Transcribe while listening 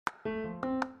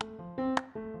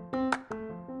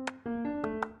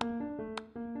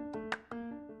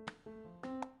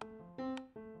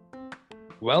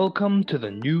Welcome to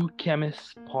the New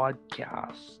Chemist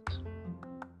Podcast.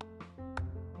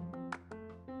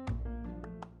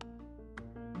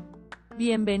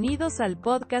 Bienvenidos al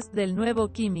podcast del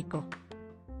nuevo químico.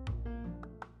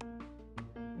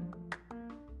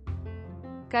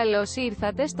 Καλώς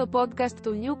ήρθατε στο podcast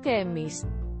του New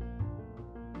Chemist.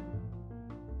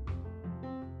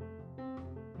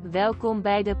 Welkom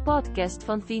bij de podcast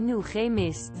van The New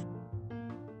Chemist.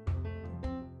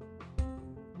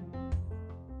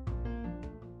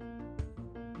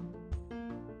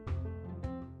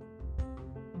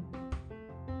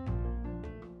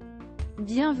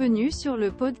 Bienvenue sur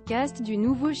le podcast du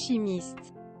nouveau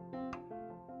chimiste.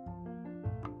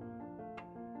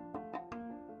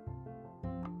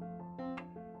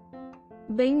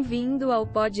 Bem-vindo ao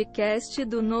podcast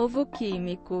do novo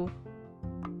químico.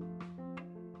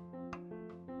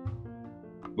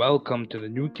 Welcome to the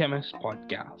New Chemist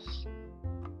Podcast.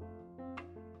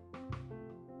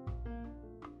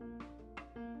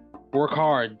 Work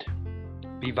hard.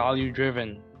 Be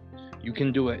value-driven. You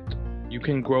can do it. You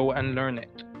can grow and learn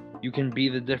it. You can be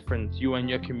the difference you and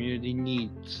your community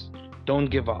needs.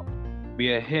 Don't give up. We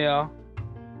are here,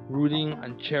 rooting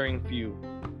and cheering for you.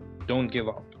 Don't give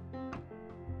up.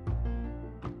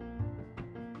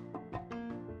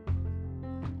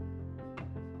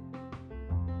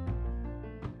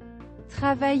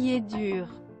 Travaillez dur.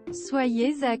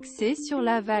 Soyez axé sur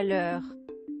la valeur.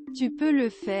 Tu peux le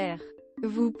faire.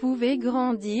 Vous pouvez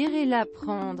grandir et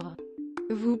l'apprendre.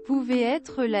 Vous pouvez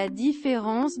être la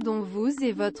différence dont vous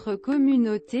et votre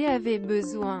communauté avez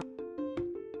besoin.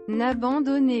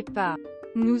 N'abandonnez pas.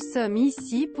 Nous sommes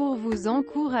ici pour vous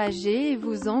encourager et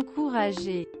vous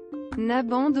encourager.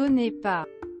 N'abandonnez pas.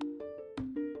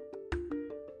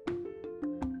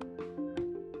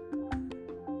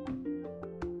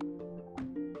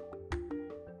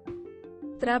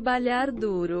 Trabalhar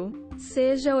duro.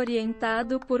 Seja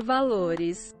orientado por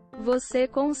valores. Você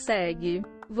consegue.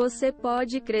 Você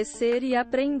pode crescer e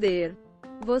aprender.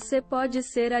 Você pode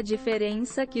ser a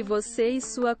diferença que você e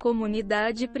sua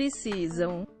comunidade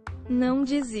precisam. Não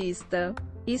desista.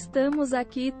 Estamos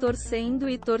aqui torcendo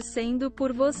e torcendo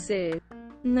por você.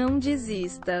 Não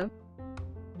desista.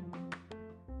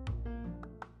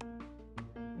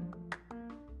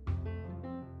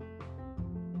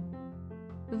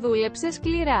 Δούλεψε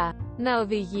σκληρά. Να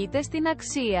οδηγείτε στην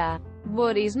αξία.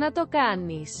 Μπορείς να το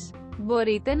κάνεις.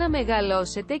 Μπορείτε να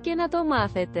μεγαλώσετε και να το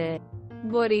μάθετε.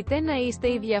 Μπορείτε να είστε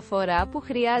η διαφορά που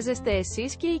χρειάζεστε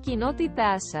εσείς και η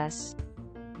κοινότητά σας.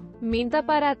 Μην τα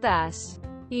παρατάς.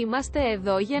 Είμαστε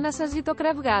εδώ για να σας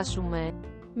ζητοκραυγάσουμε.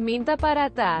 Μην τα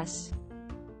παρατάς.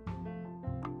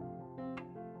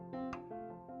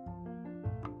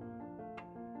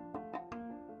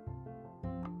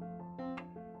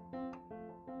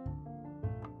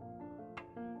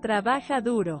 Trabaja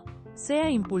duro. Sea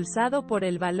impulsado por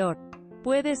el valor.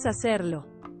 Puedes hacerlo.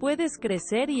 Puedes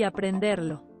crecer y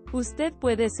aprenderlo. Usted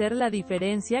puede ser la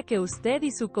diferencia que usted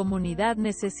y su comunidad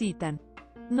necesitan.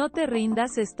 No te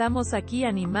rindas, estamos aquí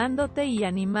animándote y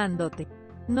animándote.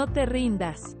 No te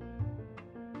rindas.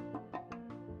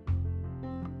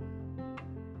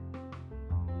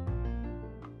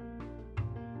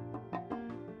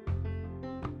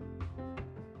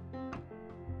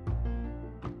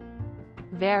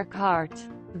 Werk hard.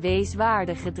 Wees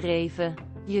waardegedreven.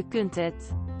 Je kunt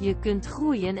het. Je kunt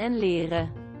groeien en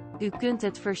leren. U kunt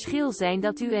het verschil zijn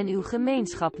dat u en uw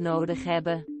gemeenschap nodig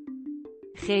hebben.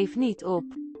 Geef niet op.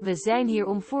 We zijn hier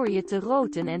om voor je te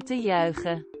roten en te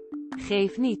juichen.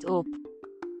 Geef niet op.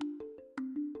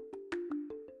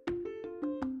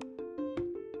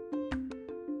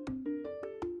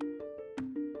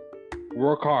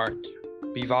 Work hard.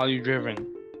 Be value-driven.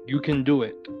 You can do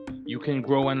it. You can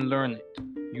grow and learn it.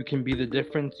 You can be the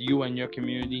difference you and your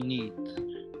community needs.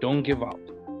 Don't give up.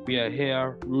 We are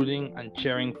here rooting and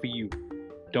cheering for you.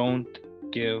 Don't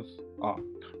give up.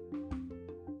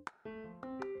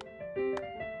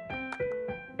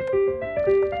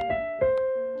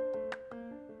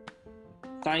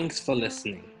 Thanks for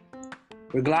listening.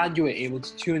 We're glad you were able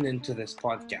to tune into this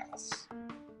podcast.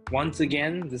 Once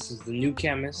again, this is The New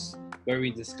Chemist, where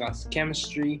we discuss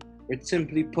chemistry, which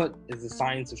simply put is the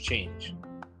science of change,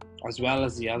 as well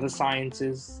as the other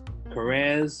sciences,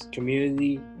 careers,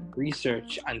 community,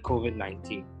 research, and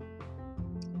COVID-19.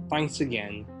 Thanks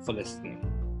again for listening.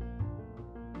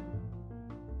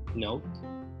 Note,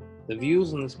 the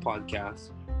views on this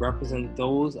podcast represent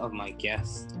those of my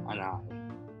guest and I.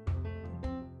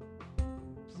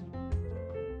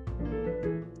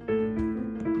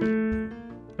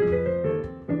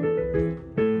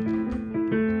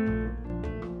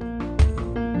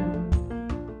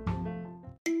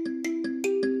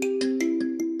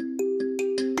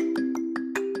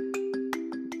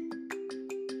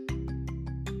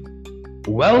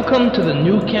 Welcome to the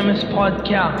New Chemist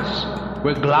Podcast.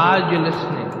 We're glad you're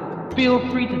listening. Feel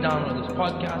free to download this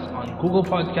podcast on Google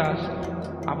Podcasts,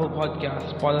 Apple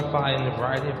Podcasts, Spotify, and a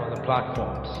variety of other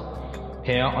platforms.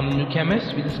 Here on the New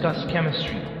Chemist, we discuss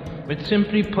chemistry, which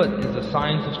simply put is the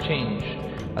science of change,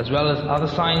 as well as other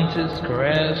sciences,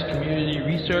 careers, community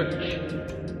research,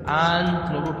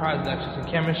 and Nobel Prize lectures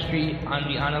in chemistry, and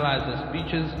we analyze their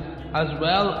speeches, as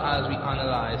well as we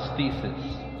analyze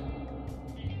theses.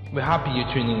 We're happy you're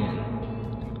tuning in.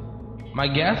 My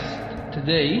guest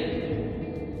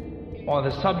today, or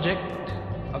the subject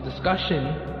of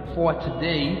discussion for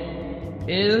today,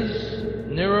 is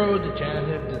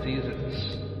neurodegenerative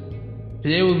diseases.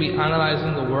 Today we'll be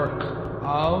analyzing the work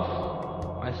of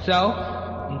myself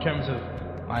in terms of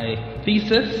my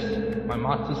thesis, my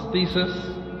master's thesis,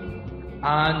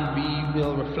 and we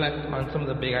will reflect on some of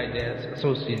the big ideas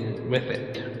associated with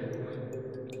it.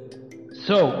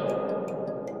 So,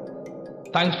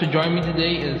 thanks for joining me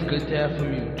today. It is good to hear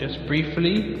from you. Just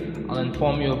briefly, I'll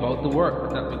inform you about the work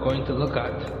that we're going to look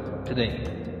at today.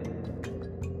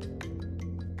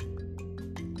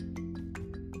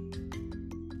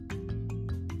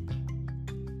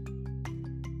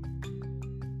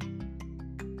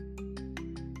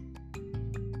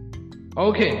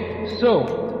 Okay,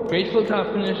 so grateful to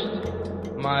have finished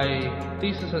my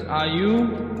thesis at IU.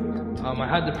 I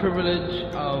had the privilege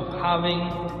of having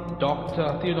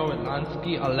Dr. Theodore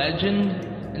Witlansky, a legend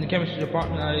in the chemistry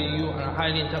department at IU and a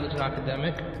highly intelligent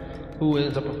academic who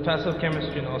is a professor of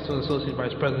chemistry and also associate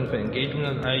vice president for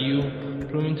engagement at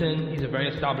IU-Bloomington. He's a very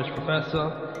established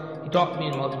professor. He taught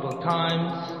me multiple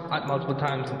times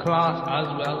in class, as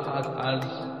well as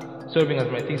serving as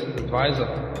my thesis advisor.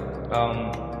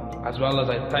 As well as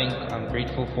I'm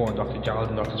grateful for Dr. Giles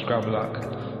and Dr.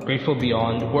 Scrabulak. Grateful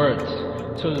beyond words.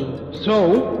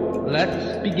 So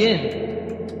let's begin.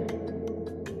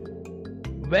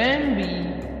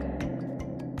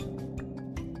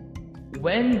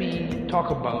 When we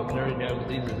talk about neurodegenerative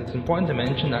diseases, it's important to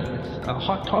mention that it's a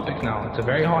hot topic now. It's a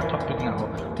very hot topic now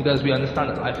because we understand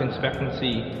that life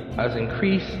expectancy has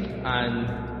increased, and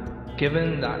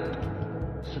given that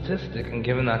statistic and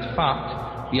given that fact,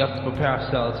 we have to prepare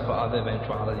ourselves for other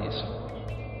eventualities.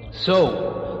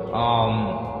 So,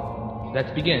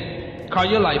 let's begin.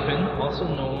 Cardiolipin, also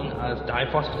known as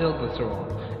diphosphatidylglycerol,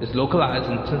 is localized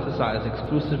and synthesized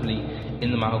exclusively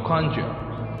in the mitochondria.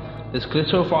 This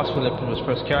glycerophospholipid was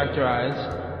first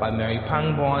characterized by Mary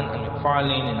Pangborn and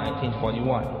McFarlane in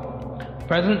 1941.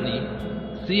 Presently,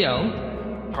 CL,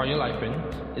 cardiolipin,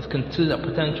 is considered a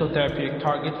potential therapeutic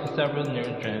target for several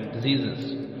neurodegenerative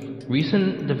diseases.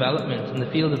 Recent developments in the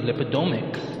field of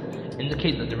lipidomics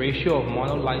indicate that the ratio of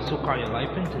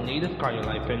monolysocardiolipin to native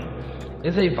cardiolipin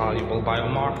is a valuable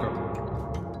biomarker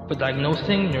for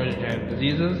diagnosing neurodegenerative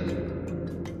diseases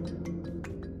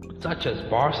such as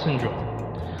Barr syndrome.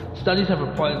 Studies have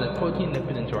reported that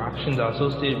protein-lipid interactions are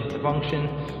associated with the function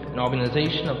and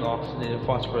organization of the oxidative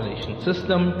phosphorylation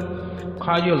system.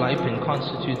 Cardiolipin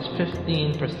constitutes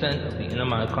 15% of the inner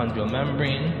mitochondrial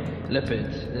membrane.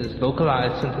 Lipids is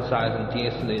localized, synthesized, and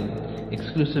deacylated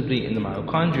exclusively in the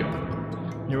mitochondria.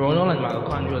 Neuronal and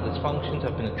mitochondrial dysfunctions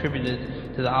have been attributed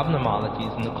to the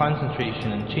abnormalities in the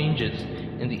concentration and changes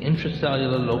in the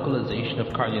intracellular localization of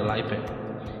cardiolipin.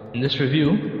 In this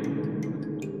review,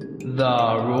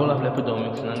 the role of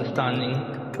lipidomics in understanding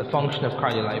the function of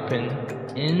cardiolipin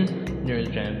in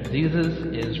neurodegenerative diseases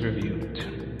is reviewed.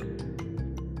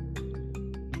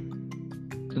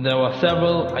 So there were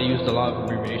several. I used a lot of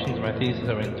abbreviations in my thesis.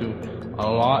 I went through a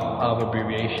lot of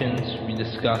abbreviations. We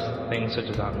discussed things such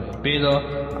as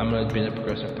amyloid beta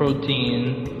precursor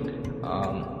protein,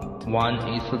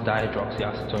 1-acyl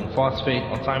dihydroxyacetone phosphate,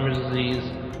 Alzheimer's disease,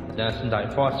 adenosine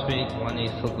diphosphate,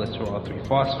 1-acyl glycerol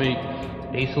 3-phosphate,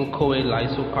 acyl-CoA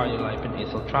lysocardiolipin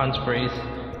acyl transferase.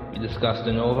 We discussed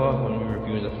de novo when we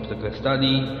reviewed a particular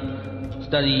study.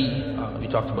 We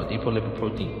talked about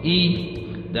apolipoprotein E,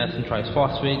 adenosine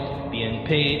triphosphate, BN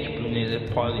page, blue native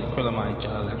polyacrylamide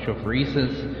gel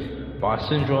electrophoresis, Barr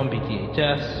syndrome,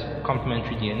 BTHS,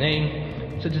 complementary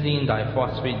DNA, cytidine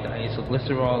diphosphate,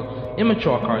 diacylglycerol,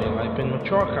 immature cardiolipin,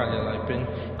 mature cardiolipin,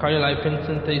 cardiolipin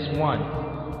synthase 1,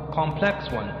 complex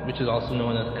 1, which is also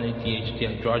known as NADH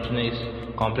dehydrogenase,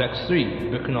 complex 3,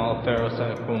 bicanol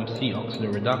ferrocychrome C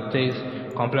oxidoreductase,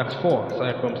 complex 4,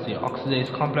 cychrome C oxidase,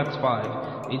 complex 5,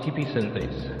 ATP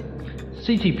synthase.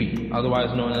 CTP,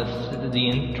 otherwise known as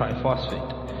cytidine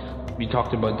triphosphate. We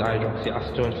talked about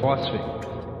dihydroxyacetone phosphate,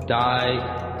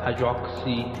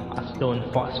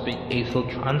 dihydroxyacetone phosphate acyl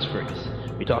transferase.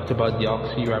 We talked about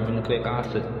deoxyribonucleic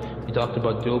acid. We talked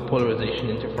about dual polarization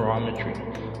interferometry.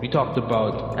 We talked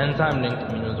about enzyme-linked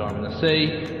immunosorbent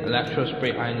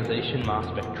electrospray ionization, mass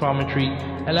spectrometry,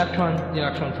 the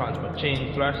electron transport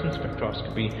chain, fluorescence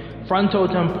spectroscopy,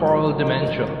 frontotemporal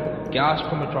dementia, gas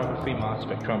chromatography, mass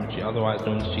spectrometry, otherwise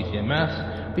known as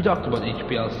GCMS. We talked about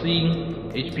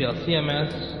HPLC,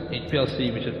 HPLCMS,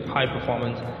 HPLC, which is high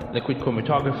performance liquid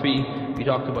chromatography. We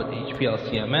talked about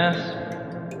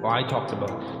HPLCMS, or I talked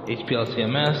about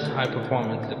HPLCMS, high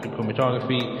performance liquid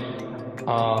chromatography. I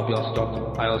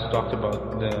also talked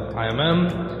about the IMM,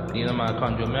 the inner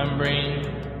mitochondrial membrane.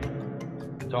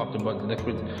 Talked about the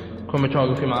liquid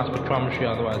chromatography, mass spectrometry,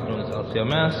 otherwise known as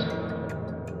LCMS.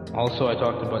 Also, I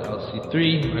talked about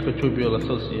LC3, microtubule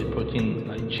associated protein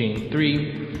light chain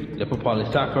 3,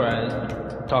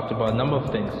 lipopolysaccharide. Talked about a number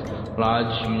of things: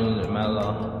 large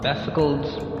unilamellar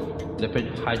vesicles,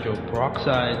 lipid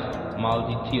hydroperoxide,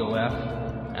 MALDI-TOF,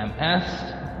 MS.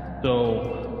 So,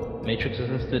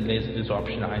 matrix-assisted laser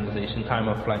desorption ionization time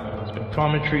of flight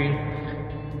spectrometry,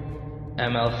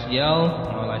 MLCL,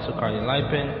 monolysocardial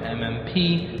lipin, MMP,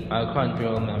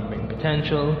 mitochondrial membrane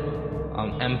potential,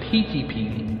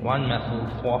 MPTP,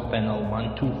 1-methyl-4-phenyl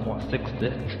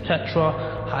 1,2,4,6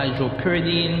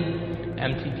 tetrahydropyridine,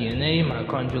 mtDNA,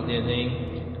 mitochondrial DNA,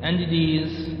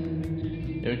 NDDs,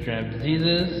 neurodegenerative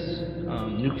diseases,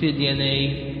 nuclear DNA,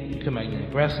 nuclear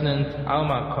magnetic resonance,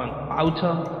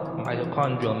 outer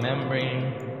mitochondrial membrane,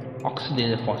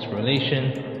 oxidative phosphorylation,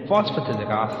 phosphatidic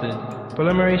acid,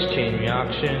 polymerase chain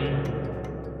reaction,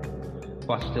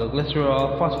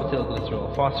 phosphatidylglycerol,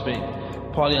 phosphatidylglycerol phosphate,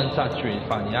 polyunsaturated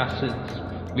fatty acids,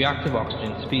 reactive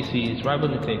oxygen species,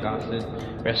 ribonucleic acid,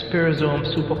 respirosome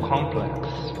supercomplex.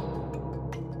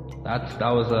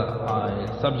 That was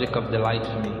a subject of delight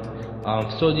for me.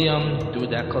 Sodium,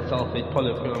 duodecyl sulfate,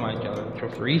 polyacrylamide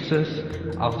electrophoresis,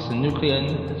 alpha-synuclein,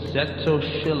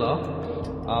 zetoschilla,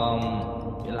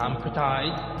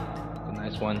 elampretide, a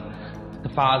nice one,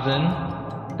 tafazin,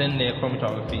 thin layer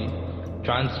chromatography,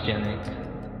 transgenic.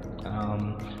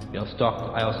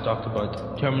 I also talked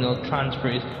about terminal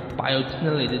transferase,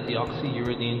 biotinylated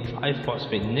deoxyuridine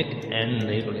triphosphate NIC-N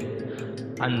labeling.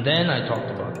 And then I talked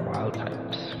about wild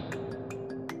types.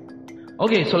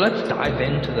 Okay, so let's dive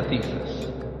into the thesis.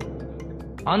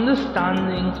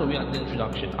 So we had the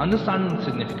introduction. Understanding the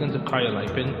significance of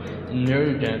cryolipin in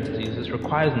neurodegenerative diseases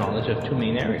requires knowledge of two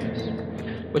main areas,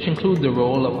 which include the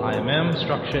role of IMM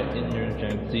structure in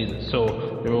neurodegenerative diseases. So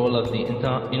the role of the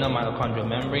inner mitochondrial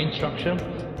membrane structure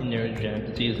in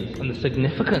neurodegenerative diseases, and the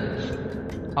significance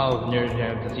of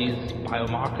neurodegenerative disease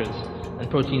biomarkers and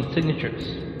protein signatures.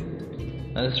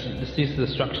 Now this thesis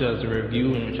is structured as a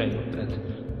review in which I looked at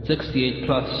 68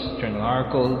 plus journal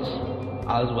articles,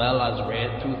 as well as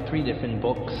read through 3 different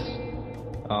books.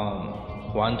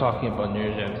 One talking about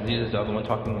neurodegenerative diseases, the other one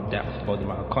talking in depth about the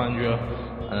mitochondria,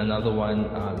 and another one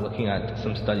looking at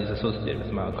some studies associated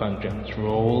with mitochondria and its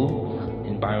role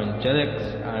in bioenergetics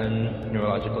and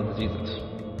neurological diseases.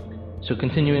 So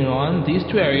continuing on, these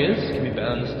 2 areas can be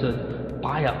better understood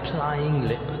by applying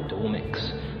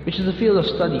lipidomics, which is a field of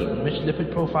study in which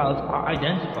lipid profiles are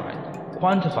identified,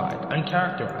 quantified, and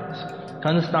characterized to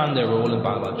understand their role in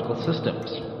biological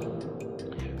systems.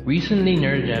 Recently,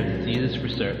 neurodegenerative diseases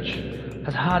research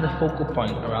has had a focal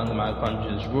point around the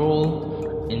mitochondria's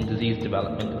role in disease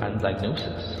development and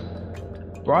diagnosis.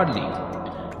 Broadly,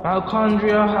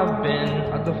 mitochondria have been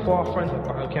at the forefront of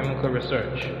biochemical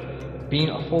research, being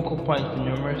a focal point for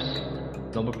numerous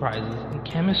Nobel Prizes in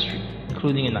chemistry,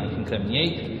 including in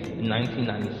 1978 and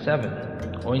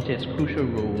 1997, owing to its crucial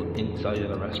role in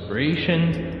cellular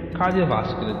respiration,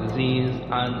 cardiovascular disease,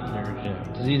 and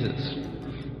neurodegenerative diseases.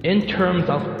 In terms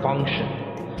of function,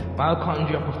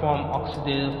 mitochondria perform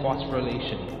oxidative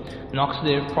phosphorylation, an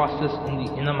oxidative process in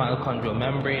the inner mitochondrial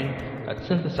membrane that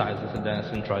synthesizes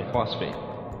adenosine triphosphate.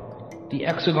 The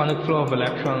exergonic flow of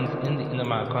electrons in the inner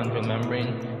mitochondrial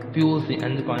membrane fuels the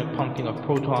endogonic pumping of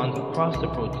protons across the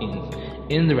proteins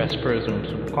in the respirosome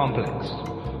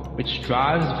supercomplex, which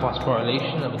drives the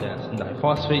phosphorylation of adenosine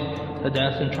diphosphate to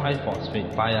adenosine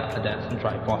triphosphate via adenosine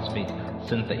triphosphate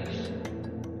synthase.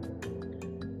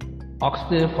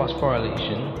 Oxidative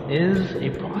phosphorylation is a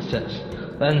process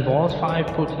that involves 5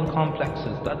 protein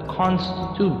complexes that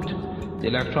constitute the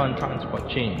electron transport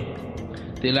chain.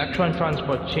 The electron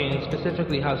transport chain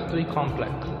specifically has 3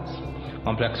 complexes.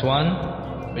 Complex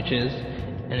 1, which is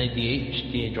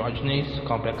NADH dehydrogenase,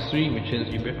 complex 3, which is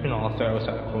ubiquinol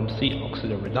ferrocytochrome C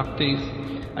oxidoreductase,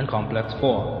 and complex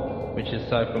 4, which is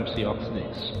cytochrome C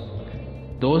oxidase.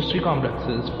 Those 3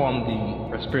 complexes form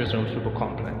the respirosome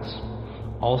supercomplex.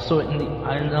 Also in the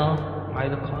inner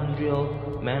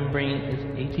mitochondrial membrane is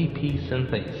ATP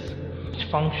synthase, which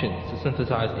functions to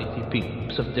synthesize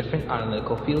ATP of different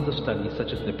analytical fields of study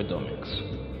such as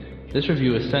lipidomics. This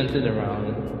review is centered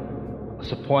around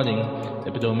supporting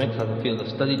lipidomics as a field of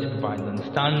study to provide an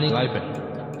understanding of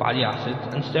lipid, fatty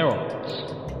acids, and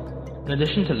steroids. In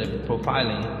addition to lipid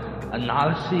profiling,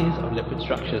 analyses of lipid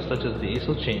structures such as the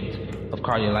acyl chains of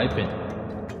cardiolipin,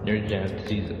 neurodegenerative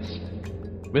diseases.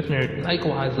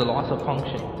 Likewise, the loss of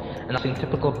function and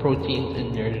typical proteins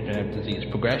in neurodegenerative disease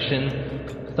progression,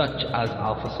 such as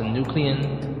alpha-synuclein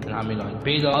and amyloid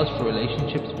beta, allows for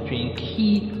relationships between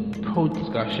key protein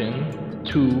discussion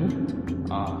to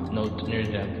note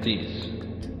neurodegenerative disease.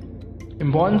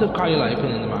 Importance of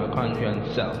cardiolipin in the mitochondria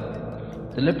and cell.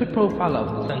 The lipid profile of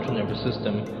the central nervous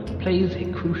system plays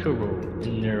a crucial role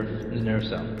in the nerve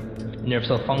cell. In nerve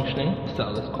cell functioning, the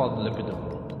cell is called the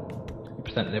lipidome. We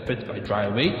present lipids by dry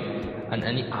weight, and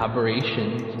any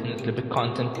aberrations in its lipid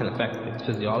content can affect its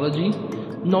physiology.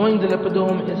 Knowing the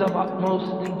lipidome is of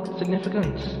utmost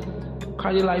significance.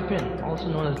 Cardiolipin, also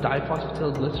known as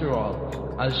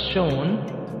diphosphatidylglycerol, as shown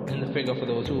in the figure for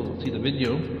those who will see the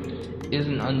video, is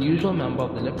an unusual member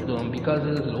of the lipidome because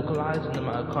it is localized in the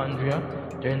mitochondria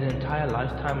during the entire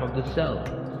lifetime of the cell,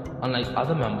 unlike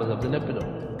other members of the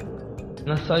lipidome. In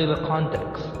a cellular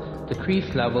context,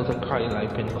 decreased levels of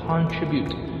cardiolipin contribute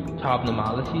to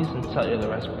abnormalities in cellular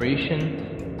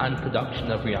respiration and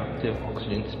production of reactive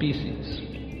oxygen species.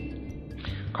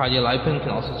 Cardiolipin can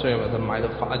also serve as a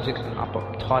mitophagic and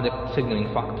apoptotic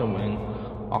signaling factor when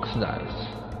oxidized.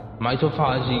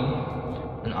 Mitophagy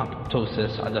and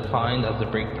apoptosis are defined as the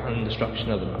breakdown and destruction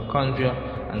of the mitochondria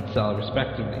and cell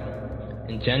respectively.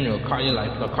 In general,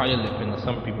 cardiolipin, or cardiolipin as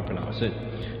some people pronounce it,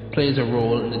 plays a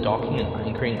role in the docking and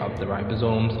anchoring of the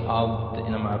ribosomes of the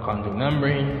inner mitochondrial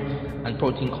membrane and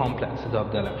protein complexes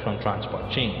of the electron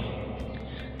transport chain.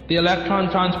 The electron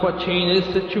transport chain is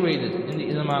situated in the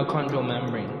inner mitochondrial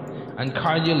membrane, and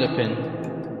cardiolipin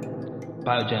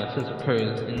biogenesis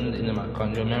occurs in the inner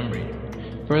mitochondrial membrane.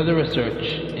 Further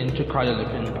research into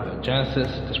cardiolipin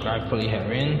biogenesis, described fully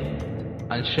herein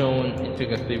and shown in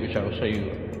figure 3, which I will show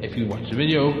you if you watch the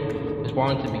video, is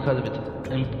warranted because of its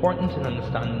importance in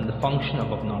understanding the function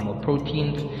of abnormal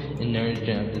proteins in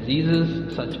neurodegenerative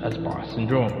diseases such as Barr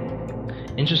syndrome.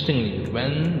 Interestingly,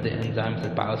 when the enzymes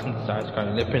that biosynthesize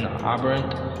cardiolipin are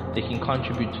aberrant, they can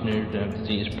contribute to neurodegenerative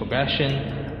disease progression,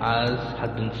 as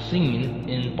has been seen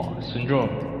in Barr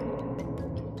syndrome.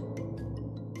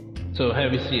 So here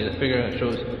we see the figure that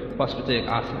shows phosphatidic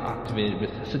acid activated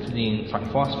with cytidine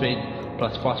triphosphate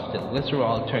plus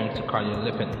phosphatidylglycerol turns to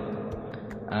cardiolipin.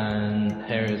 And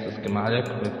here is the schematic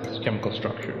with its chemical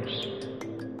structures.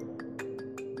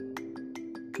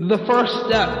 The first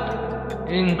step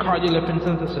in cardiolipin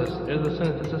synthesis is the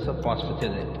synthesis of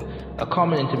phosphatidate, a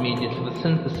common intermediate for the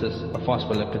synthesis of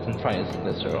phospholipids and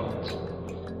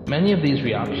triacylglycerols. Many of these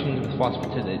reactions with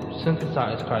phosphatidate to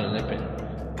synthesize cardiolipin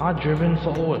are driven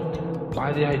forward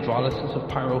by the hydrolysis of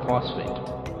pyrophosphate.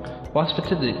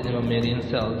 Phosphatidate in mammalian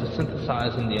cells is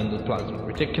synthesized in the endoplasmic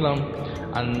reticulum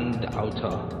and the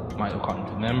outer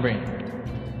mitochondrial membrane.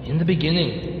 In the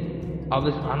beginning of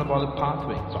this anabolic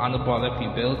pathway, so anabolic we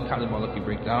build, catabolic we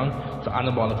break down, so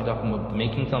anabolic we're talking about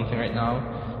making something right now,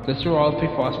 glycerol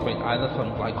 3-phosphate either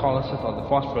from glycolysis or the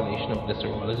phosphorylation of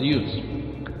glycerol is used.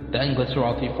 Then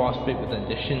glycerol 3-phosphate with the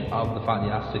addition of the fatty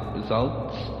acid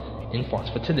results in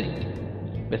phosphatidate.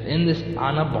 Within this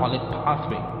anabolic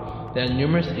pathway, there are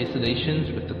numerous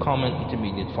acylations with the common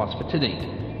intermediate phosphatidate.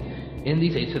 In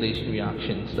these acylation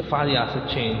reactions, the fatty acid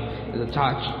chain is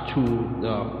attached to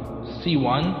the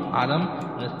C1 atom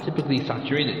and is typically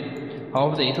saturated.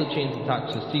 However, the acyl chains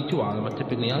attached to the C2 atom are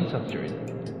typically unsaturated.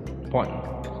 Important.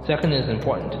 Second, it is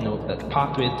important to note that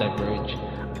pathways diverge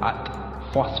at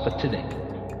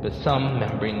phosphatidate, with some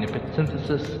membrane lipid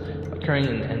synthesis occurring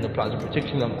in the endoplasmic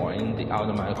reticulum or in the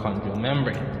outer mitochondrial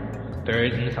membrane.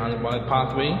 Third, in this anabolic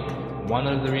pathway, one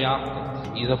of the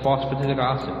reactants, either phosphatidic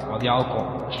acid or the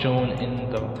alcohol, shown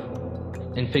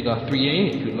in figure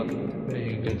 3a, if you look,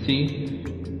 you can see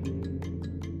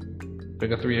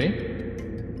figure 3a,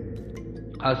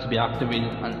 has to be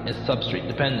activated and is substrate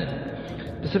dependent.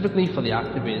 Specifically for the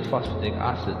activated phosphatidic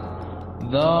acid,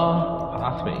 the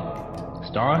pathway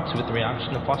starts with the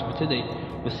reaction of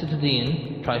phosphatidate with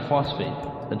cytidine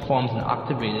triphosphate that forms an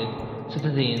activated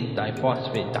cytidine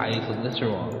diphosphate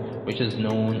diacylglycerol, which is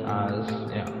known as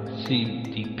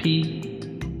CDP-DAG.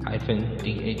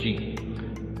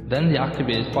 Then the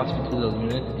activated phosphatidyl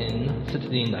unit in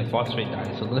cytidine diphosphate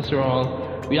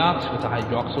diacylglycerol reacts with a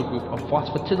hydroxyl group of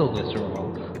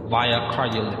phosphatidylglycerol via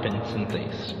cardiolipin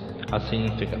synthase, as seen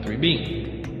in figure 3b.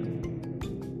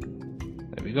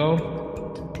 There we go.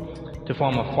 To to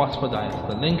form a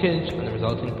phosphodiester linkage, and the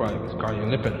resulting product is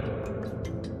cardiolipin.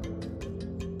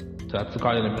 So that's the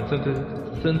cardiolipin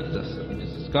synthesis that we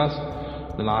just discussed,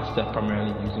 the last step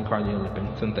primarily using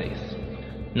cardiolipin synthase.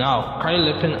 Now,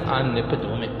 cardiolipin and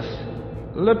lipidomics.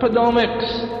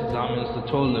 Lipidomics examines the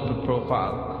total lipid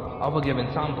profile of a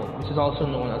given sample, which is also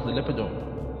known as the lipidome.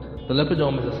 The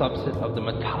lipidome is a subset of the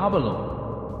metabolome,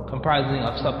 comprising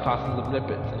of subclasses of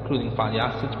lipids, including fatty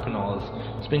acids, prenols,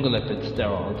 sphingolipids,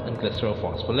 sterols, and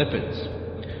glycerophospholipids.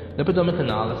 Lipidomic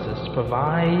analysis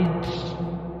provides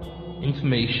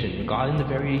information regarding the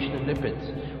variation of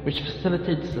lipids, which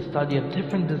facilitates the study of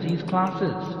different disease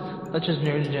classes, such as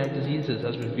neurodegenerative diseases,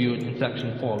 as reviewed in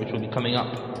section 4, which will be coming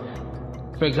up.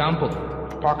 For example,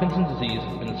 Parkinson's disease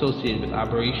has been associated with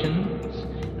aberrations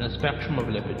in a spectrum of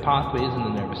lipid pathways in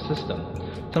the nervous system,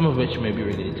 some of which may be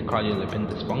related to cardiolipin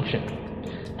dysfunction.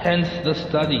 Hence, the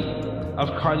study of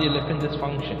cardiolipin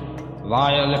dysfunction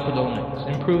via lipidomics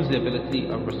improves the ability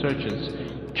of researchers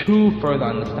to further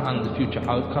understand the future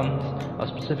outcomes of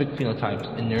specific phenotypes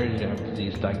in neurodegenerative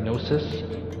disease diagnosis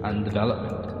and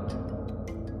development.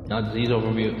 Now, disease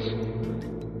overviews.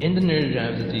 In the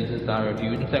neurodegenerative diseases that are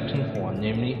reviewed in section 4,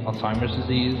 namely Alzheimer's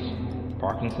disease,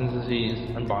 Parkinson's disease,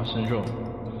 and Barr syndrome,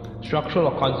 structural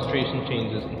or concentration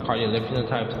changes in cardiolipin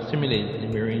phenotypes are simulated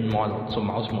in murine models, so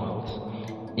mouse models,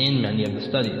 in many of the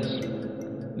studies.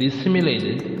 These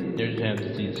simulated neurodegenerative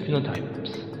disease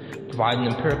phenotypes provide an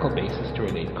empirical basis to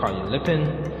relate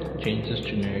cardiolipin changes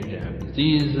to neurodegenerative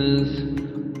diseases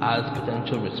as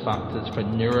potential risk factors for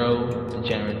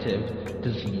neurodegenerative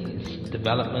disease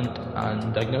development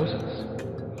and diagnosis.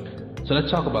 So let's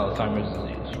talk about Alzheimer's disease.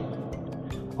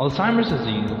 Alzheimer's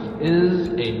disease is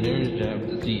a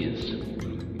neurodegenerative disease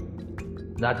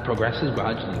that progresses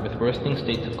gradually with worsening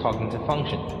states of cognitive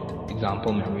function,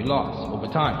 example memory loss, over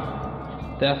time.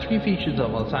 There are three features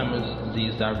of Alzheimer's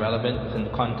disease that are relevant within the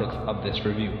context of this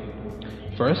review.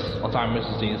 First, Alzheimer's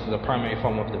disease is a primary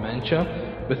form of dementia,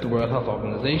 with the World Health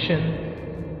Organization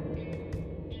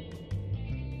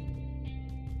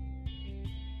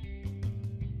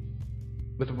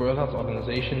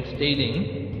stating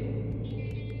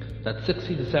that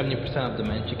 60 to 70% of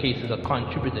dementia cases are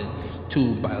contributed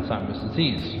to by Alzheimer's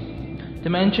disease.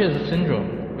 Dementia is a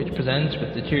syndrome which presents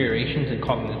with deteriorations in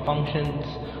cognitive functions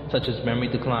such as memory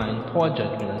decline, poor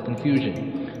judgment, and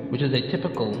confusion, which is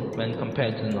atypical when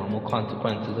compared to the normal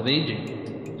consequences of aging.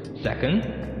 Second,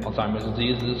 Alzheimer's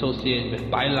disease is associated with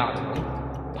bilateral,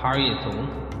 parietal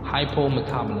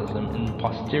hypometabolism in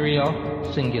posterior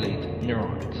cingulate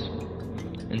neurons.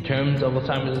 In terms of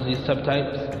Alzheimer's disease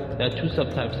subtypes, there are two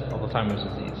subtypes of Alzheimer's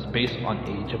disease based on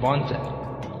age of onset.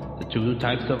 The two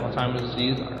types of Alzheimer's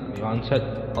disease are early onset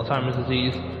Alzheimer's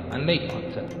disease and late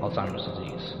onset Alzheimer's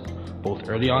disease. Both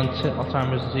early onset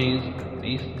Alzheimer's disease and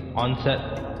late onset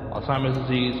Alzheimer's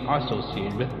disease are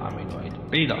associated with amyloid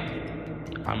beta.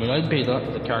 Amyloid beta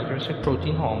is a characteristic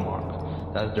protein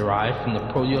hallmark that is derived from the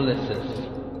proteolysis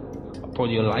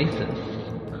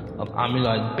of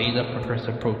amyloid beta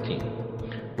precursor protein,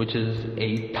 which is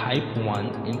a type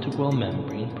 1 integral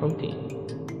membrane protein.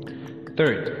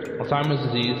 Third, Alzheimer's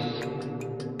disease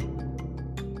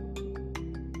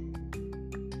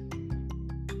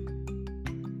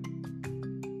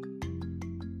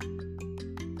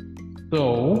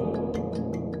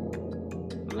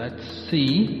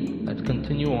let's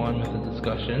continue on with the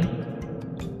discussion.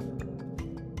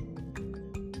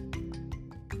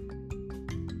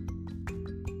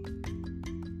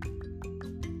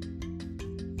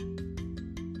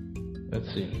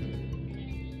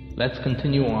 Let's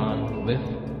continue on with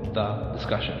the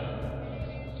discussion.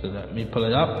 So let me pull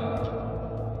it up.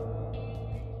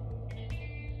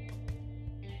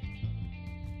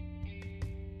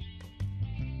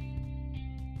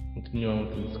 Continue on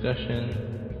with the discussion.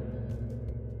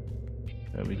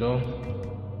 There we go.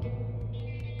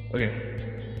 Okay.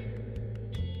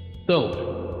 So,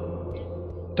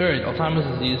 third, Alzheimer's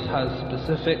disease has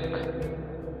specific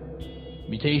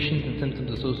mutations and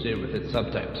symptoms associated with its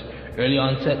subtypes: early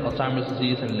onset Alzheimer's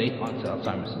disease and late onset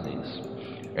Alzheimer's disease.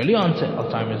 Early onset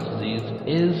Alzheimer's disease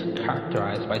is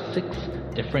characterized by 6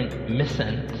 different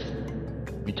missense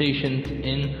mutations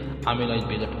in amyloid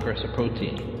beta precursor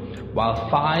protein, while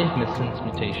 5 missense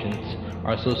mutations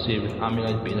are associated with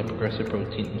amyloid beta precursor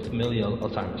protein in familial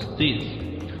Alzheimer's disease.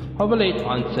 However, late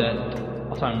onset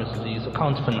Alzheimer's disease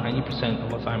accounts for 90%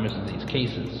 of Alzheimer's disease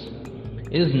cases.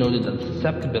 It is noted that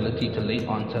susceptibility to late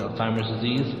onset Alzheimer's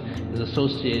disease is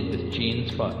associated with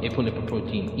genes for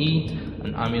apolipoprotein E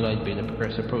and amyloid beta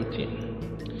precursor protein.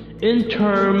 In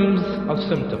terms of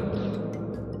symptoms,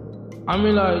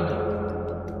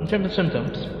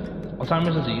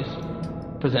 Alzheimer's disease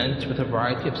presents with a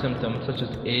variety of symptoms such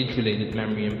as age-related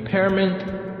memory impairment,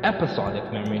 episodic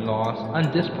memory loss,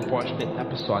 and disproportionate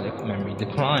episodic memory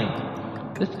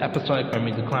decline. This episodic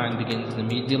memory decline begins in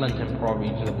the medial and temporal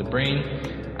regions of the brain,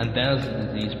 and then as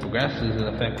the disease progresses, it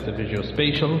affects the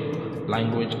visuospatial,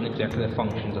 language, and executive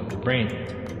functions of the brain.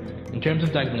 In terms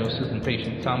of diagnosis and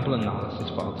patient sample analysis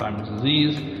for Alzheimer's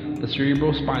disease, the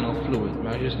cerebrospinal fluid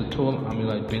measures the total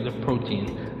amyloid beta protein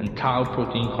and tau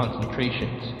protein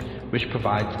concentrations, which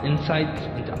provides insights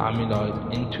into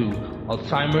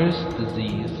Alzheimer's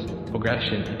disease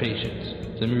progression in patients.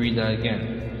 So let me read that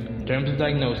again. In terms of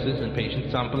diagnosis and patient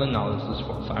sample analysis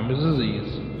for Alzheimer's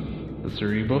disease, the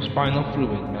cerebrospinal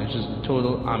fluid measures the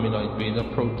total amyloid beta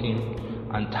protein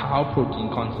and tau protein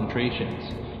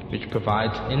concentrations, which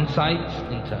provides insights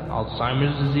into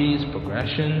Alzheimer's disease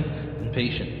progression in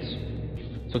patients.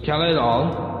 So Keller et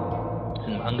al.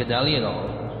 And Mangadelli et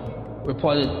al.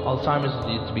 Reported Alzheimer's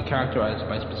disease to be characterized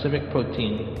by specific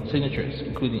protein signatures,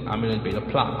 including amyloid beta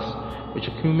plaques, which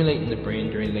accumulate in the brain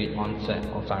during late onset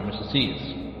Alzheimer's disease.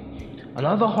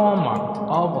 Another hallmark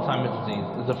of Alzheimer's disease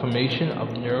is the formation of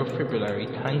neurofibrillary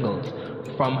tangles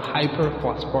from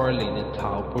hyperphosphorylated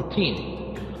tau protein.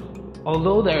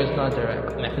 Although there is no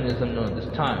direct mechanism known at this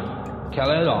time,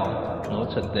 Keller et al.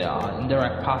 Notes that there are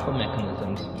indirect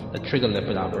pathomechanisms that trigger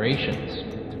lipid aberrations.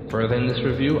 Further in this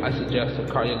review, I suggest that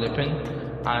cardiolipin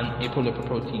and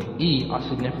apolipoprotein E are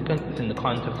significant within the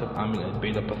context of amyloid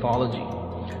beta pathology.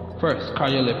 First,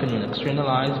 cardiolipin, when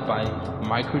externalized by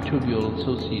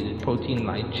microtubule-associated protein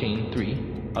light chain 3,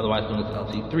 otherwise known as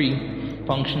LC3,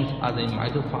 functions as a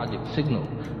mitophagic signal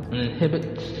and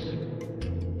inhibits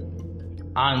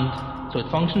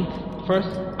First,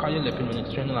 cardiolipin, when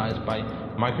externalized by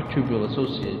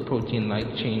microtubule-associated protein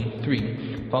light chain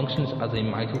 3, functions as a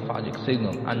mitophagic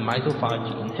signal, and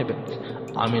mitophagy inhibits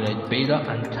amyloid beta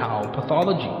and tau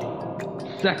pathology.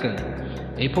 Second,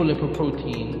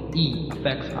 apolipoprotein E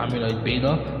affects amyloid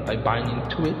beta by binding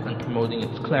to it and promoting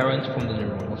its clearance from the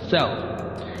neuronal cell.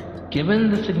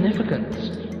 Given the significance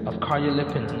of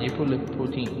cardiolipin and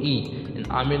apolipoprotein E in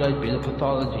amyloid beta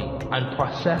pathology and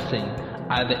processing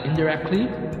either indirectly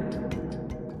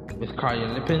with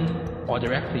cardiolipin or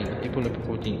directly with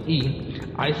apolipoprotein E,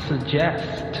 I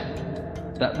suggest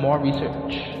that more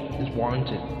research is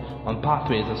warranted on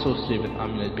pathways associated with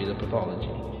amyloid beta pathology.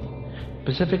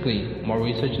 Specifically, more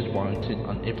research is warranted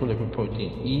on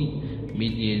apolipoprotein E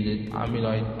mediated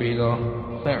amyloid beta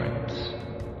clearance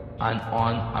and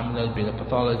on amyloid beta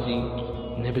pathology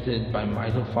inhibited by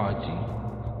mitophagy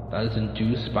that is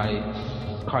induced by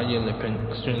cardiolipin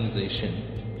externalization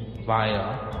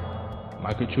via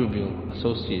microtubule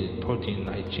associated protein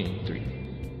light chain 3.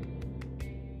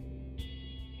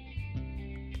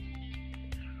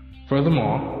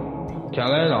 Furthermore,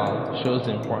 Keller et al. Shows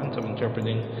the importance of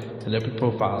interpreting the lipid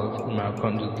profiles in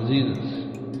mitochondrial diseases,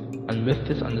 and with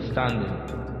this understanding,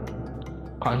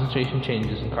 concentration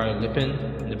changes in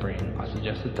cardiolipin in the brain are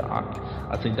suggested to act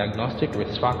as a diagnostic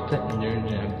risk factor in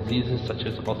neurodegenerative diseases such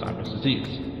as Alzheimer's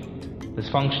disease. This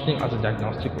functioning as a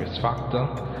diagnostic risk factor,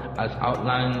 as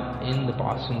outlined in the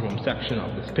Bar syndrome section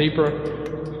of this paper,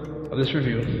 of this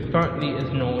review, currently is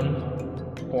known.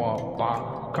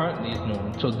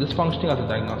 So this functioning as a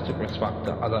diagnostic risk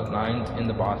factor, as outlined in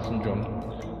the Bar syndrome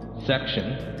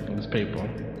section of this paper,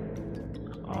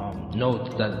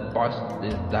 notes that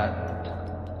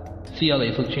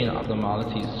CL-acyl chain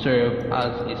abnormalities serve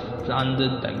as a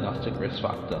standard diagnostic risk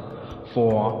factor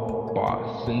for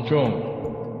Bar syndrome.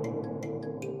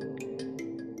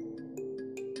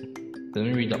 Let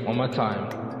me read that one more time.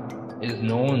 It is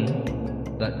known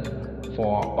that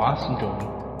for Bar syndrome,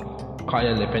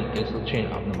 cardiolipin acyl chain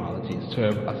abnormalities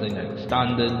serve as a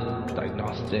standard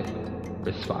diagnostic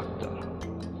risk factor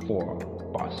for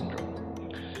Bar syndrome.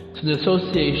 So the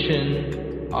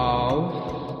association of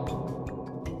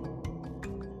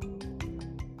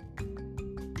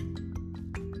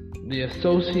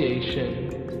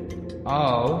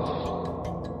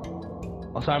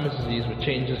Alzheimer's disease with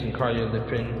changes in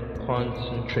cardiolipin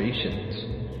concentrations.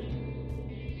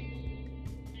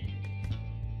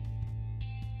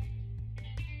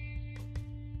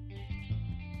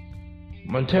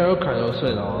 Montero Cardoso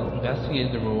et al.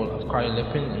 Investigated the role of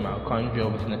cardiolipin in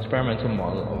mitochondria with an experimental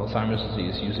model of Alzheimer's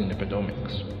disease using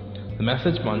lipidomics. The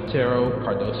methods Montero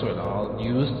Cardoso et al.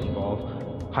 Used involve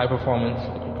high-performance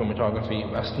liquid chromatography,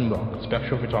 Western blot,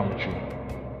 spectrophotometry,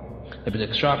 lipid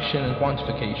extraction and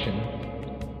quantification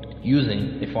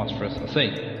using a phosphorus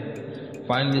assay.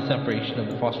 Finally, separation of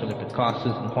the phospholipid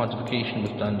classes and quantification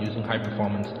was done using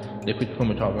high-performance liquid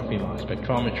chromatography mass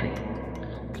spectrometry.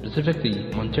 Specifically,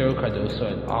 Montero Cardoso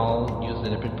et al. Used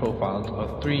the lipid profiles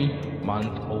of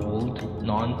 3-month-old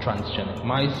non-transgenic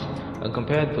mice and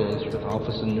compared those with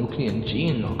alpha-synuclein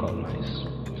gene knockout mice.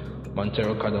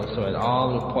 Montero Cardoso et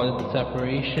al. Reported the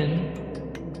separation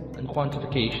and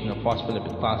quantification of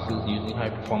phospholipid classes using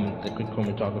high-performance liquid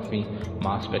chromatography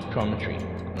mass spectrometry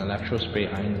and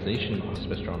electrospray ionization mass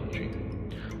spectrometry.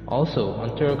 Also,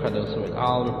 Montero Cardoso et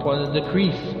al. Reported a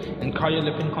decrease in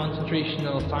cardiolipin concentration in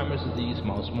Alzheimer's disease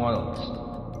mouse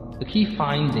models. The key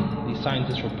finding these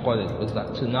scientists reported was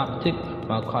that synaptic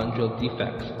mitochondrial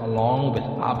defects, along with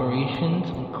aberrations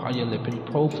in cardiolipin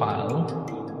profile,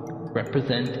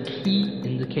 represent key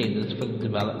indicators for the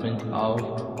development of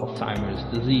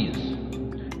Alzheimer's disease.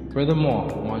 Furthermore,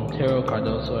 Montero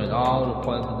Cardoso et al.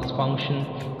 Reported the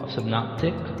dysfunction of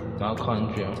synaptic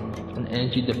mitochondria and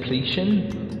energy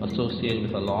depletion associated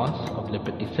with a loss of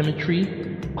lipid asymmetry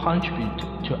contribute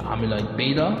to amyloid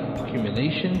beta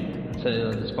accumulation and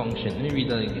cellular dysfunction. Let me read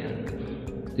that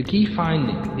again. The key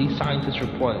finding these scientists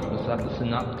reported was that the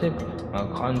synaptic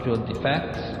mitochondrial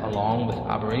defects, along with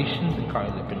aberrations in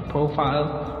cardiolipin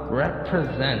profile,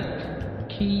 represent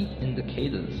key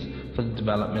indicators for the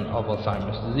development of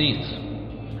Alzheimer's disease.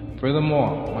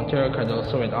 Furthermore, Montero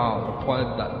Cardoso et al.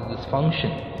 Reported that the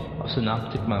dysfunction of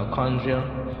synaptic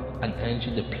mitochondria and energy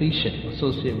depletion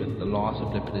associated with the loss of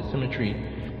lipid asymmetry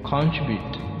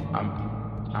contribute to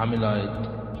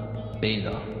amyloid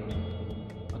beta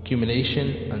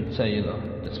accumulation and cellular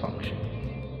dysfunction.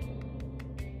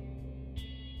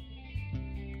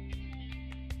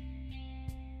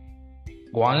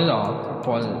 Guan et al.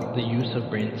 Reported the use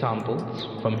of brain samples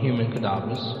from human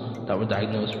cadavers that were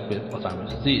diagnosed with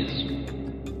Alzheimer's disease.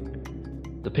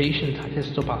 The patient had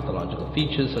histopathological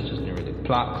features such as neuritic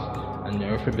plaques and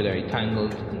neurofibrillary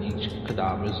tangles in each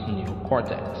cadaver's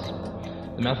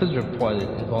neocortex. The methods reported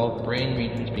involved brain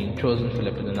regions being chosen for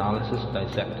lipid analysis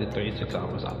dissected 36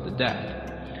 hours after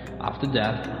death. After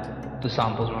death, the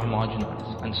samples were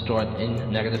homogenized and stored in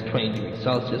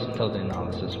 -20°C until the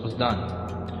analysis was done.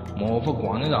 Moreover,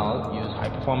 Guan et al. Used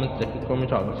high-performance liquid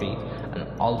chromatography and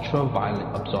ultraviolet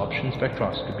absorption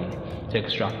spectroscopy to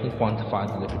extract and quantify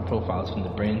the lipid profiles from the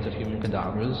brains of human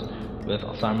cadavers with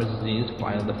Alzheimer's disease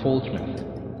via the Folch method.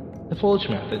 The Folch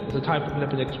method is a type of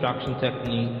lipid extraction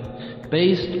technique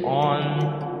based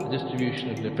on the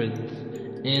distribution of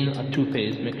lipids in a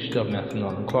two-phase mixture of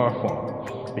methanol and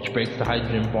chloroform, which breaks the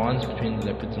hydrogen bonds between the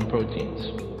lipids and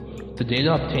proteins. The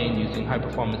data obtained using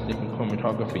high-performance liquid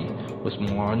chromatography was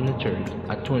monitored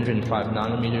at 205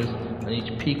 nanometers, and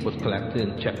each peak was collected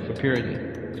and checked for purity.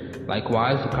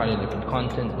 Likewise, the cardiolipin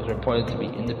content was reported to be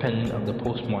independent of the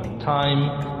post-mortem time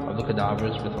of the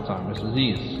cadavers with Alzheimer's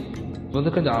disease. For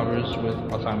the cadavers with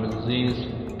Alzheimer's disease,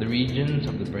 the regions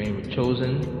of the brain were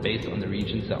chosen based on the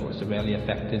regions that were severely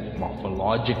affected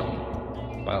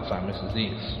morphologically by Alzheimer's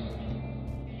disease.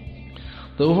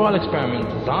 The overall experiment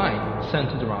design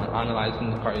centered around analyzing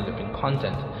the cardiolipin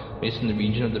content based on the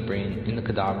region of the brain in the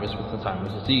cadavers with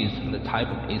Alzheimer's disease and the type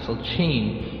of acyl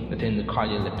chain within the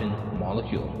cardiolipin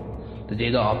molecule. The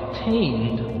data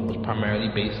obtained was primarily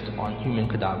based on human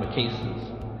cadaver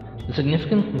cases. The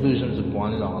significant conclusions of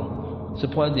Guan et al.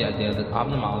 Supported the idea that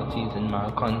abnormalities in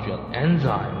mitochondrial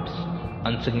enzymes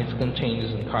and significant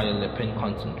changes in cardiolipin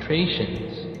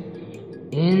concentrations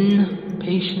in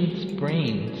patients'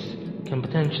 brains can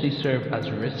potentially serve as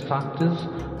risk factors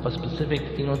for specific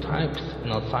phenotypes in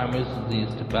Alzheimer's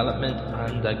disease development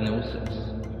and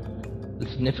diagnosis. The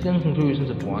significant conclusions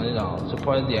of Guan et al.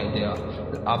 Supported the idea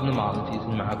that abnormalities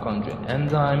in mitochondrial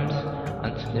enzymes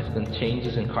and significant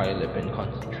changes in cardiolipin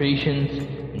concentrations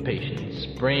in patients'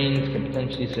 brains can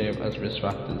potentially serve as risk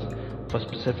factors for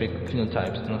specific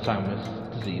phenotypes in Alzheimer's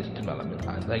disease development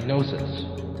and diagnosis.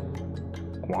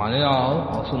 Guan et al.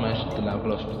 Also measured the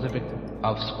level of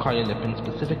cardiolipin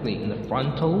specifically in the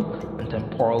frontal and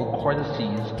temporal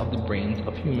cortices of the brains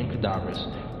of human cadavers,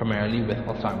 primarily with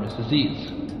Alzheimer's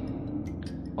disease.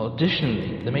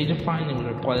 Additionally, the major finding was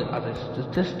reported as a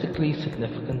statistically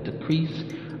significant decrease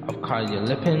of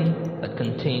cardiolipin that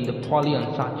contained the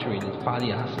polyunsaturated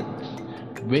fatty acids,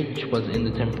 which was in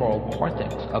the temporal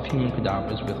cortex of human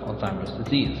cadavers with Alzheimer's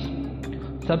disease.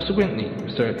 Subsequently,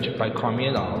 research by Cormier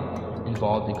et al.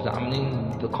 Involved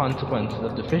examining the consequences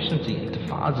of deficiency in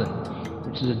tafazin,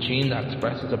 which is a gene that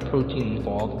expresses a protein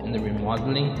involved in the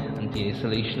remodeling and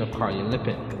deacylation of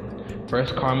cardiolipin.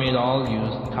 First, Cormier et al.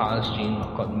 Used the TAS gene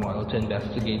knockout model to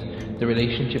investigate the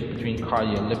relationship between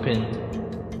cardiolipin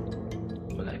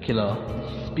molecular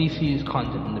species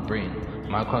content in the brain,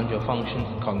 mitochondrial functions,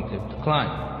 and cognitive decline.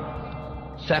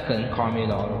 Second, Cormier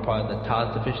et al. Reported that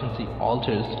TAS deficiency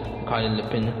alters the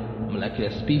cardiolipin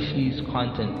molecular species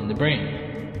content in the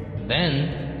brain.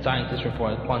 Then, scientists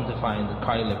reported quantifying the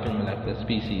cardiolipin molecular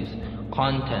species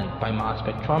content by mass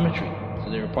spectrometry. So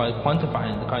they reported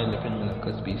quantifying the cardiolipin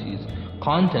molecular species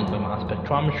content by mass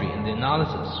spectrometry in the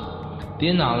analysis. The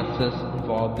analysis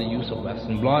involved the use of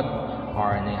Western blot,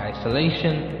 RNA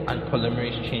isolation, and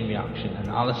polymerase chain reaction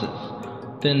analysis,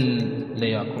 thin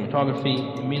layer chromatography,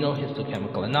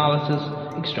 immunohistochemical analysis,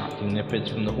 extracting lipids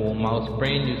from the whole mouse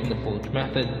brain using the Folge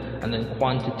method, and then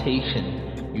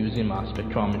quantitation using mass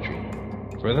spectrometry.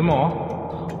 Furthermore,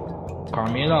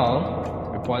 Carmi et al.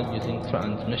 Reported using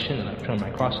transmission electron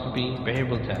microscopy,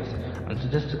 behavioral tests, and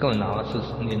statistical analysis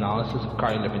in the analysis of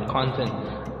cardiolipin content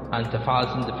and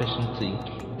tafazin deficiency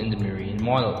in the murine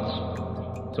models.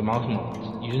 So mouse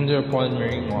models. Using the reported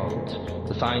murine models,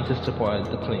 the scientists supported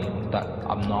the claim that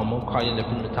abnormal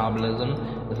cardiolipin metabolism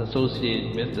is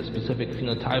associated with the specific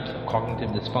phenotypes of cognitive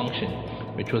dysfunction,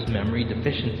 which was memory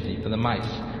deficiency for the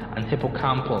mice, and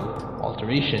hippocampal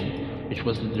alteration, which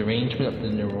was the derangement of the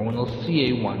neuronal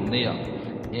CA1 layer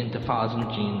in tafazin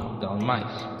gene knockdown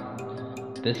mice.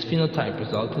 This phenotype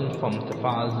resulting from this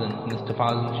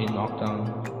tafazin gene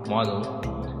knockdown model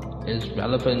is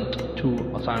relevant to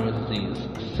Alzheimer's disease,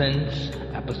 since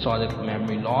episodic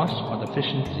memory loss or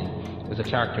deficiency is a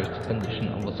characteristic condition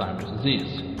of Alzheimer's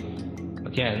disease.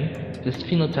 Again, this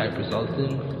phenotype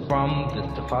resulting from this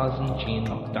tafazin gene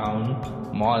knockdown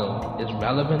model is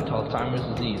relevant to Alzheimer's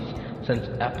disease, since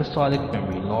episodic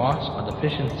memory loss or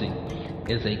deficiency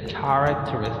is a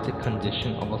characteristic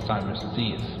condition of Alzheimer's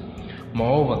disease.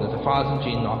 Moreover, the tafazin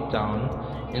gene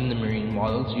knockdown in the murine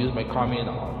models used by Carmi et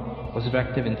al. Was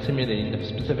effective in simulating the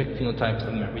specific phenotypes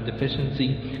of memory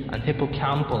deficiency and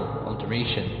hippocampal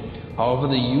alteration. However,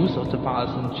 the use of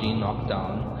tafazin gene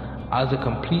knockdown as a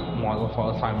complete model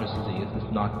for Alzheimer's disease is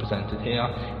not presented here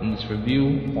in this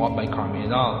review or by Carmi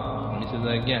et al. Let me say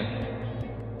that again.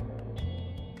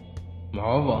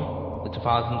 Moreover, the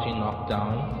tafazin gene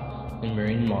knockdown in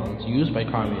murine models used by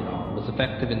Carmi et al. Was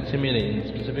effective in simulating the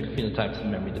specific phenotypes of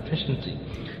memory deficiency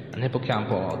and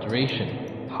hippocampal alteration.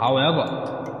 However,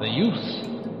 the use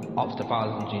of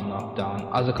tafazin gene knockdown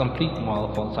as a complete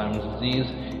model for Alzheimer's disease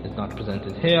is not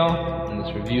presented here in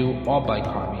this review or by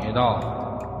Carmi et al.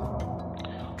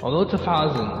 Although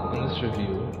tafazin in this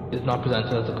review is not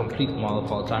presented as a complete model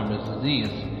for Alzheimer's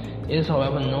disease, it is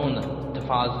however known that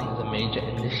tafazin is a major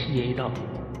initiator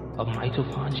of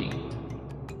mitophagy.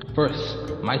 First,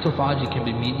 mitophagy can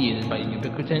be mediated by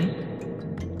ubiquitin,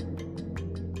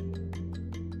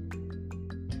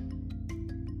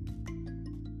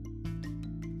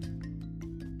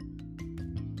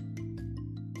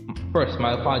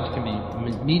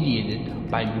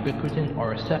 or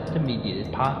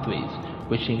receptor-mediated pathways,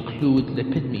 which include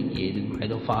lipid-mediated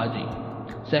mitophagy.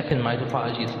 Second,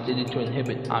 mitophagy is stated to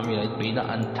inhibit amyloid beta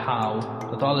and tau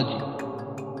pathology.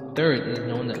 Third, it is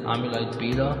known that amyloid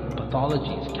beta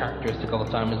pathology is characteristic of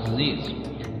Alzheimer's disease.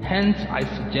 Hence, I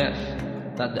suggest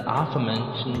that the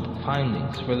aforementioned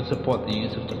findings further support the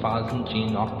use of tafazin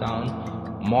gene knockdown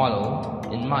model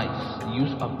in mice. The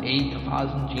use of a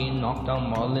tafazin gene knockdown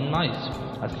model in mice,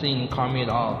 as seen in Carmi et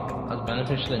al., as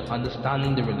beneficial in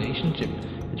understanding the relationship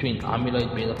between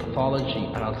amyloid beta pathology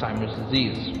and Alzheimer's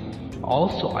disease.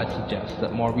 Also, I suggest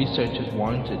that more research is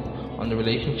warranted on the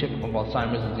relationship of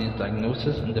Alzheimer's disease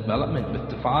diagnosis and development with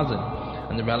tafazin,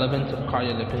 and the relevance of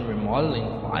cardiolipin remodeling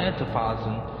via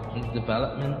tafazin in the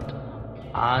development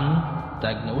and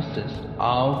diagnosis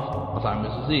of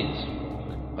Alzheimer's disease.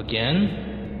 Again,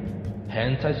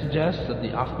 hence I suggest that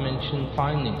the aforementioned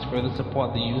findings further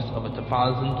support the use of a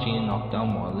tafazin gene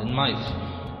knockdown model in mice,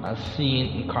 as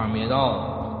seen in Carmi et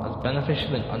al., as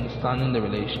beneficial in understanding the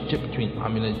relationship between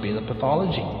amyloid beta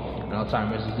pathology and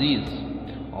Alzheimer's disease.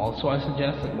 Also, I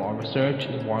suggest that more research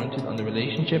is warranted on the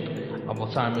relationship of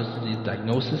Alzheimer's disease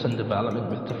diagnosis and development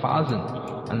with tafazin,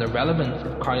 and the relevance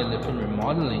of cardiolipin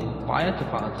remodeling via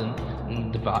tafazin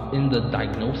in the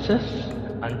diagnosis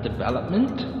and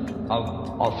development of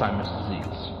Alzheimer's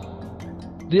disease.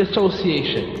 The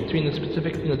association between the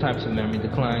specific phenotypes of memory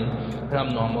decline and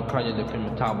abnormal cardiolipin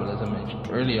metabolism mentioned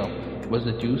earlier was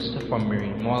deduced from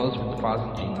murine models with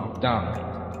tafazin gene knockdown.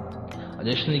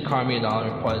 Additionally, Carmi et al.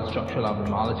 Reported structural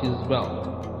abnormalities as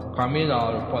well. Carmi et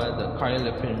al. Reported that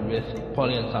cardiolipin with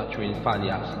polyunsaturated fatty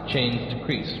acid chains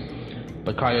decreased,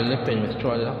 but cardiolipin with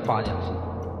shorter fatty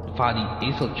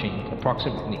acyl chains,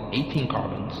 approximately 18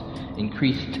 carbons,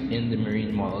 increased in the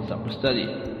murine models that were studied.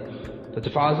 The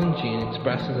tafazin gene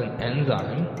expresses an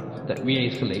enzyme that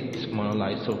reacylates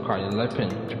monolysocardiolipin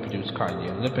to produce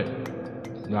cardiolipin.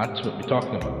 That's what we're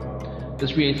talking about.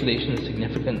 This reacylation is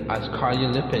significant as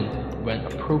cardiolipin, when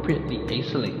appropriately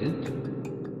acylated,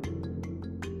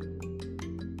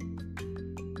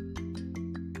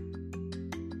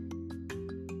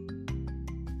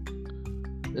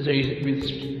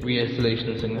 This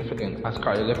reisolation is significant as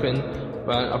cardiolipin,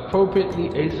 when appropriately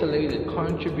isolated,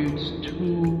 contributes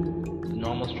to the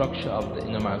normal structure of the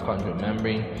inner mitochondrial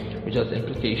membrane, which has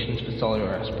implications for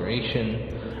cellular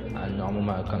respiration and normal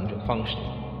mitochondrial function.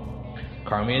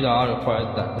 Carmi et al.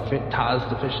 Reported that the TAZ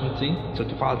deficiency, so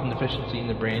tafazin deficiency in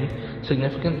the brain,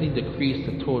 significantly decreased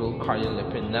the total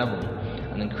cardiolipin level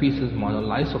and increases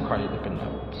monolysyl cardiolipin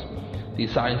levels.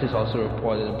 These scientists also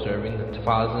reported observing that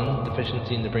tafazin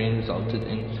deficiency in the brain resulted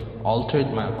in altered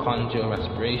mitochondrial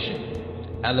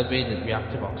respiration, elevated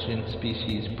reactive oxygen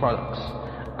species products,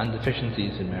 and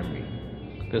deficiencies in memory.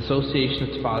 The association of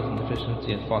tafazin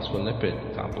deficiency and phospholipid,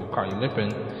 example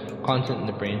cardiolipin, content in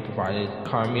the brain provided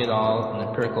Carmi et al. An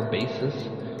empirical basis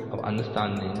of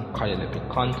understanding cardiolipin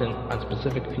content and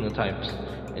specific phenotypes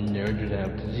in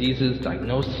neurodegenerative diseases,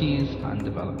 diagnoses, and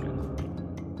development.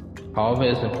 However,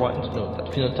 it is important to note that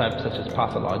phenotypes such as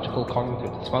pathological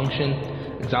cognitive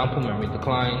dysfunction, example memory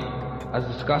decline, as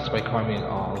discussed by Carmi et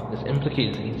al., is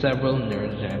implicated in several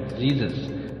neurodegenerative diseases,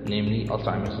 namely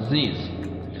Alzheimer's disease.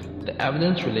 The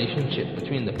evidence relationship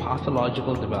between the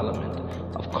pathological development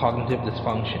of cognitive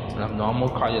dysfunction and abnormal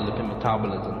cardiolipin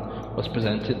metabolism was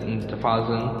presented in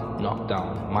tafazin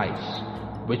knockdown mice,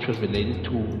 which was related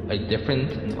to a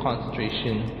difference in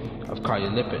concentration of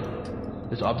cardiolipin.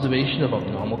 This observation of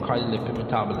abnormal cardiolipin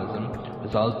metabolism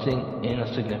resulting in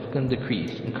a significant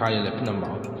decrease in cardiolipin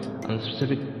amount and a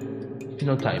specific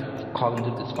phenotype of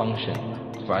cognitive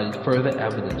dysfunction provided further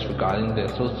evidence regarding the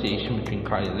association between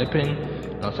cardiolipin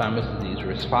and Alzheimer's disease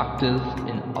risk factors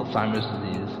in Alzheimer's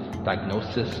disease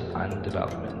diagnosis and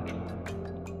development.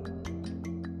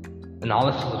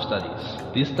 Analysis of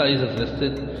studies. These studies as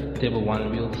listed in Table 1,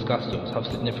 and we will discuss those, have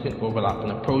significant overlap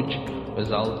in approach,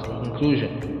 result, and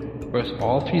conclusion. First,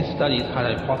 all three studies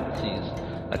had hypotheses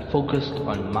that focused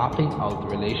on mapping out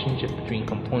the relationship between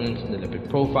components in the lipid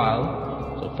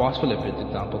profile, so phospholipids,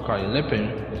 example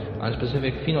cardiolipin, and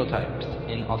specific phenotypes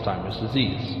in Alzheimer's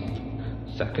disease.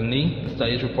 Secondly, the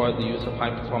studies reported the use of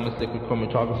high-performance liquid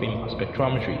chromatography mass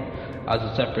spectrometry as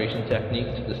a separation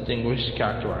technique to distinguish,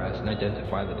 characterize, and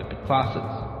identify the lipid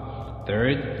classes.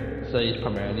 Third, studies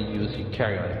primarily use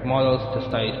eukaryotic models to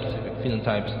study specific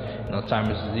phenotypes in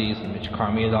Alzheimer's disease, in which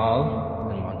Carmi et al.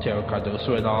 And Montero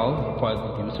Cardoso et al. Reported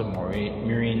the use of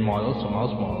murine models, so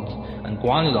mouse models, and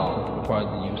Guan et al. Reported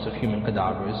the use of human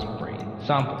cadavers, brain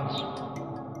samples.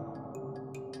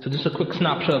 So just a quick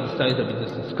snapshot of the studies that we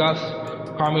just discussed.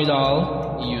 Carmi et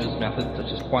al. Used methods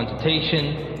such as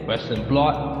quantitation, Western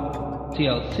blot,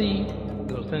 TLC,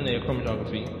 thin layer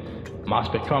chromatography, mass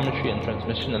spectrometry, and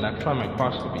transmission electron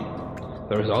microscopy.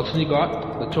 The results they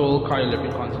got, the total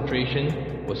cardiolipin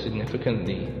concentration was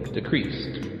significantly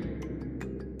decreased.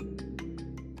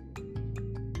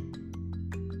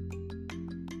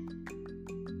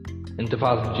 In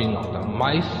tafazin gene knockdown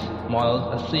mice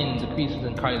models, as seen decreases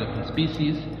in cardiolipin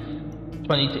species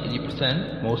 20 to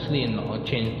 80%, mostly in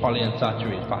long-chain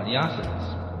polyunsaturated fatty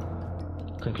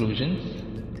acids. Conclusions.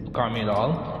 Carmi et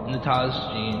al. In the TAZ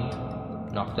gene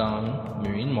knockdown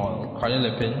murine model,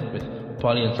 cardiolipin with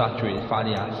polyunsaturated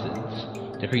fatty acids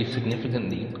decreased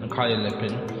significantly, and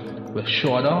cardiolipin with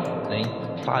shorter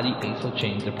length fatty acyl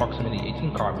chains, approximately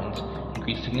 18 carbons,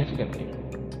 increased significantly.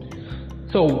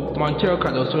 So, Montero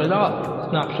Cardoso et al.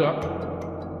 Snapshot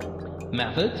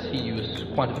methods. He used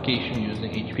quantification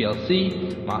using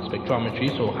HPLC, mass spectrometry,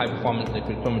 so high performance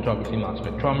liquid chromatography mass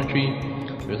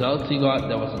spectrometry. The results he got,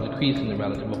 there was a decrease in the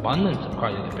relative abundance of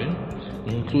cardiolipin.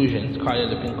 In conclusions,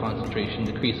 cardiolipin concentration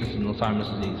decreases in Alzheimer's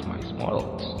disease mice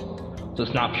models. So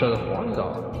snapshot of one et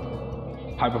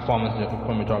al. High performance liquid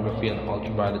chromatography and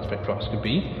ultraviolet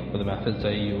spectroscopy were the methods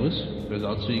they used. The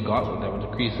results we got were there were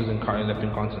decreases in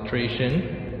cardiolipin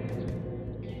concentration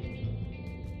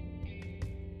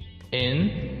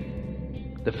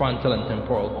in the frontal and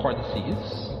temporal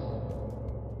cortices,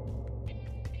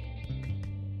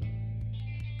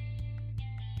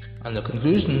 and the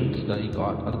conclusion that he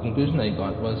got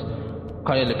was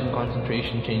cardiolipin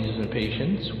concentration changes in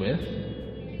patients with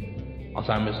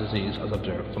Alzheimer's disease as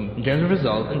observed from general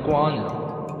result in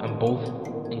Guan, and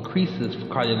both increases for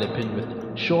cardiolipin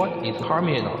with short acyl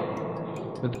Carmi et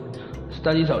al. With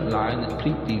studies outlined that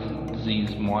complete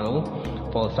disease model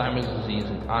for Alzheimer's disease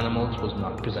in animals was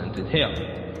not presented here.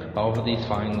 However, these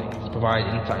findings provide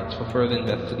insights for further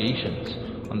investigations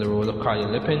on the role of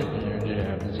cardiolipin in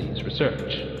neurodegenerative disease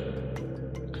research.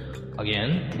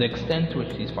 Again, the extent to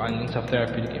which these findings have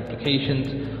therapeutic implications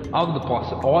or the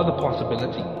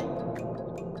possibility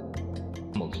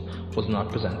was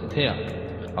not presented here.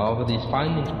 However, these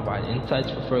findings provide insights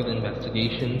for further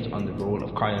investigations on the role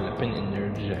of cardiolipin in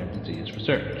neurodegenerative disease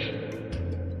research.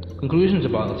 Conclusions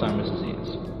about Alzheimer's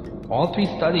disease. All three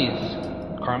studies,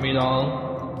 Carmi et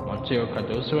al., Montero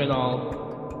Cardoso et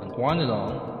al., and Juan et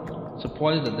al.,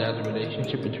 supported that there is a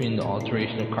relationship between the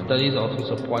alteration of studies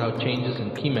also support how changes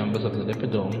in key members of the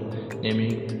lipidome,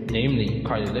 namely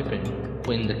cardiolipin,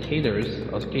 were indicators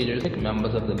of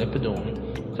members of the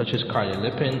lipidome, such as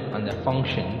cardiolipin and their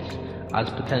functions, as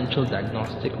potential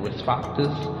diagnostic risk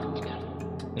factors.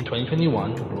 In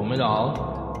 2021, Rome et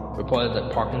al. Reported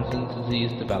that Parkinson's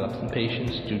disease develops in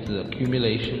patients due to the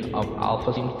accumulation of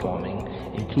alpha-synuclein-forming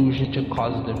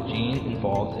inclusion-causative gene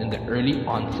involved in the early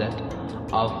onset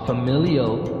of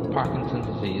familial Parkinson's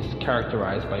disease,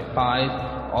 characterized by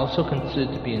 5 also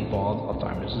considered to be involved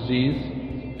Alzheimer's disease.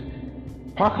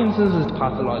 Parkinson's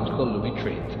pathological Lewy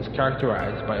traits is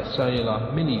characterized by a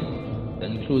cellular milieu that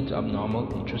includes abnormal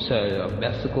intracellular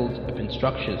vesicles, epin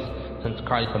structures,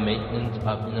 cardiac maintenance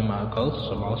of intermyocardials,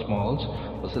 so mouse models,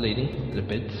 oscillating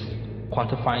lipids,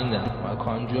 quantifying them,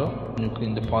 mitochondrial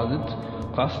nuclein deposits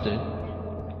clustered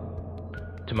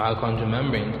to mitochondrial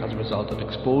membranes as a result of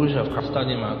exposure of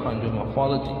studying mitochondrial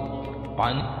morphology.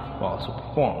 Binding were also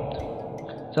performed.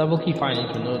 Several key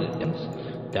findings were noted and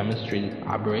demonstrated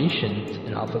aberrations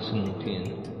in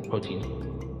alpha-synuclein protein.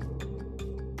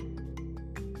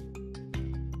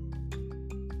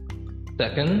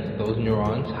 Second, those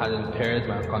neurons had impaired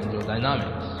mitochondrial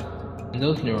dynamics. In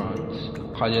those neurons,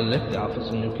 cardiolipin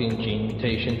alpha-synuclein gene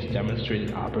mutations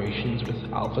demonstrated aberrations with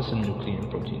alpha-synuclein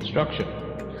protein structure.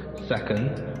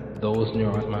 Second, those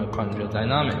neurons mitochondrial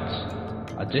dynamics.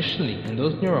 Additionally, in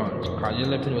those neurons,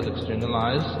 cardiolipin was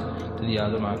externalized to the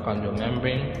outer mitochondrial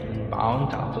membrane and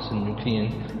bound to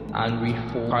alpha-synuclein and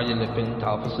refold cardiolipin to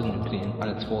alpha-synuclein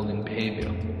and its folding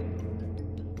behavior.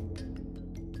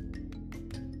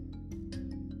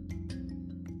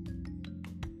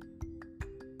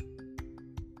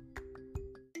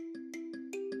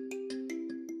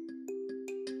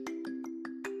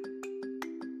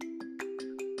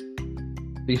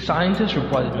 The scientists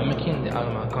reported mimicking the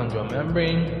outer mitochondrial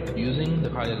membrane using the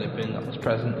cardiolipin that was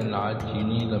present in large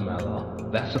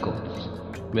unilamellar vesicles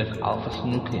with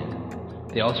alpha-synuclein.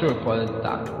 They also reported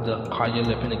that the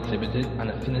cardiolipin exhibited an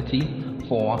affinity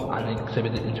for and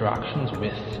exhibited interactions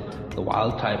with the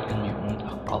wild-type and mutant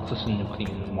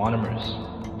alpha-synuclein monomers.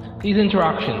 These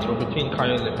interactions were between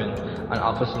cardiolipin and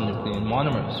alpha-synuclein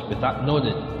monomers. With that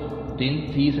noted,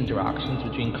 these interactions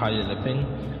between cardiolipin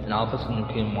and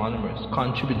alpha-synuclein monomers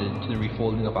contributed to the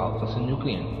refolding of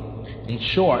alpha-synuclein. In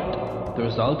short, the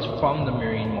results from the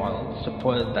murine models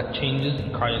supported that changes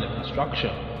in cardiolipin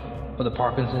structure for the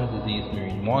Parkinson's disease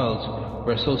murine models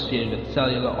were associated with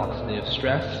cellular oxidative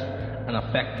stress and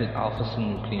affected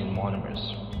alpha-synuclein monomers.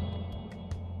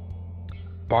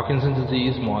 Parkinson's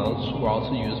disease models were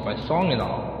also used by Song et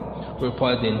al., who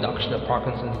reported the induction of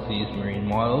Parkinson's disease murine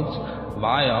models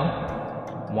via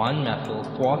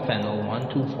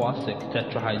 1-methyl-4-phenyl-1,2,4,6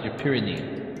 tetrahydropyridine,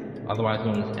 otherwise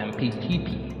known as MPTP,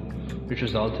 which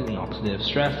resulted in oxidative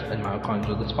stress and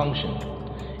mitochondrial dysfunction.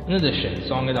 In addition,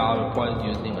 Song et al. Reported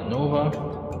using ANOVA,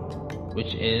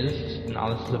 which is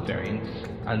analysis of variance,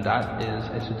 and that is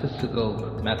a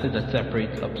statistical method that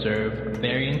separates observed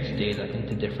variance data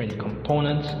into different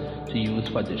components to use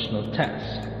for additional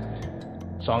tests.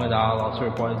 Song et al. Also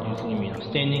reported using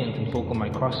immunostaining and confocal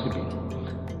microscopy.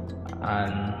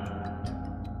 And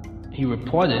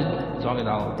Song et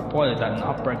al. Reported that an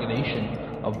upregulation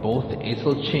of both the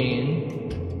acyl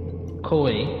chain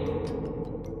CoA,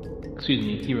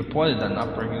 he reported that an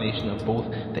upregulation of both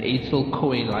the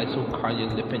acyl-CoA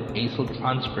lysocardiolipin acyl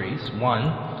transferase 1,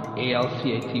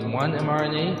 ALCAT1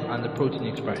 mRNA, and the protein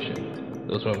expression.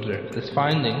 Those were observed. This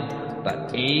finding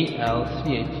that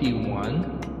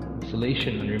ALCAT1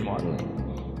 isolation and remodeling,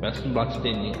 Western blot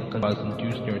staining, and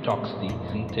induced neurotoxicity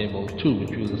in Table 2,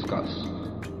 which we will discuss.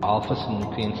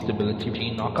 Alpha-synuclein stability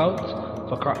gene knockouts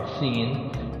for seen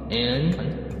in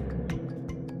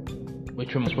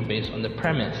which were based on the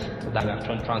premise of that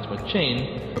electron transport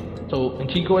chain. So in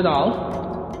Chico et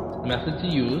al., the methods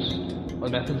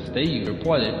they used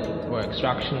reported were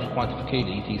extraction and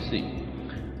quantification ETC,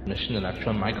 emission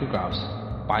electron micrographs,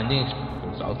 binding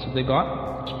results that they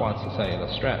got, response to cellular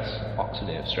stress,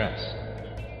 oxidative stress.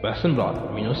 Western blot,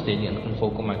 immunostaining and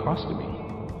confocal microscopy.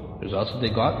 The results that they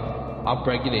got,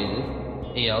 upregulated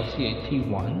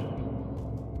ALCAT1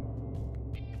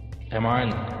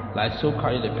 mRNA,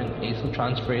 lysocardiolipin acyl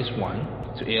transferase 1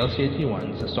 to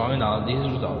ALCAT1. So Song et al. These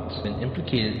results have been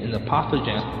implicated in the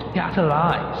pathogen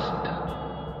catalyzed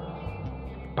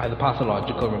by the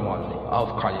pathological remodeling of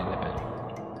cardiolipin.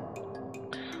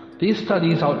 These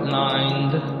studies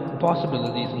outlined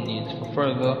possibilities and needs for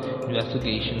further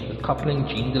investigations with coupling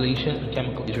gene deletion and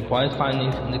chemical. These required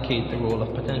findings indicate the role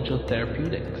of potential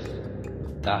therapeutics.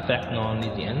 that affect not only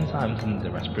the enzymes in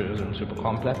the respiratory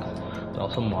supercomplex, but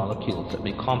also molecules that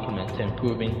may complement to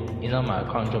improving inner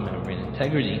mitochondrial membrane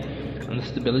integrity and the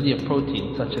stability of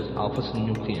proteins such as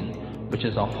alpha-synuclein, which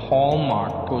is a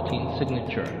hallmark protein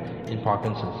signature in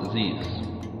Parkinson's disease.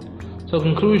 So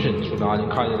conclusions regarding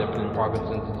cardiolipin in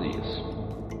Parkinson's disease.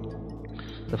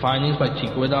 The findings by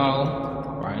Chico et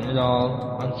al., Ryan et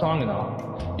al., and Song et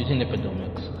al. Using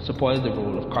lipidomics supported the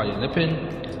role of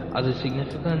cardiolipin as a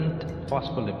significant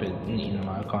phospholipid in the inner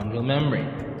mitochondrial membrane.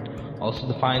 Also,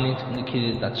 the findings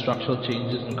indicated that structural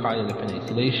changes in cardiolipin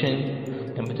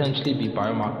acylation can potentially be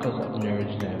biomarkers of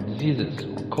neurodegenerative diseases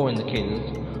or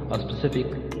co-indicators of specific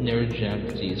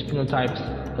neurodegenerative disease phenotypes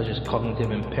such as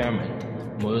cognitive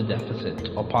impairment, motor deficit,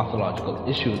 or pathological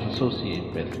issues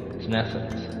associated with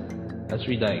senescence. Let's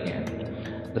read that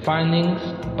again. The findings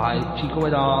by Chico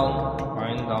et al.,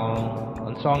 Ryan et al.,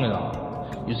 and Song et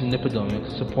al. Using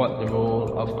lipidomics support the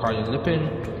role of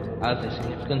cardiolipin as a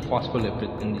significant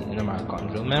phospholipid in the inner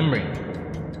mitochondrial membrane.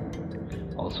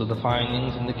 Also, the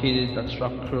findings indicated that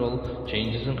structural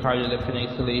changes in cardiolipin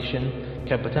acylation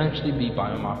can potentially be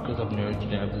biomarkers of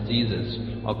neurodegenerative diseases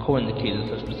or co-indicators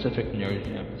of specific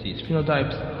neurodegenerative disease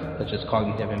phenotypes such as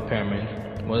cognitive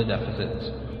impairment, motor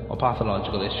deficits, or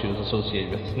pathological issues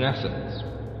associated with senescence.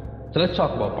 So let's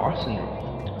talk about Barr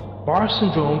syndrome. Barr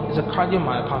syndrome is a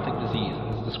cardiomyopathic disease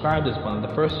and is described as one of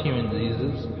the first human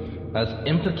diseases that has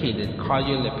implicated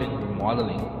cardiolipin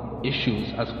remodeling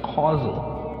issues as causal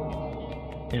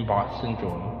in Barr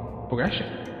syndrome progression.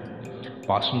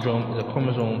 Barr syndrome is a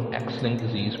chromosome X-linked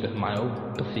disease with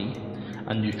myopathy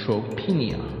and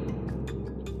neutropenia.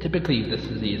 Typically, this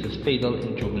disease is fatal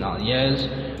in juvenile years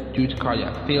due to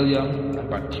cardiac failure and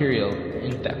bacterial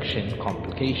infection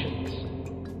complications.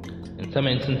 In some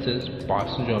instances, Barr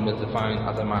syndrome is defined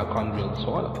as a myocardial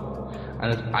disorder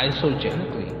and is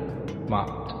isogenically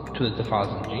mapped to the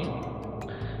tafazin gene.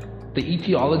 The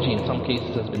etiology in some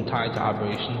cases has been tied to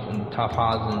aberrations in the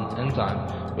tafazin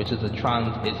enzyme, which is a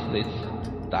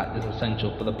trans-acylase that is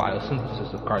essential for the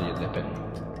biosynthesis of cardiolipin.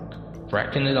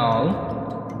 Brecken et al.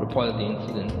 Reported the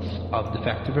incidence of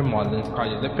defective remodeling of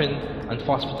cardiolipin and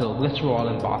phosphatidylglycerol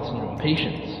in Barr syndrome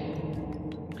patients.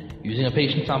 Using a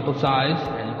patient sample size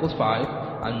n equals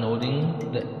 5 and noting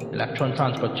the electron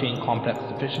transport chain complex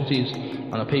deficiencies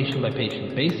on a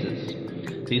patient-by-patient basis,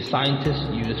 these scientists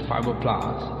used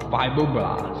fibroblast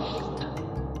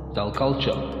cell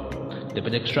culture,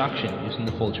 lipid extraction using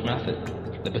the Folch method,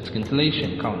 lipid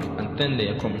scintillation counting, and thin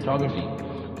layer chromatography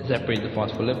to separate the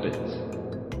phospholipids.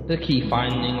 The key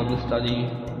finding of the study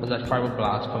was that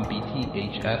fibroblasts from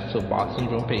BTHS, so Barr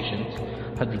syndrome patients,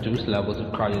 had reduced levels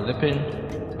of cardiolipin,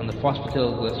 and the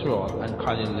phosphatidylglycerol and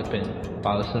cardiolipin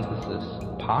biosynthesis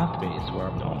pathways were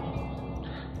abnormal.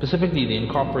 Specifically, the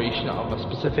incorporation of a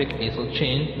specific acyl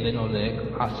chain,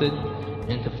 linoleic acid,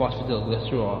 into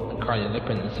phosphatidylglycerol and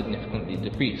cardiolipin is significantly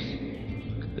decreased.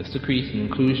 This decrease in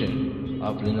inclusion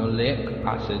of linoleic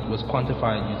acid was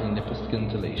quantified using lipid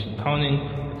scintillation counting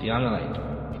with the analyte.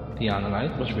 The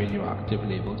analyte was radioactive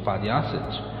labeled fatty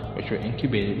acids, which were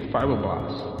incubated with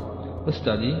fibroblasts. The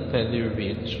study clearly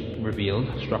revealed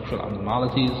structural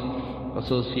abnormalities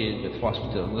associated with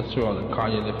phosphatidylglycerol and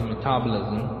cardiolipin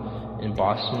metabolism in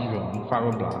Barr syndrome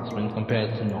fibroblasts when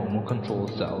compared to normal control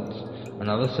cells and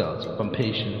other cells from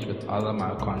patients with other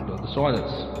myocardial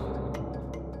disorders.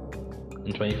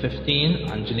 In 2015,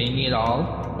 Angelini et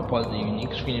al. Reported a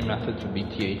unique screening method for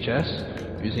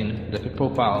BTHS using lipid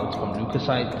profiles from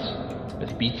leukocytes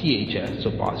with BTHS,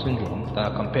 so Barr syndrome,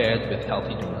 that are compared with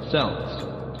healthy donor cells.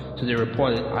 So they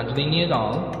reported, Angelini et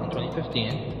al. In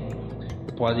 2015,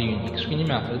 reported a unique screening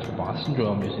method for Barr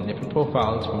syndrome using lipid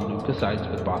profiles from leukocytes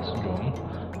with Barr syndrome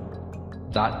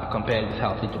that are compared with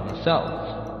healthy donor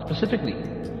cells. Specifically,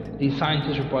 these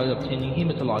scientists reported obtaining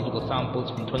hematological samples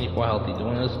from 24 healthy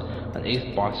donors and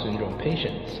 8 Barr syndrome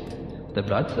patients. The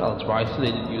blood cells were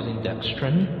isolated using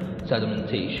dextrin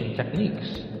sedimentation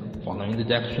techniques. Following the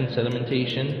dextrin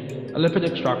sedimentation, a lipid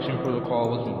extraction protocol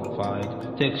was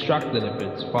modified to extract the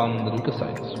lipids from the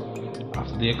leukocytes.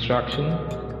 After the extraction,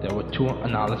 there were 2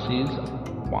 analyses,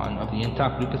 one of the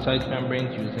intact leukocyte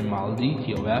membranes using MALDI,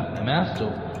 TOF, MS, so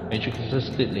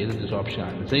matrix-assisted laser desorption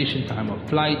ionization, time of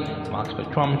flight, mass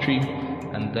spectrometry,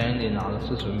 and then the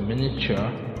analysis of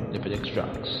miniature lipid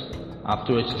extracts.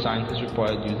 After which, the scientists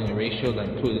reported using a ratio that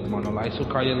included monolysyl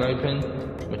cardiolipin,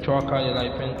 mature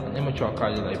cardiolipin, and immature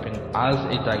cardiolipin as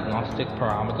a diagnostic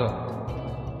parameter.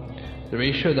 The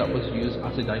ratio that was used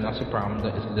as a diagnostic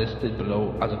parameter is listed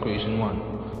below as equation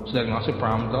 1. So diagnostic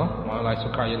parameter,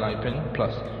 monolysyl cardiolipin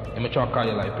plus immature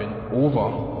cardiolipin over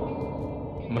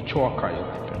mature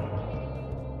cardiolipin.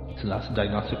 So that's the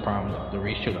diagnostic parameter, the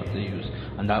ratio that they use,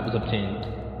 and that was obtained.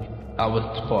 That was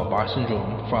for Barr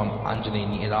syndrome from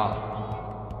Angelini et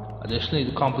al. Additionally,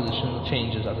 the compositional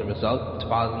changes as a result of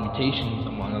Tafazin mutations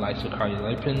of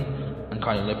monolysocardiolipin and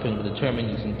cardiolipin were determined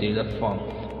using data from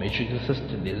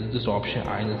matrix-assisted laser desorption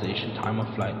ionization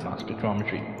time-of-flight mass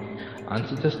spectrometry and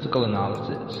statistical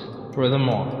analysis.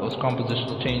 Furthermore, those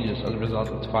compositional changes as a result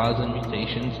of Tafazin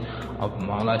mutations of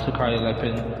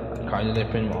monolysocardiolipin and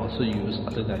cardiolipin were also used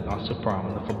as a diagnostic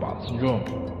parameter for Barr syndrome.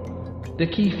 The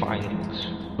key findings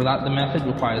were that the method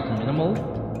requires minimal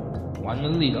 1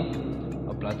 milliliter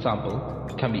of blood sample,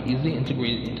 can be easily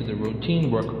integrated into the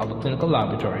routine work of a clinical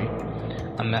laboratory,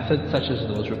 and methods such as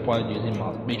those required using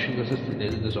matrix-assisted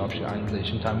laser desorption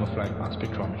ionization time-of-flight mass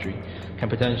spectrometry can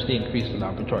potentially increase the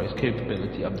laboratory's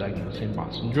capability of diagnosing Barr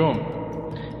syndrome.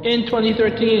 In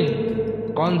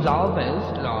 2013,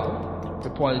 Gonzalez et al.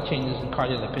 Reported changes in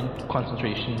cardiolipin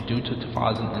concentration due to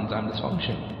Tafazin enzyme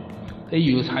dysfunction. They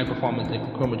use high-performance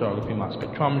liquid chromatography mass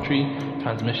spectrometry,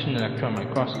 transmission electron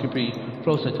microscopy,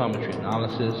 flow cytometry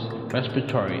analysis,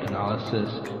 respiratory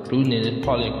analysis, blue-native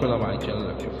polyacrylamide gel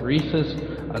electrophoresis,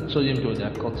 and sodium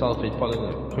dodecyl sulfate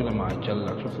polyacrylamide gel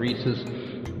electrophoresis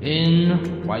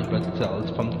in white blood cells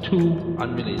from 2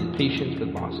 unrelated patients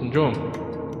with Barr syndrome.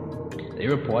 They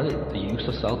reported the use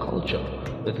of cell culture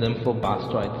with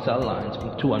lymphoblastoid cell lines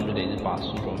from 2 unrelated Barr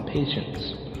syndrome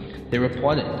patients. The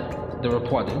reported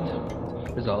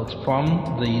results from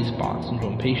these Barr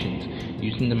syndrome patients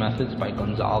using the methods by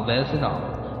Gonzalez et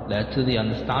al. Led to the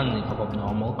understanding of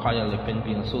abnormal cardiolipin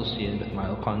being associated with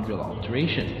mitochondrial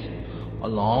alterations.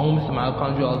 Along with the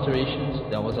mitochondrial alterations,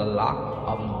 there was a lack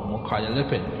of normal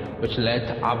cardiolipin, which led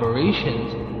to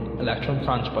aberrations in electron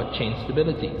transport chain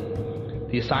stability.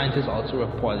 These scientists also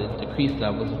reported decreased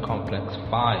levels of complex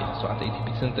 5, so that's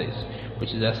ATP synthase, which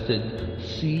suggested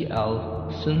CL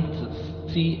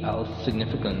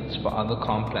significance for other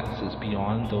complexes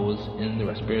beyond those in the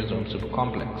respirosome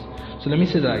supercomplex. So let me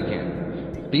say that again.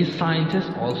 These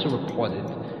scientists also reported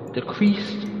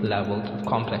decreased levels of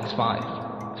complex 5,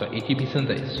 so ATP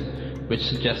synthase, which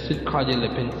suggested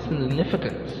cardiolipin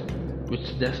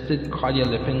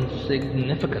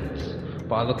significance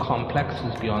for other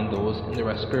complexes beyond those in the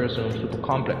respirosome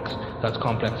supercomplex. That's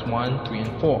complex 1, 3,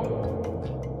 and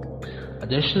 4.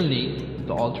 Additionally,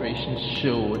 the alterations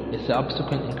showed a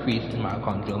subsequent increase in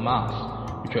mitochondrial mass,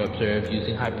 which were observed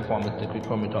using high-performance liquid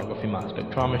chromatography mass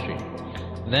spectrometry.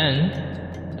 Then,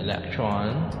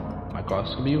 electron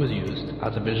microscopy was used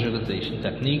as a visualization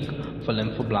technique for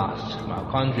lymphoblast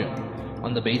mitochondria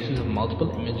on the basis of multiple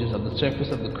images of the surface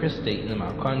of the cristae in the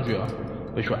mitochondria,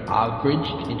 which were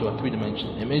averaged into a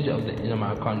 3-dimensional image of the inner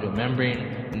mitochondrial membrane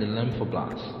in the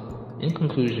lymphoblast. In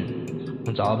conclusion,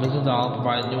 Gonzalez et al.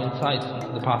 Provided new insights into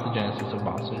the pathogenesis of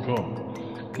Barr syndrome.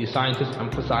 These scientists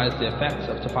emphasized the effects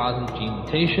of Tafazin gene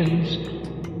mutations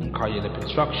in cardiolipin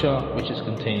structure, which is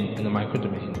contained in the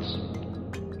microdomains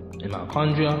in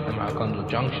mitochondria and mitochondrial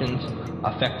junctions,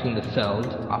 affecting the cell's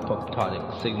apoptotic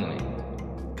signaling.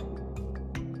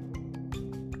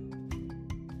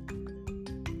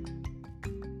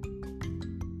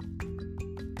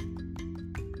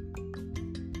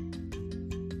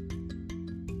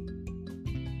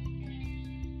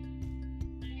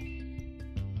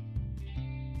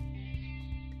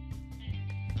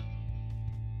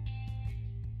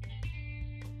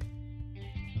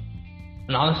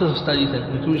 Analysis of studies and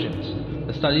conclusions.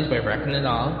 The studies by Reckon et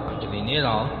al., Angelini et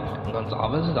al., and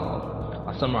Gonzalez et al.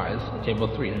 Are summarized in Table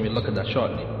 3, and we'll look at that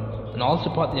shortly. And all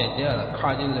support the idea that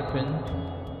cardiolipin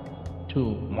to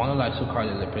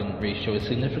monolysocardiolipin ratio is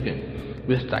significant,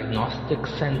 with diagnostic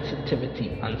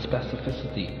sensitivity and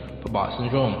specificity for Barr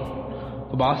syndrome.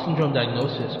 For Barr syndrome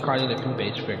diagnosis,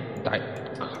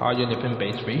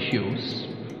 cardiolipin-based ratios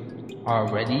are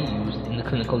already used in the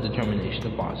clinical determination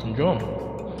of Barr syndrome.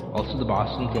 Also, the Barr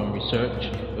syndrome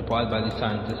research reported by these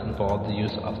scientists involved the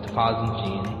use of Tafazin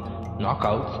gene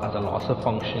knockouts as a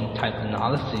loss-of-function type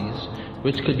analyses,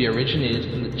 which could be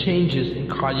originated from the changes in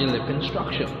cardiolipin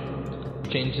structure.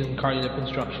 Changes in cardiolipin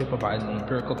structure provide an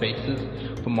empirical basis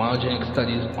for monogenic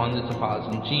studies on the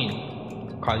Tafazin gene,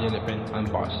 cardiolipin,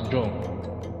 and Barr syndrome.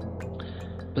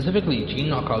 Specifically, gene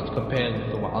knockouts compared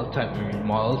with the wild-type marine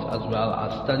models, as well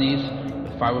as studies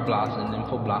with fibroblast and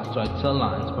lymphoblastoid cell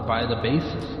lines, provide a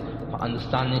basis for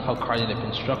understanding how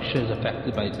cardiolipin structure is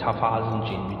affected by Tafazin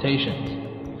gene mutations.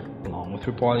 Along with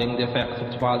reporting the effects of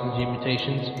Tafazin gene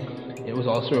mutations, it was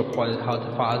also reported how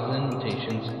Tafazin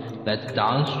mutations led to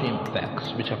downstream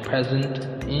effects which are present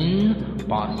in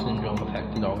Barr syndrome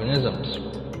affected organisms.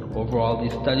 Overall,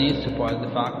 these studies supported the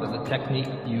fact that the technique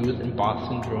used in Barth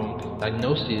syndrome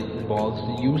diagnosis involves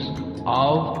the use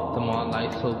of the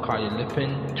monolysyl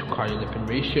cardiolipin to cardiolipin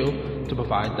ratio to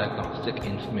provide diagnostic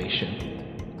information.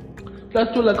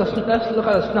 Let's look at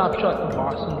a snapshot of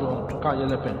Barth syndrome to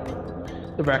cardiolipin.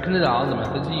 The Brecken et al. The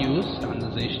methods used: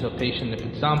 analyzation of patient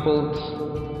lipid samples,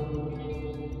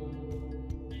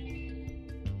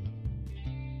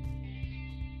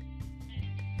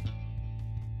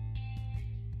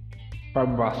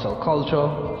 fibroblast cell culture,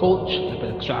 Folch,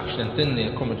 lipid extraction and thin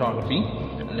layer chromatography,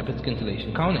 and lipid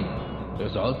scintillation counting. The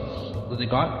results that they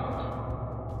got,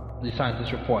 the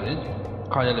scientists reported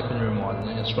cardiolipin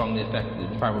remodeling is strongly affected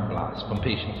in fibroblasts from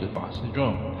patients with Barth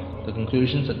syndrome. The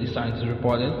conclusions that the scientists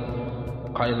reported,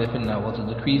 cardiolipin levels are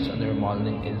decreased and the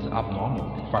remodeling is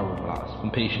abnormal in fibroblasts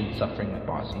from patients suffering with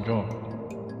Barth syndrome.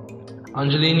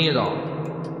 Angelini et al.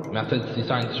 Methods the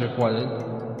scientists reported: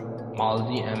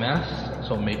 MALDI MS,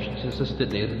 so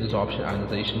matrix-assisted laser desorption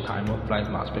ionization time of flight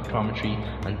mass spectrometry,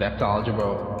 and vector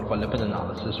algebra for lipid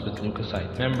analysis with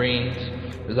leukocyte membranes.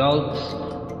 Results: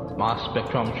 mass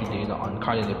spectrometry data on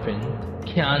cardiolipin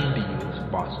can be used for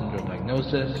Barth syndrome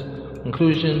diagnosis.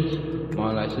 Conclusions: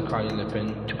 monolysyl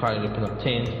cardiolipin to cardiolipin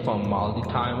obtained from MALDI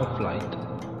time of flight,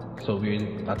 so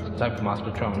that's the type of mass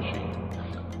spectrometry,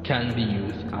 can be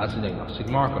used as a diagnostic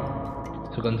marker.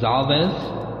 So Gonzalez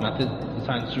method, the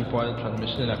scientists reported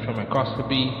transmission electron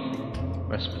microscopy,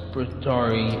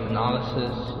 respiratory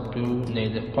analysis, blue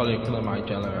native polyacrylamide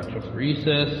gel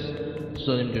electrophoresis,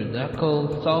 sodium dodecyl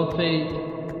sulfate,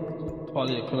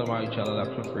 polyacrylamide gel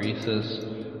electrophoresis,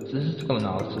 statistical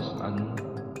analysis, and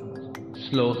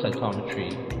flow cytometry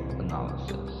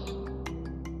analysis.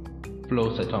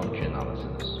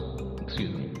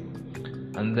 Excuse me.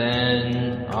 And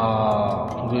then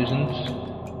conclusions.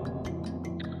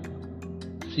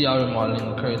 CR remodeling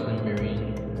occurs in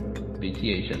murine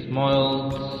BTHS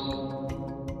models.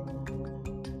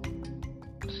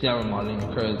 CR remodeling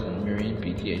occurs in murine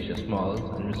BTHS models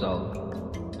and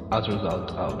as a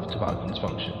result of topological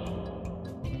dysfunction.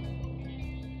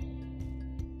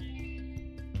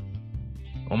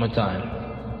 One more time.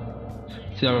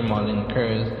 CR remodeling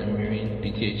occurs in murine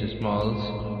BTHS models,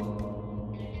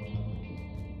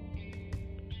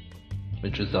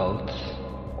 which results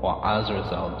or as a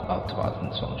result of topological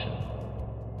dysfunction.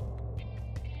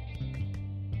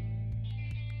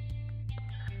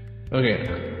 Okay.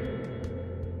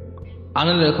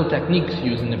 Analytical techniques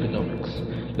used in lipidomics.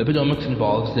 Lipidomics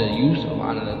involves the use of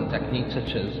analytical techniques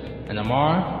such as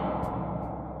NMR,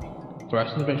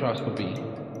 fluorescence spectroscopy,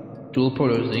 dual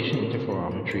polarization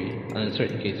interferometry, and in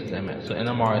certain cases MS. So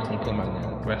NMR is nuclear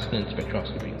magnetic resonance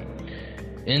spectroscopy.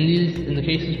 In the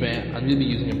cases where, and we'll be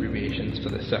using abbreviations for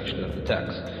this section of the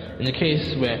text, in the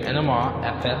case where NMR,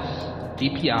 FS,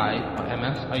 DPI, or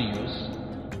MS are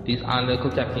used, these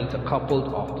analytical techniques are coupled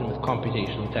often with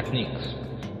computational techniques.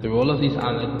 The role of these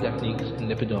analytical techniques in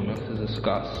lipidomics is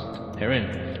discussed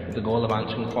herein, with the goal of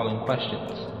answering the following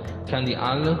questions. Can the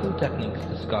analytical techniques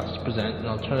discussed present an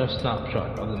alternative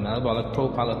snapshot of the metabolic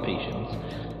profile of patients,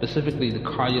 specifically the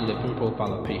cardiolipin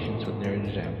profile of patients with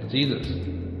neurodegenerative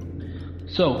diseases?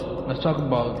 So, let's talk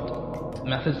about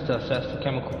methods to assess the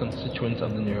chemical constituents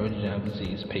of the neurodegenerative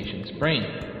disease patient's brain.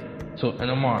 So,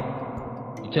 NMR.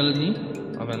 Utility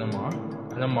of NMR.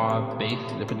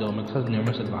 NMR-based lipidomics has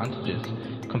numerous advantages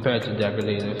compared to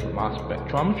degradative mass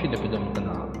spectrometry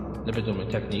lipidomic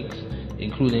techniques,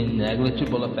 including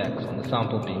negligible effects on the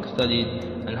sample being studied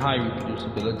and high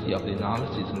reproducibility of the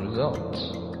analyses and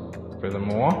results.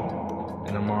 Furthermore,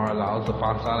 NMR allows the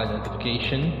facile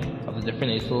identification of the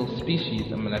different acyl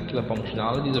species and molecular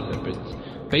functionalities of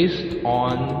lipids based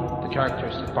on the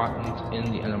characteristic patterns in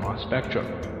the NMR spectra.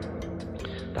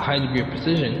 The high degree of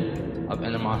precision of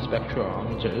NMR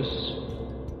spectrometers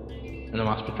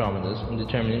in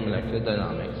determining molecular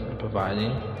dynamics and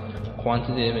providing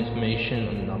quantitative information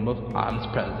on the number of atoms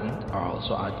present are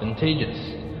also advantageous.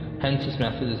 Hence, this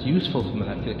method is useful for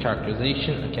molecular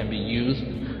characterization and can be used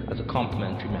as a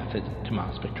complementary method to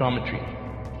mass spectrometry.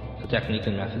 The technique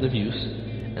and method of use.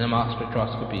 NMR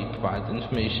spectroscopy provides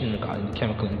information regarding the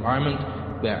chemical environment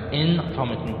wherein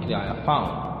atomic nuclei are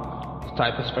found. This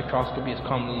type of spectroscopy is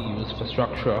commonly used for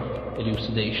structure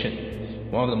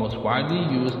elucidation. One of the most widely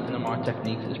used NMR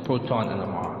techniques is proton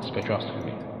NMR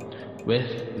spectroscopy.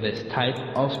 With this type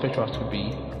of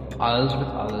spectroscopy, as with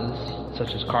others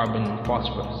such as carbon and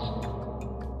phosphorus,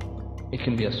 it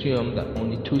can be assumed that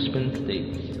only two spin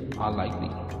states are likely.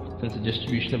 Since the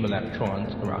distribution of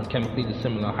electrons around chemically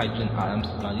dissimilar hydrogen atoms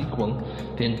is not equal,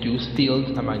 the induced fields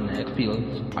and magnetic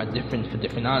fields are different for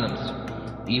different atoms.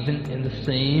 even in the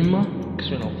same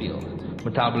external field.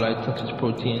 Metabolites such as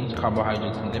proteins,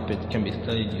 carbohydrates, and lipids can be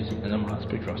studied using NMR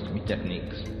spectroscopy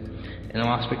techniques.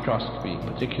 NMR spectroscopy,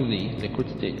 particularly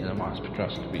liquid-state NMR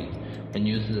spectroscopy, when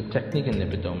used as a technique in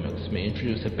lipidomics, may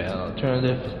introduce a better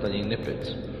alternative for studying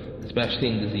lipids, especially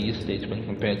in disease states when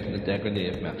compared to the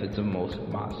degradative methods of most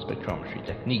mass spectrometry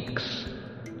techniques.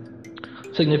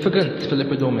 Significance for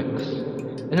lipidomics.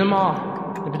 NMR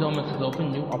lipidomics has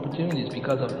opened new opportunities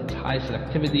because of its high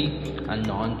selectivity and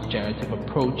non-degenerative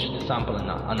approach to sample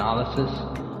analysis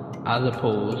as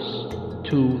opposed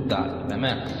to that of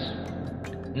MS.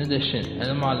 In addition,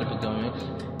 NMR lipidomics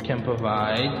can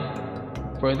provide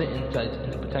further insights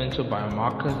into potential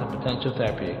biomarkers and potential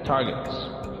therapeutic targets.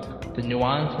 The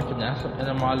nuance and finesse of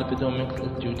NMR lipidomics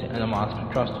is due to NMR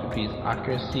spectroscopy's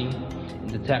accuracy in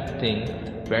detecting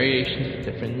variations of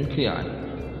different nuclei.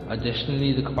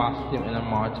 Additionally, the capacity of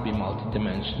NMR to be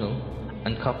multidimensional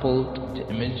and coupled to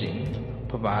imaging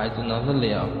provides another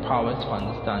layer of prowess for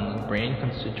understanding brain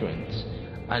constituents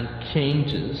and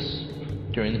changes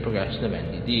during the progression of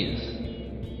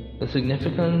NDDs. The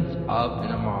significance of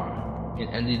NMR in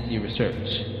NDD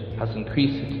research has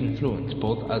increased its influence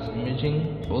both as an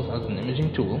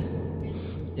imaging tool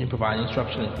in providing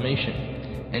structural information.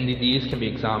 NDDs can be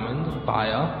examined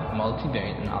via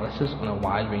multivariate analysis on a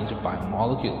wide range of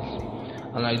biomolecules.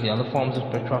 Unlike the other forms of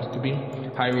spectroscopy,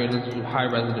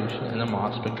 high-resolution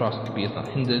NMR spectroscopy is not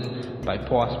hindered by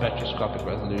poor spectroscopic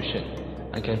resolution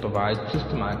and can provide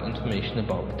systematic information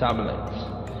about metabolites.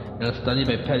 In a study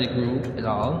by Pettigrew et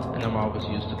al., NMR was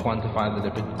used to quantify the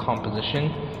lipid composition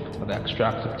of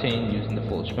extracts obtained using the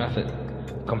Folch method.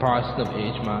 A comparison of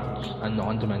age-matched and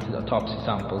non-demented autopsy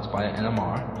samples via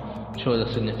NMR showed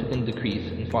a significant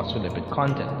decrease in phospholipid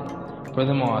content.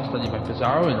 Furthermore, a study by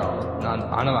Pizarro et al.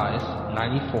 Analyzed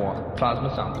 94 plasma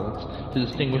samples to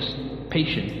distinguish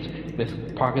patients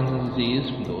with Parkinson's disease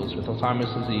from those with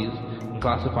Alzheimer's disease,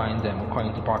 classifying them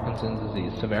according to Parkinson's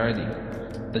disease severity.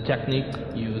 The technique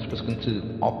used was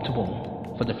considered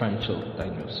optimal for differential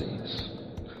diagnoses.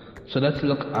 So let's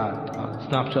look at a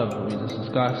snapshot of what we just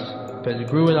discussed.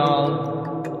 Pettigrew et al.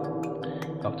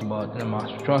 Talked about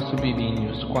NMR spectroscopy being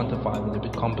used to quantify the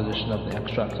lipid composition of the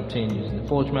extracts obtained using the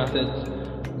Folch method.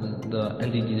 The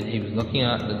NDD that he was looking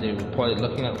at, that they reported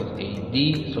looking at, was AD,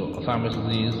 so Alzheimer's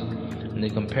disease, and they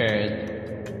compared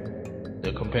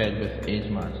with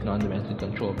age-matched, non-demented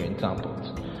control brain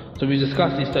samples. So we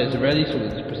discussed these studies already, so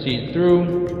let's proceed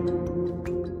through.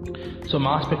 So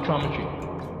mass spectrometry.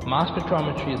 Mass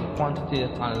spectrometry is a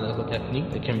quantitative analytical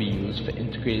technique that can be used for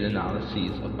integrated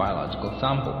analyses of biological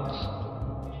samples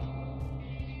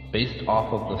based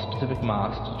off of the specific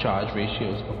mass to charge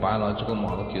ratios of biological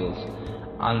molecules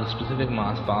and the specific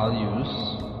mass values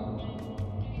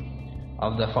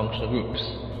of their functional groups.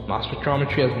 Mass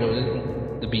spectrometry, as noted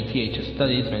in the BTHS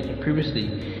studies mentioned previously,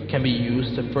 can be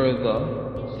used to further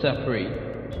separate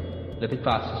lipid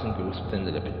classes and groups within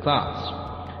the lipid class.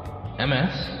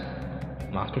 MS,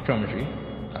 mass spectrometry,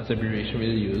 as abbreviation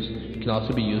really used, can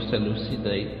also be used to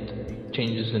elucidate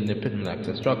changes in lipid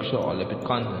molecular structure or lipid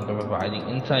content by providing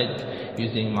insights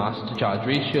using mass to charge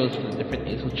ratios for the different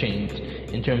acyl chains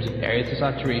in terms of areas of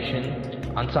saturation,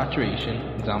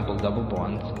 unsaturation, example double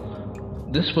bonds.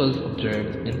 This was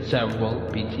observed in several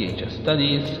BTHS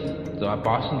studies, the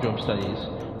Barr syndrome studies,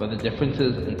 where the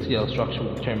differences in CL structure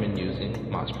were determined using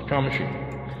mass spectrometry.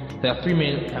 There are three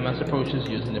main MS approaches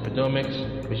used in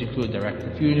lipidomics, which include direct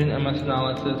diffusion MS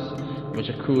analysis, which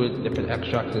a crude lipid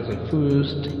extract is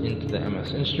infused into the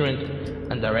MS instrument,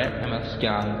 and direct MS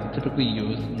scan, typically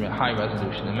used in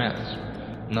high-resolution MS.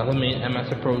 Another main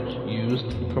MS approach used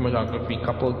chromatography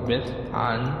coupled with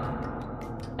an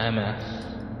MS,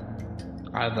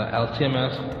 either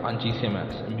LCMS or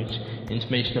GCMS, in which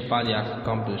information of fatty acid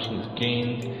composition is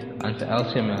gained, and for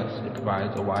LCMS it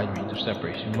provides a wide range of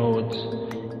separation modes,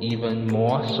 even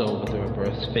more so with the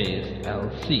reverse phase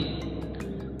LC.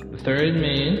 The third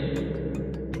main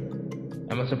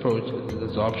MS approach is the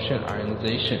desorption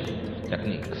ionization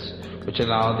techniques, which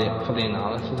allow for the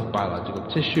analysis of biological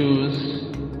tissues,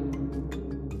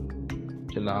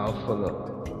 which allow for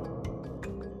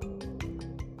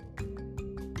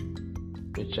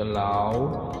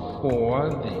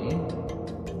the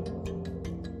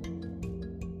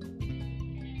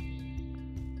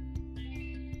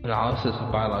analysis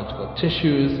of biological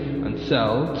tissues and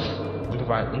cells, and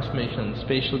provide information on the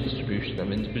spatial distribution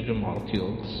of individual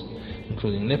molecules,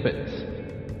 including lipids,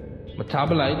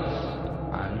 metabolites,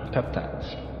 and peptides.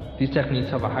 These techniques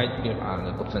have a high degree of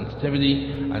analytical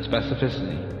sensitivity and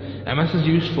specificity. MS is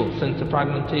useful since the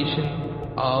fragmentation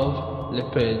of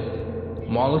lipid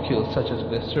molecules such as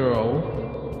glycerol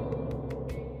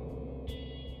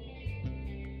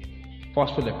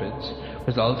phospholipids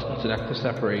results in selective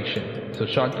separation, so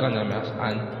shotgun MS,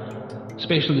 and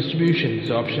spatial distribution,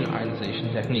 desorption,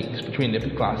 ionization techniques between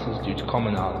lipid classes due to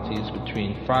commonalities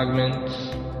between fragments,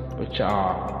 which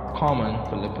are common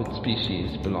for lipid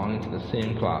species belonging to the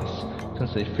same class,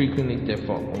 since they frequently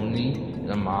differ only in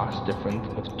a mass difference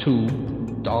of 2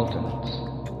 daltons.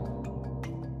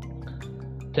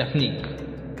 Technique.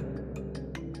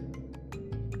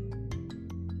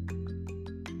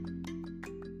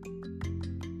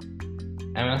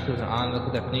 MS is an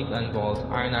analytical technique that involves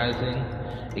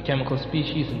ionizing a chemical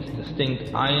species into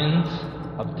distinct ions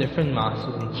of different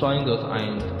masses and sorting those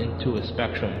ions into a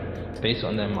spectrum based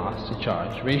on their mass to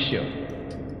charge ratio.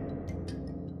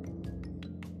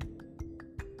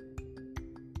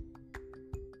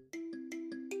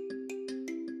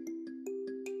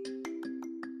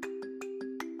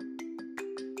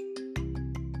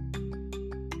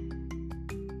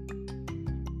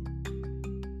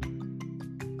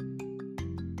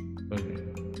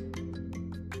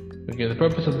 Okay, the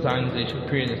purpose of this ionization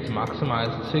period is to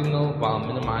maximize the signal while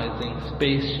minimizing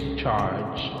space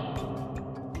charge.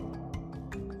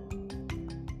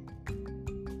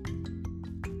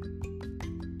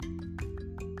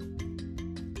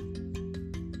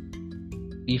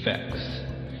 Effects.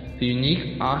 The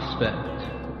unique aspect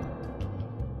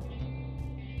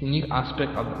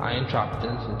of the ion trap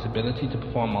is its ability to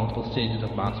perform multiple stages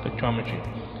of mass spectrometry,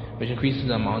 which increases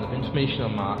the amount of information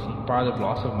of mass and comparative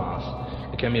loss of mass.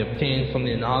 It can be obtained from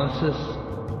the analysis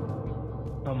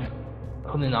of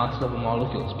a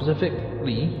molecule.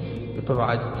 Specifically, it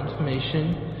provides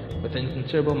information within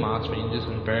considerable mass ranges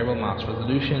and variable mass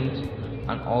resolutions,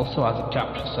 and also as a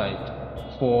capture site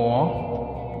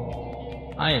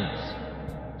for ions.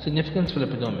 Significance for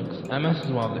lipidomics. MS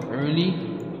is one of the early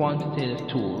quantitative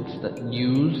tools that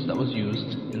was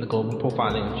used in the global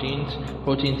profiling of genes,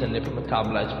 proteins, and lipid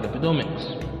metabolites for lipidomics.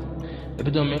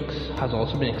 Lipidomics has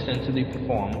also been extensively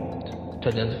performed to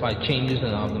identify changes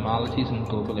and abnormalities in the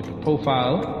global lipid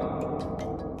profile.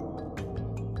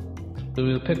 So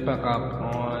we'll pick back up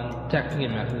on technique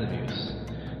and methods of use.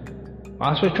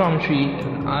 Mass spectrometry is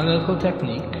an analytical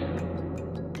technique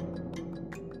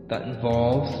that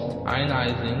involves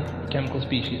ionizing chemical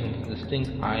species into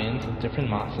distinct ions of different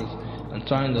masses and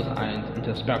sorting those ions into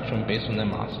a spectrum based on their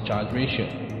mass to charge ratio.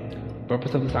 The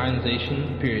purpose of this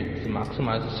ionization period is to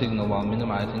maximize the signal while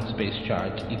minimizing space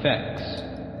charge effects.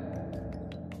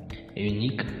 A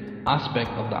unique aspect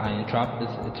of the ion trap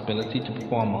is its ability to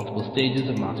perform multiple stages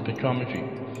of mass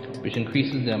spectrometry, which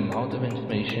increases the amount of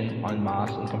information on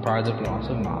mass and comparative loss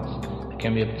of mass that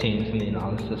can be obtained from the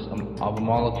analysis of a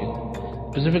molecule.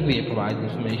 Specifically, it provides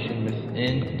information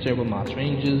within considerable mass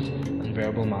ranges and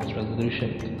variable mass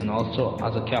resolutions, and also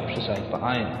as a capture site for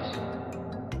ions.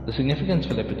 The significance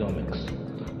for lipidomics.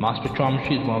 Mass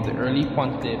spectrometry is one of the early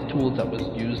quantitative tools that was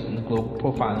used in the global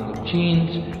profiling of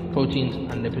genes, proteins,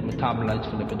 and lipid metabolites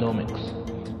for lipidomics.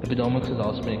 Lipidomics has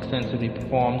also been extensively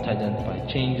performed to identify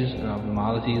changes and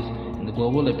abnormalities in the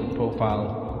global lipid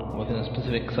profile within a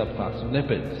specific subclass of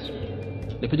lipids.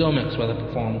 Lipidomics, whether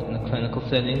performed in a clinical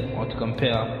setting or to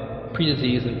compare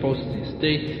pre-disease and post-disease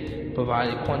states,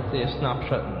 provide a quantitative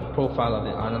snapshot in the profile of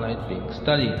the analyte being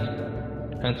studied.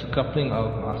 Hence, the coupling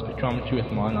of mass spectrometry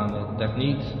with modern analytical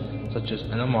techniques such as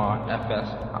NMR, FS,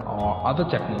 or other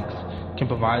techniques can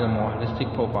provide a more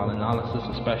holistic profile analysis,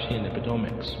 especially in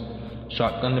lipidomics.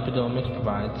 Shotgun lipidomics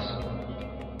provides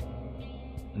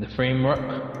the framework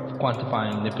for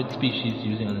quantifying lipid species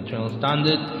using an internal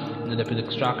standard in the lipid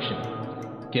extraction,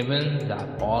 given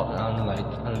that all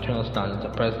analytes and internal standards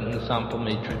are present in the sample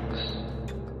matrix.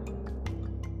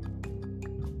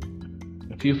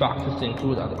 A few factors to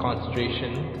include are the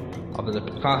concentration of the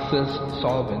lipid classes, the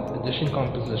solvent, addition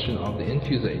composition of the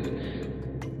infusate,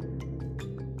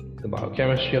 the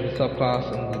biochemistry of the subclass,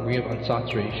 and the degree of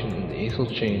unsaturation in the acyl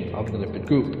chain of the lipid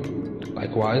group.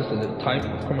 Likewise, the type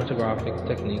of chromatographic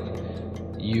technique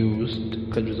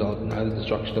used could result in either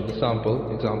destruction of the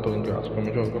sample, example in gas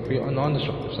chromatography, or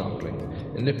non-destructive sampling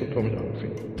in liquid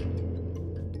chromatography.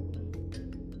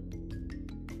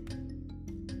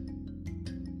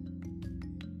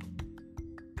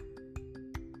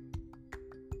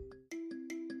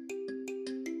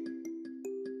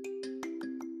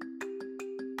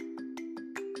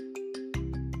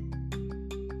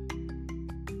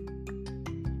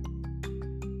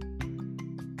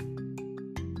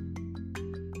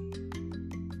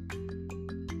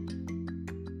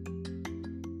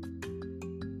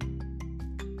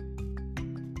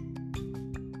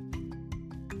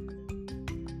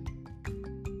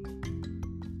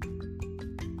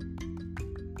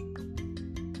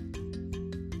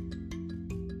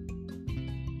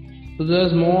 So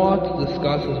there's more to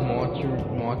discuss, there's more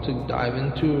to dive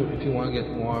into. If you want to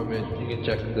get more of it, you can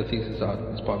check the thesis out,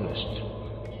 it's published.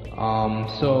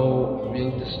 So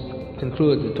we'll just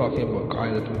conclude with talking about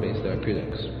cardiolipin-based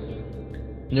therapeutics.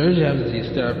 Neurodegenerative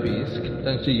disease therapies can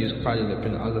potentially use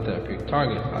cardiolipin as a therapeutic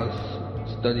target, as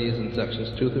studies in sections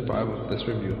 2 through 5 of this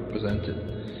review presented.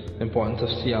 The importance of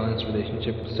CL in its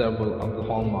relationship with several of the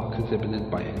hallmarks exhibited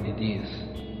by NDDs.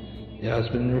 It has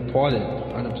been reported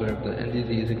and observed that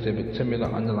NDDs exhibit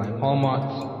similar underlying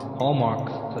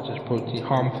hallmarks such as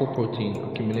harmful protein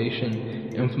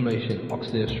accumulation, inflammation,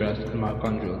 oxidative stress, and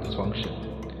mitochondrial dysfunction.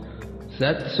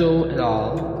 Zetso et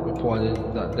al. Reported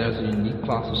that there's a unique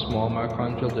class of small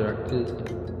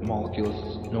mitochondrial-directed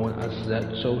molecules known as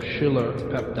Zetso-Schiller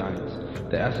peptides.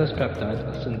 The SS peptides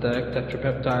are synthetic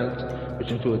tetrapeptides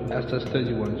which include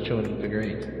SS31 shown in Figure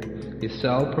 8. These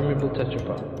cell-permeable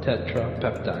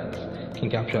tetrapeptides can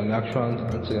capture electrons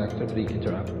and selectively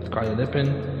interact with cardiolipin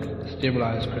to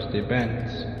stabilize crystal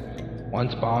bands.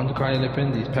 Once bound to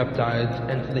cardiolipin, these peptides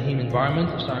enter the heme environment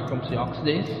of sarcomere C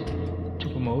oxidase to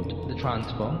promote the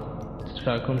transfer.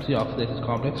 Sarcomere C oxidase is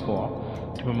complex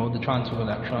 4 to promote the transfer of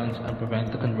electrons and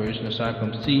prevent the conversion of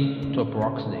sarcomere C to a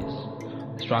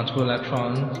peroxidase. This transfer of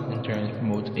electrons in turn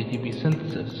promotes ATP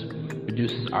synthesis,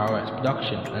 reduces ROS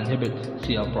production, and inhibits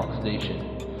CL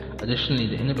peroxidation. Additionally,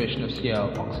 the inhibition of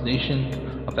CL oxidation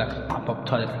affects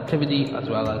apoptotic activity as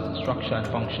well as the structure and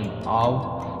function of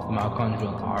the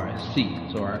mitochondrial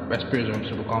RSC, so our respiratory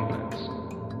supercomplex.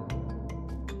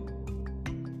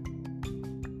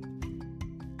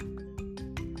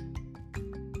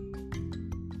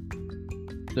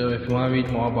 So if you want to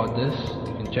read more about this,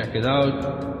 you can check it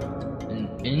out.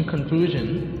 In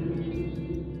conclusion,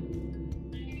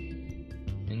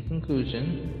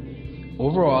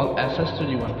 overall,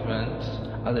 SS31 presents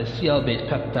as a CL-based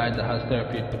peptide that has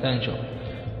therapeutic potential.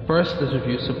 First, this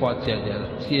review supports the idea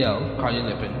that CL,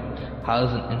 cardiolipin,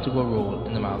 has an integral role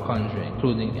in the mitochondria,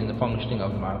 including in the functioning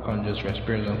of the mitochondria's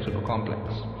respirosome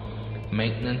supercomplex,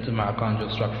 maintenance of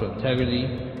mitochondrial structural integrity,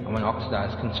 and when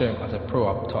oxidized can serve as a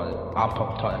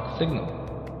pro-apoptotic signal.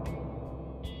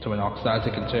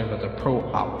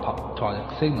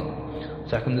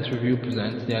 Second, this review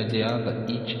presents the idea that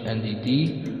each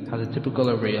NDD has a typical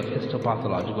array of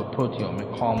histopathological proteomic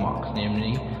hallmarks,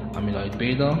 namely amyloid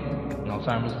beta in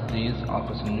Alzheimer's disease,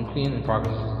 alpha-synuclein in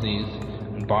Parkinson's disease,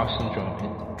 and Barr syndrome,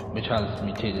 which has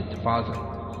mutated tafazin.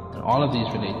 And all of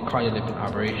these relate cardiolipin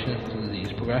aberrations to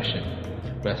disease progression,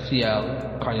 where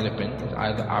CL cardiolipin is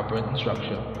either aberrant in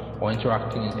structure or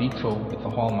interacting in vitro with the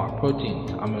hallmark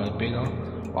proteins, amyloid beta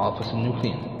or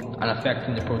alpha-synuclein, and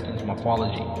affecting the protein's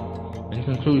morphology. In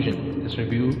conclusion, this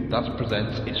review thus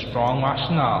presents a strong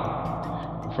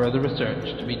rationale for further research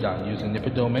to be done using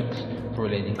lipidomics for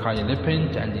relating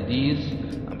cardiolipin to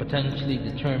NDDs and potentially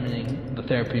determining the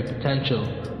therapeutic potential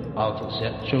of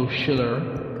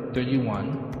Zetso-Schiller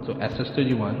 31, so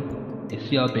SS31, a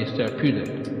CL-based therapeutic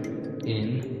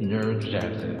in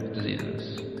neurodegenerative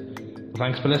diseases.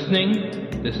 Thanks for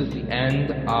listening. This is the end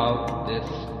of this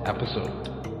episode.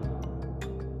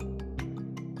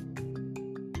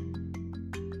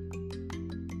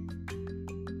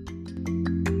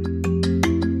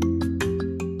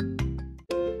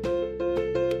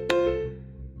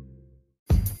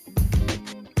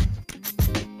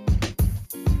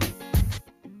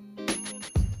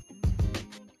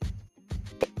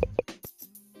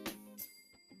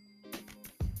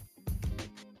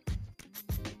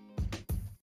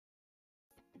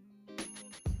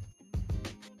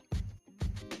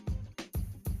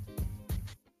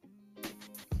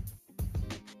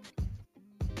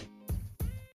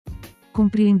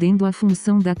 Compreendendo a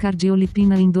função da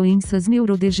cardiolipina em doenças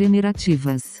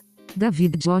neurodegenerativas.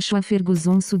 David Joshua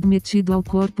Ferguson, submetido ao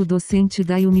corpo docente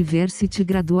da University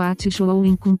Graduate Show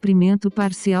em cumprimento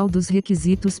parcial dos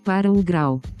requisitos para o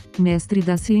grau Mestre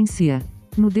da Ciência,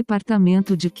 no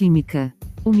Departamento de Química,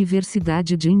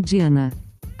 Universidade de Indiana.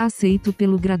 Aceito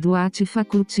pelo Graduate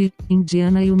Faculty,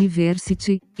 Indiana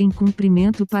University, em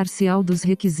cumprimento parcial dos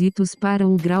requisitos para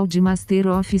o grau de Master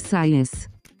of Science.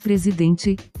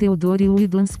 Presidente, Theodore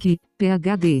Widlansky,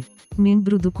 Ph.D.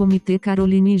 Membro do Comitê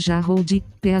Caroline Jarrold,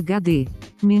 Ph.D.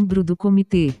 Membro do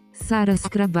Comitê, Sarah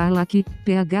Skrabalak,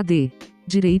 Ph.D.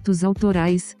 Direitos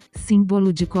Autorais,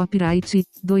 Símbolo de Copyright,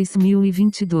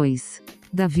 2022.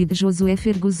 David Josué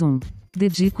Ferguson.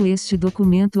 Dedico este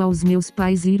documento aos meus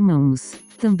pais e irmãos.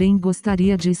 Também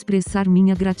gostaria de expressar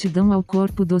minha gratidão ao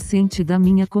corpo docente da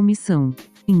minha comissão.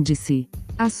 Índice.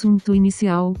 Assunto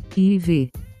inicial,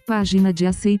 IIV. Página de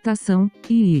aceitação,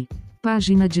 II.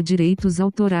 Página de direitos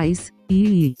autorais,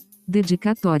 II.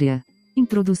 Dedicatória.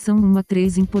 Introdução 1 a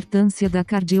 3 Importância da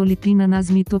cardiolipina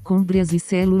nas mitocôndrias e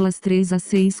células 3 a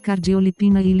 6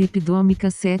 Cardiolipina e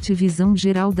lipidômica 7 Visão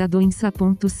geral da doença.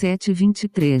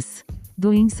 723.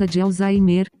 Doença de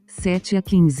Alzheimer, 7 a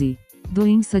 15.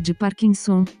 Doença de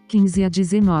Parkinson, 15 a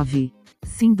 19.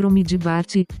 Síndrome de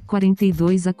Bart,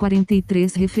 42 a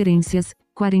 43 Referências,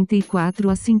 44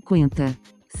 a 50.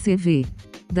 CV.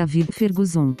 David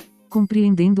Ferguson.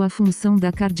 Compreendendo a função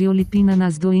da cardiolipina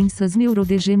nas doenças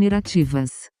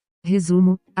neurodegenerativas.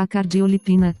 Resumo: a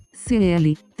cardiolipina,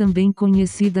 CL, também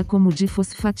conhecida como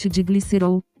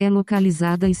difosfatidglicerol, é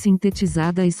localizada e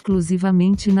sintetizada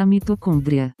exclusivamente na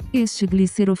mitocôndria. Este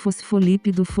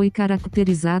glicerofosfolípido foi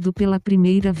caracterizado pela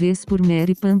primeira vez por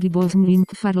Mary Pangborn e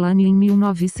McFarlane em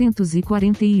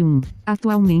 1941.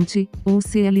 Atualmente, o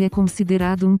CL é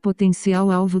considerado um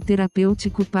potencial alvo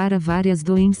terapêutico para várias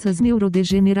doenças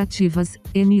neurodegenerativas,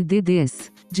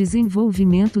 NDDs.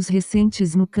 Desenvolvimentos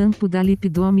recentes no campo da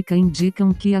lipidômica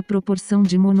indicam que a proporção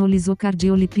de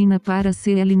monolisocardiolipina para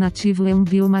CL nativo é um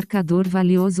biomarcador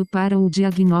valioso para o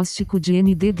diagnóstico de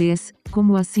NDDs,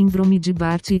 como a síndrome de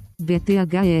Bart,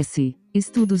 BTHS.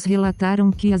 Estudos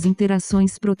relataram que as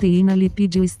interações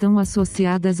proteína-lipídio estão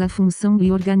associadas à função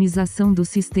e organização do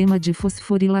sistema de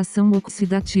fosforilação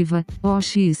oxidativa,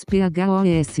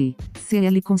 OXPHOS.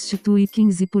 CL constitui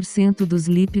 15% dos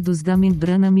lípidos da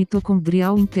membrana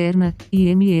mitocondrial interna,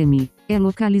 IMM. É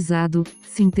localizado,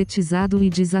 sintetizado e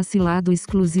desacilado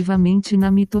exclusivamente na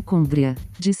mitocôndria.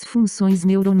 Disfunções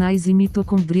neuronais e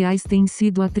mitocondriais têm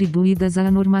sido atribuídas a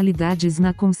anormalidades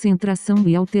na concentração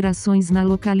e alterações na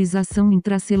localização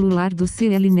intracelular do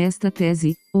CL. Nesta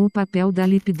tese, o papel da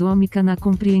lipidômica na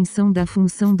compreensão da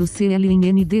função do CL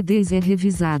em NDDs é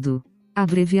revisado.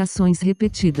 Abreviações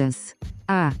repetidas.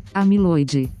 A.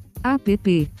 Amiloide.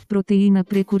 APP, proteína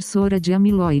precursora de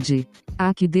amiloide.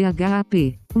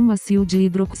 ACDHAP, 1-acil de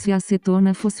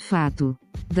hidroxiacetona fosfato.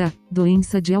 DA,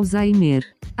 doença de Alzheimer.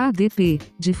 ADP,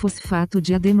 de fosfato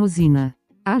de adenosina.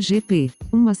 AGP,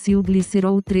 1-acil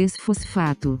glicerol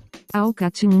 3-fosfato.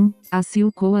 ALCAT1,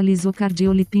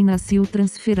 acil-coalisocardiolipina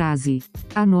acil-transferase.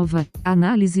 ANOVA,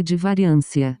 análise de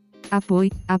variância.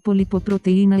 APOI,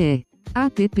 apolipoproteína E.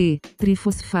 ATP,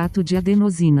 trifosfato de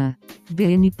adenosina.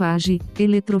 BN-PAGE,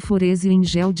 eletroforese em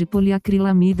gel de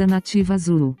poliacrilamida nativa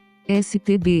azul.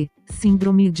 STB,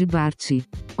 síndrome de Bart.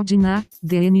 ODNA,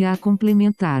 DNA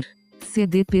complementar.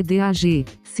 CDPDAG,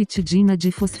 citidina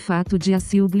de fosfato de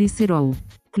acilglicerol.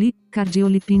 CLI,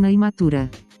 cardiolipina imatura.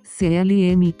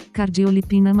 CLM,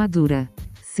 cardiolipina madura.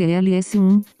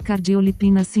 CLS1,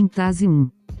 cardiolipina sintase 1.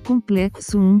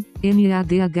 Complexo 1,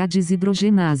 NADH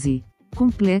desidrogenase.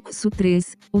 Complexo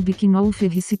 3,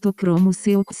 ubiquinol-ferricitocromo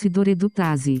C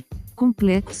oxidoredutase.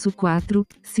 Complexo 4,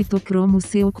 citocromo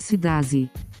C oxidase.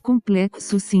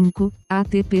 Complexo 5,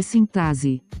 ATP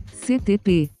sintase.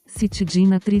 CTP,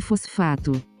 citidina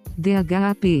trifosfato.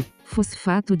 DHAP,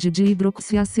 fosfato de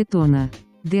dihidroxiacetona.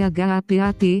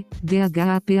 DHAPAT,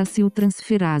 DHAP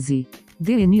aciltransferase.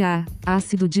 DNA,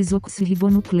 ácido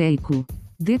desoxirribonucleico.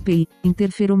 DPI,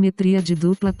 interferometria de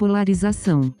dupla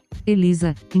polarização.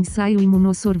 ELISA, ensaio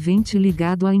imunossorvente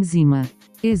ligado à enzima.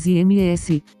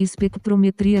 ESI-MS,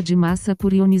 espectrometria de massa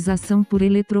por ionização por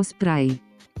eletrospray.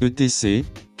 ETC,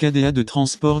 KDA de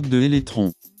transport de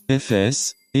électrons.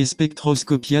 FS,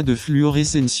 espectroscopia de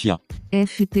fluorescência.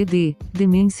 FTD,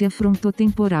 demência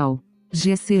frontotemporal.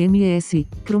 GCMS,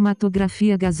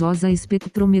 cromatografia gasosa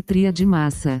espectrometria de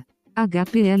massa.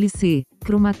 HPLC,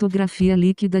 cromatografia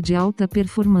líquida de alta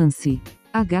performance.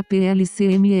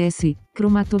 HPLC-MS,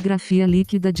 cromatografia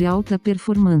líquida de alta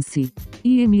performance.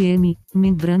 IMM,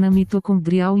 membrana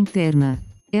mitocondrial interna.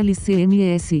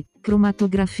 LCMS,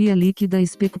 cromatografia líquida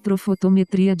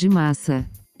espectrofotometria de massa.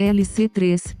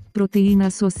 LC3, proteína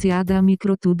associada a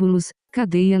microtúbulos,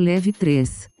 cadeia leve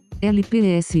 3.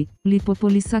 LPS,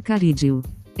 lipopolissacarídeo.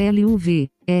 LUV,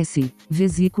 S,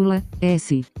 vesícula,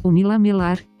 S,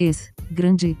 unilamelar, S,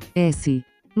 grande, S.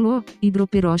 LO,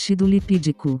 hidroperóxido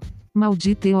lipídico.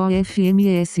 Maldite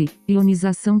OFMS,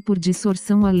 ionização por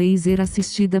dissorção a laser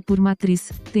assistida por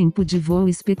matriz, tempo de voo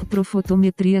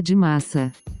espectrofotometria de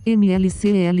massa.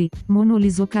 MLCL,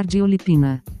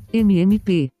 monolisocardiolipina.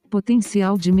 MMP,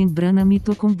 potencial de membrana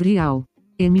mitocondrial.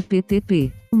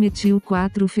 MPTP, metil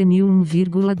 4-fenil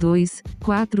 1,2,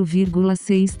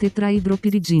 4,6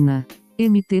 tetrahidropiridina.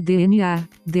 mtDNA,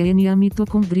 DNA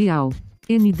mitocondrial.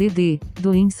 NDD,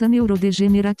 doença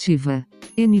neurodegenerativa.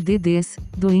 NDDs,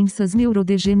 doenças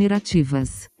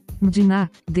neurodegenerativas. DNA,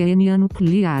 DNA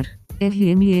nuclear.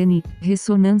 RMN,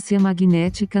 ressonância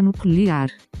magnética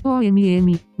nuclear.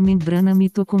 OMM, membrana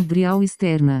mitocondrial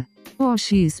externa.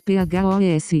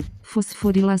 OXPHOS,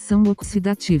 fosforilação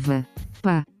oxidativa.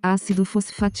 PA, ácido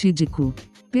fosfatídico.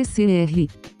 PCR.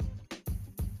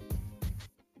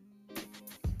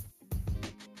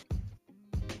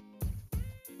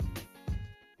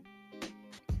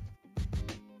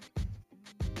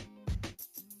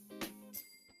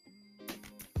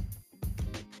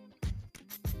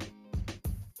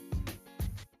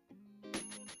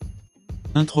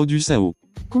 Introdução.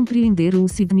 Compreender o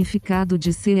significado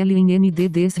de CL em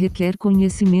NDDs requer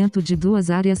conhecimento de duas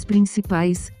áreas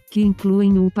principais, que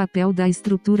incluem o papel da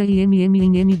estrutura IMM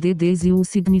em NDDs e o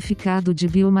significado de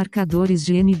biomarcadores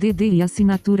de NDD e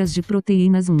assinaturas de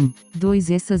proteínas 1.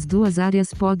 2. Essas duas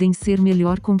áreas podem ser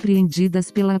melhor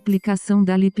compreendidas pela aplicação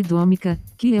da lipidômica,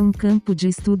 que é um campo de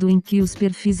estudo em que os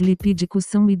perfis lipídicos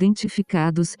são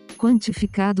identificados,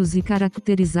 quantificados e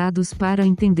caracterizados para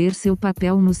entender seu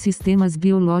papel nos sistemas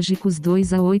biológicos.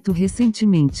 2 a 8.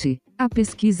 Recentemente, a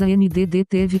pesquisa NDD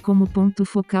teve como ponto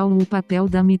focal o papel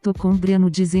da mitocôndria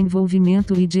no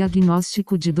desenvolvimento e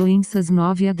diagnóstico de doenças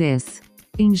 9 a 10.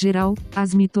 Em geral,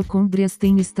 as mitocôndrias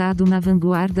têm estado na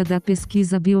vanguarda da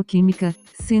pesquisa bioquímica,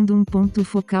 sendo um ponto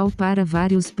focal para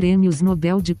vários prêmios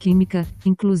Nobel de Química,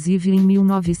 inclusive em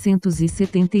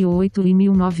 1978 e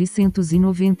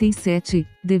 1997,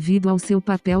 devido ao seu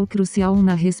papel crucial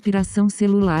na respiração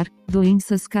celular,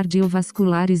 doenças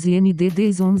cardiovasculares e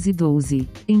NDDs 11 e 12.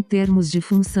 Em termos de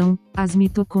função, as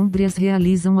mitocôndrias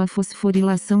realizam a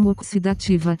fosforilação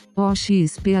oxidativa,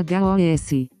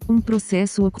 OXPHOS, um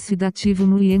processo oxidativo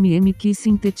no IMM que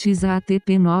sintetiza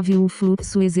ATP9. O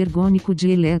fluxo exergônico de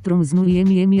elétrons no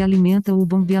IMM alimenta o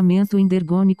bombeamento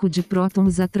endergônico de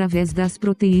prótons através das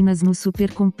proteínas no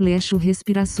supercomplexo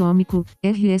respirassômico,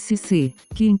 RSC,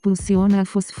 que impulsiona a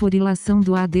fosforilação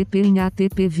do ADP em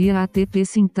ATP via ATP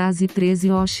sintase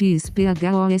 13.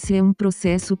 OXPHOS é um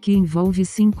processo que envolve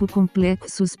 5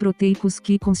 complexos proteicos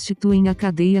que constituem a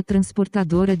cadeia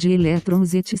transportadora de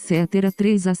elétrons etc.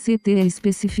 3 ACT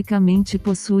especificamente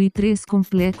possui 3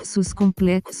 complexos.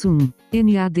 Complexo 1,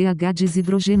 NADH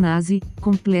desidrogenase,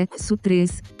 complexo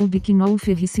 3, ubiquinol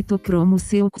ferricitocromo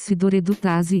C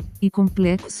oxidoredutase, e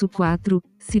complexo 4,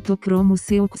 citocromo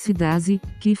C oxidase,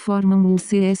 que formam o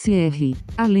CSR.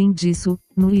 Além disso,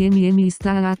 no IMM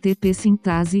está a ATP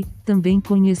sintase, também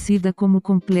conhecida como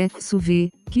complexo V,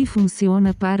 que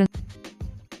funciona para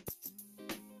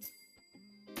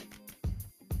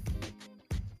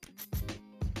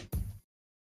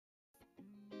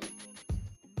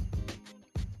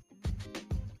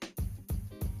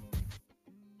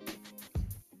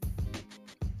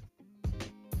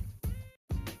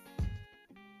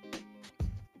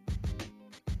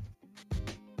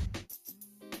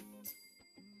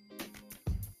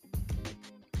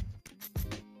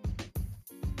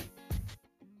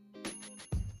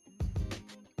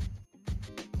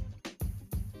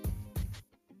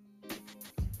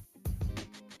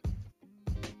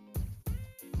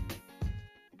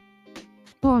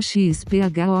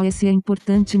OXPHOS é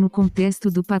importante no contexto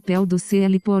do papel do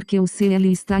CL porque o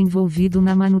CL está envolvido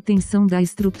na manutenção da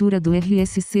estrutura do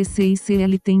RSCC e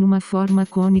CL tem uma forma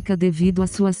cônica devido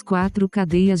às suas 4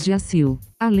 cadeias de acil.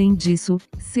 Além disso,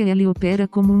 CL opera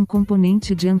como um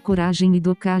componente de ancoragem e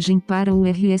docagem para o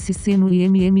RSC no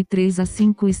IMM 3 a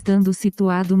 5 estando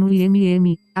situado no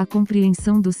IMM. A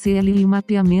compreensão do CL e o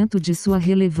mapeamento de sua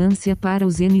relevância para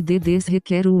os NDDs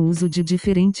requer o uso de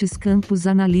diferentes campos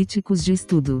analíticos de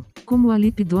estudo. Como a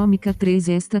lipidômica 3,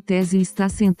 esta tese está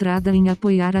centrada em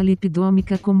apoiar a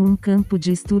lipidômica como um campo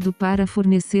de estudo para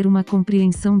fornecer uma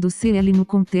compreensão do CL no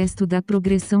contexto da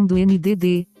progressão do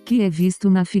NDD, que é visto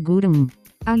na figura 1.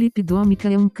 A lipidômica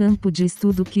é um campo de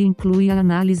estudo que inclui a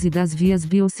análise das vias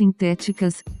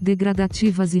biosintéticas,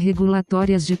 degradativas e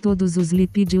regulatórias de todos os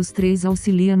lipídios. 3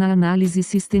 auxilia na análise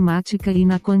sistemática e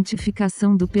na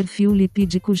quantificação do perfil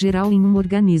lipídico geral em um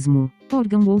organismo,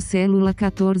 órgão ou célula.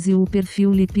 14 O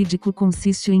perfil lipídico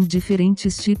consiste em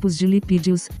diferentes tipos de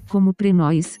lipídios, como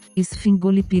prenóis,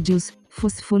 esfingolipídios,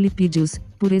 fosfolipídios,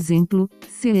 por exemplo,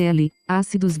 CL,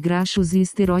 ácidos graxos e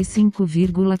esteróis.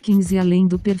 5,15 Além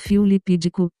do perfil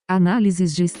lipídico,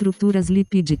 análises de estruturas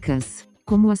lipídicas,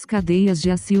 como as cadeias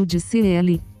de acil de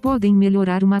CL, podem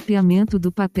melhorar o mapeamento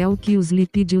do papel que os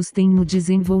lipídios têm no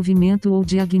desenvolvimento ou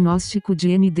diagnóstico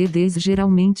de NDDs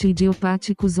geralmente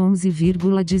idiopáticos.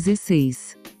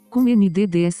 11,16 Com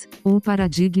ND10, o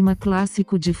paradigma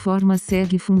clássico de forma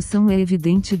segue-função é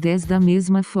evidente da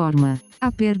mesma forma.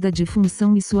 A perda de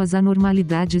função e suas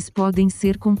anormalidades podem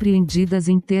ser compreendidas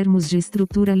em termos de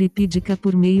estrutura lipídica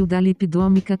por meio da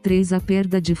lipidômica 3. A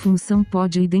perda de função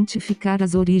pode identificar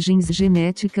as origens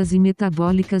genéticas e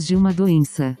metabólicas de uma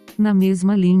doença. Na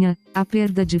mesma linha, a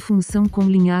perda de função com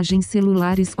linhagens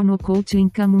celulares onocote em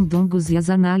camundongos e as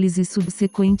análises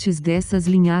subsequentes dessas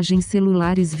linhagens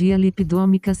celulares via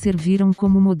lipidômica serviram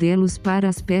como modelos para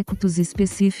aspectos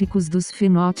específicos dos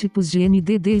fenótipos de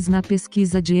NDDs na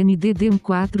pesquisa de NDD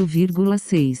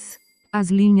 4,6. As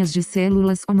linhas de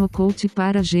células onocote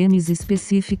para genes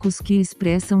específicos que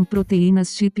expressam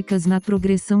proteínas típicas na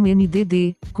progressão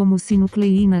NDD, como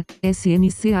sinucleína,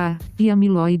 SNCA, e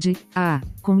amiloide, A,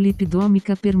 com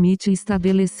lipidômica permite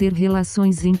estabelecer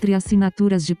relações entre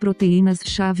assinaturas de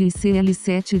proteínas-chave e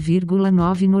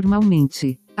CL7,9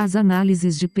 normalmente. As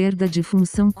análises de perda de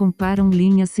função comparam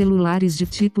linhas celulares de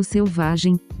tipo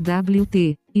selvagem,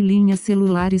 WT, e linhas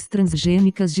celulares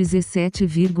transgênicas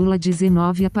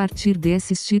 17,19 a partir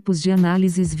desses tipos de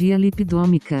análises via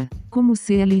lipidômica. Como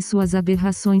CL e suas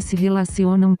aberrações se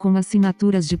relacionam com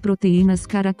assinaturas de proteínas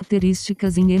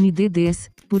características em NDDs,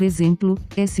 por exemplo,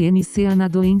 SNCA na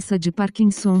doença de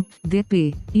Parkinson,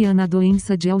 DP, e A na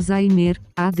doença de Alzheimer,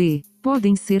 AD.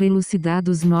 Podem ser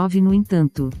elucidados. No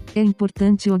entanto, é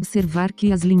importante observar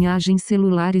que as linhagens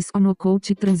celulares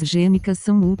onocote transgênicas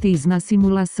são úteis na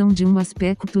simulação de um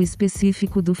aspecto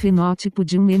específico do fenótipo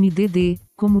de um NDD,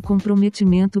 como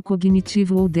comprometimento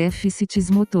cognitivo ou déficits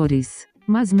motores,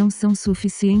 mas não são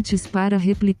suficientes para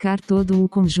replicar todo o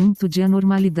conjunto de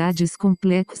anormalidades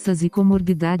complexas e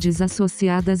comorbidades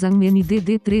associadas a um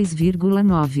NDD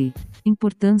 3,9.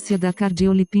 Importância da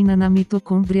cardiolipina na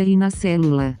mitocôndria e na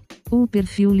célula. O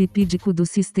perfil lipídico do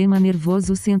sistema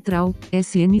nervoso central,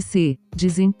 SNC,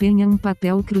 desempenha um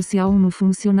papel crucial no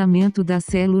funcionamento das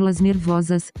células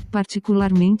nervosas,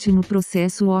 particularmente no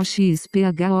processo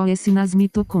OXPHOS nas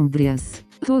mitocôndrias.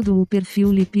 Todo o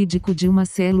perfil lipídico de uma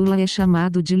célula é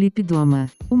chamado de lipidoma.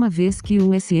 Uma vez que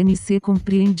o SNC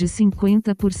compreende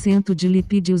 50% de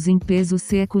lipídios em peso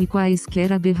seco e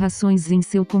quaisquer aberrações em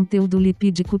seu conteúdo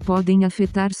lipídico podem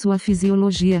afetar sua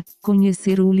fisiologia,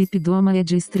 conhecer o lipidoma é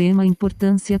de extrema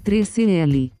importância.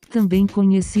 3CL, também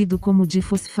conhecido como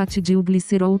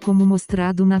difosfatidilglicerol como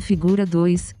mostrado na figura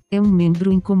 2, é um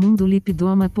membro incomum do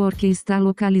lipidoma porque está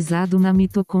localizado na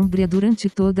mitocôndria durante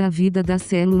toda a vida da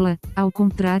célula, ao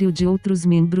contrário de outros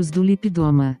membros do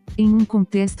lipidoma. Em um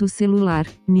contexto celular,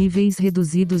 níveis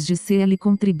reduzidos de CL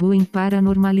contribuem para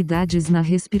anormalidades na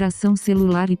respiração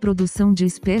celular e produção de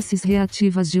espécies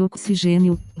reativas de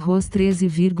oxigênio, ROS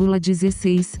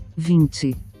 13,16,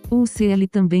 20. O CL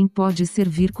também pode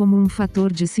servir como um fator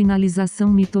de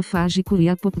sinalização mitofágico e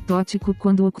apoptótico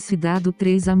quando oxidado.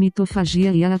 3. A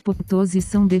mitofagia e a apoptose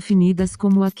são definidas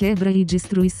como a quebra e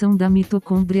destruição da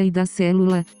mitocôndria e da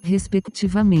célula,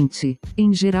 respectivamente.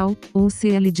 Em geral, o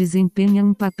CL desempenha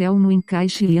um papel no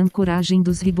encaixe e ancoragem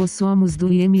dos ribossomos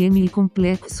do IMM e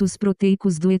complexos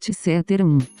proteicos do etc.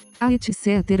 A etc.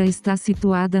 está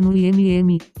situada no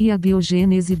IMM, e a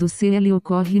biogênese do CL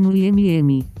ocorre no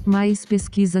IMM. Mais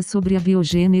pesquisas sobre a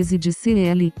biogênese de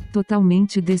CL,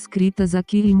 totalmente descritas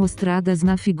aqui e mostradas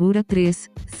na figura 3,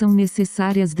 são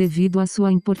necessárias devido à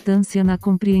sua importância na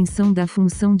compreensão da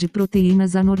função de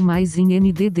proteínas anormais em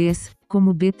NDDs,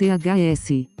 como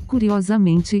BTHS.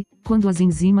 Curiosamente, quando as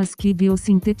enzimas que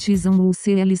biosintetizam o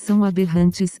CL são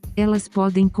aberrantes, elas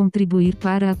podem contribuir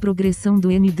para a progressão do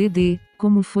NDD,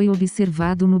 como foi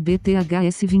observado no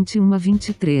BTHS 21 a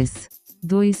 23.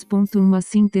 2.1 A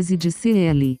síntese de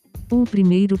CL. O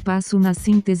primeiro passo na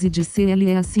síntese de CL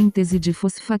é a síntese de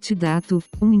fosfatidato,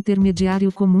 um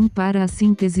intermediário comum para a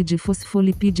síntese de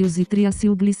fosfolipídios e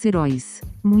triacilgliceróis.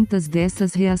 Muitas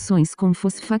dessas reações com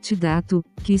fosfatidato,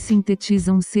 que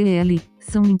sintetizam CL,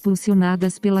 são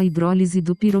impulsionadas pela hidrólise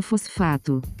do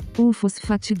pirofosfato. O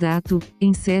fosfatidato,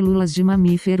 em células de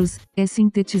mamíferos, é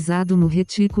sintetizado no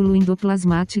retículo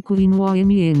endoplasmático e no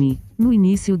OMM. No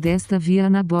início desta via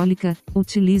anabólica,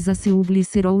 utiliza-se o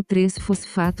glicerol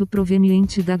 3-fosfato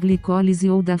proveniente da glicólise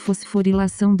ou da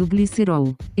fosforilação do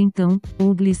glicerol. Então,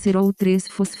 o glicerol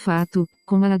 3-fosfato,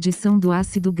 com a adição do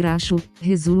ácido graxo,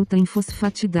 resulta em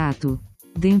fosfatidato.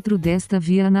 Dentro desta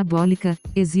via anabólica,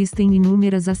 existem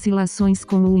inúmeras acilações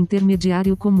com o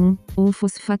intermediário comum, ou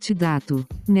fosfatidato.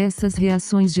 Nessas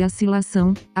reações de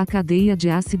acilação, a cadeia de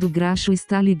ácido graxo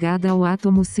está ligada ao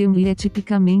átomo C1 e é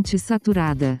tipicamente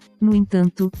saturada. No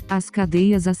entanto, as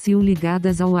cadeias acil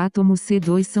ligadas ao átomo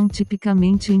C2 são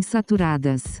tipicamente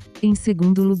insaturadas. Em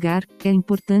segundo lugar, é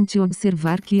importante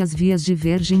observar que as vias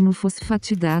divergem no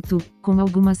fosfatidato, com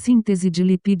alguma síntese de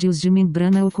lipídios de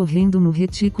membrana ocorrendo no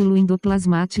retículo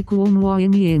endoplasmático ou no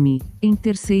OMM. Em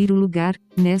terceiro lugar,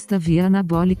 nesta via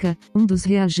anabólica, um dos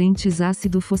reagentes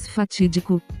ácido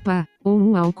fosfatídico, PA,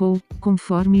 ou o álcool,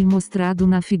 conforme mostrado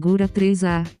na figura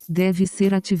 3A, deve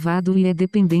ser ativado e é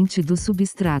dependente do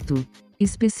substrato.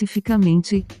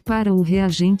 Especificamente, para o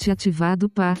reagente ativado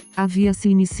PA, a via se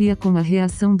inicia com a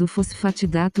reação do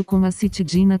fosfatidato com a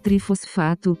citidina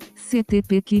trifosfato,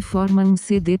 CTP, que forma um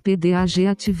CDPDAG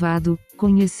ativado,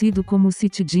 conhecido como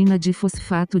citidina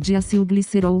difosfato de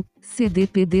acilglicerol,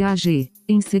 CDPDAG.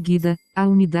 Em seguida, a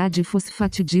unidade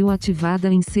fosfatidil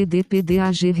ativada em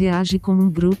CDPDAG reage com um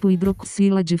grupo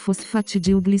hidroxila de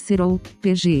fosfatidilglicerol,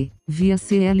 PG, via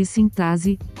CL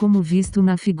sintase, como visto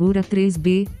na figura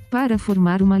 3B, para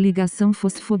formar uma ligação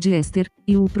fosfodiéster,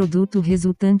 e o produto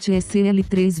resultante é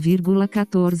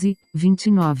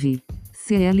Cl3,14,29.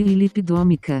 CL e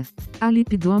lipidômica. A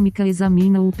lipidômica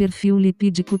examina o perfil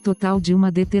lipídico total de uma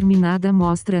determinada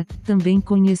amostra, também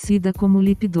conhecida como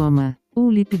lipidoma. O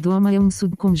lipidoma é um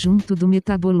subconjunto do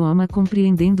metaboloma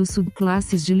compreendendo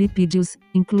subclasses de lipídios,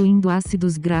 incluindo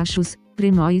ácidos graxos,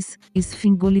 prenóis,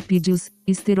 esfingolipídios,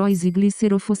 esteróis e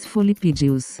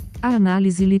glicerofosfolipídios. A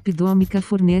análise lipidômica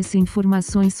fornece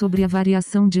informações sobre a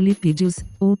variação de lipídios,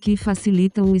 o que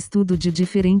facilita o estudo de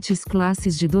diferentes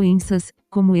classes de doenças,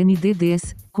 como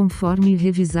NDDs, conforme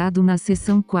revisado na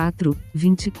seção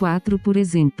 4.24, por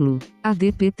exemplo. A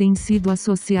ADP tem sido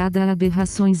associada a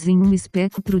aberrações em um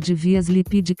espectro de vias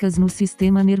lipídicas no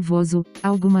sistema nervoso,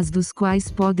 algumas dos quais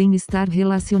podem estar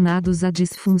relacionados à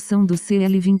disfunção do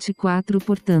CL24.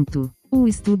 Portanto, o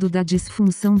estudo da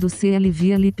disfunção do CL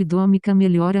via lipidômica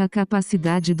melhora a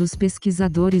capacidade dos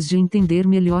pesquisadores de entender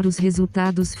melhor os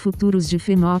resultados futuros de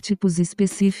fenótipos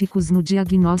específicos no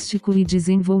diagnóstico e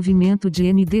desenvolvimento de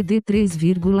NDD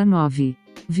 3,9.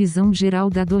 Visão geral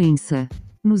da doença.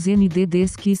 Nos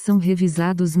NDDs que são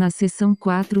revisados na seção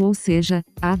 4, ou seja,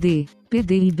 AD,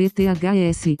 PD e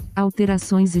BTHS,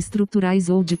 alterações estruturais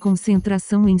ou de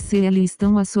concentração em CL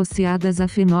estão associadas a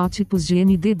fenótipos de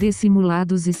NDD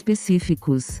simulados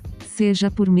específicos, seja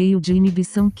por meio de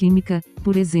inibição química,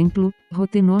 por exemplo,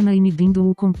 rotenona inibindo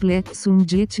o complexo 1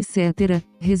 de etc.,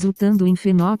 resultando em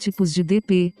fenótipos de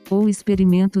DP, ou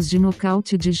experimentos de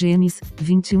nocaute de genes,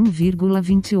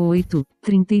 21,28,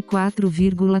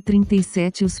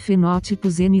 34,37. Os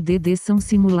fenótipos NDD são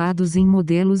simulados em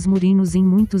modelos murinos em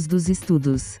muitos dos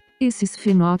estudos. Esses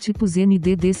fenótipos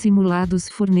NDD simulados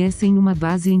fornecem uma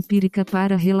base empírica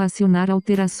para relacionar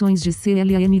alterações de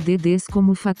CL a NDDs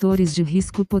como fatores de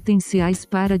risco potenciais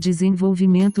para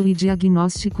desenvolvimento e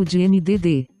diagnóstico de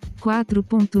NDD.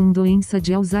 4.1 Doença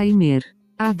de Alzheimer.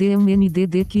 AD é um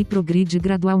NDD que progride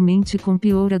gradualmente com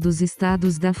piora dos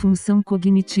estados da função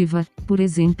cognitiva, por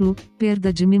exemplo,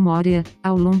 perda de memória,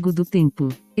 ao longo do tempo.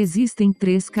 Existem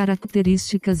 3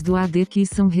 características do AD que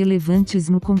são relevantes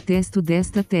no contexto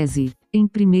desta tese. Em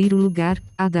primeiro lugar,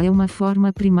 AD é uma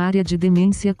forma primária de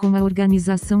demência, com a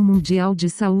Organização Mundial de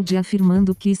Saúde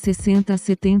afirmando que 60 a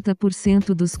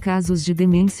 70% dos casos de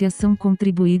demência são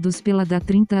contribuídos pela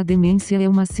AD30. A demência é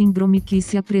uma síndrome que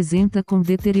se apresenta com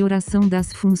deterioração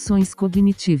das funções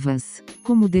cognitivas,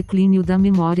 como declínio da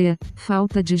memória,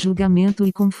 falta de julgamento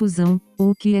e confusão,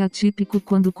 o que é atípico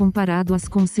quando comparado às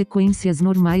consequências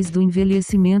normais do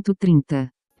envelhecimento 30.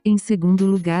 Em segundo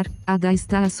lugar, a AD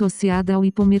está associada ao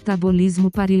hipometabolismo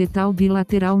parietal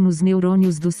bilateral nos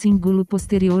neurônios do cíngulo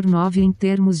posterior 9. Em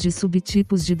termos de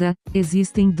subtipos de AD,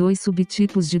 existem 2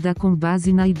 subtipos de AD com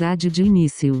base na idade de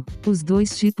início. Os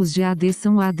 2 tipos de AD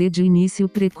são a AD de início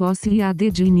precoce e a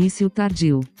AD de início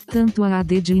tardio. Tanto a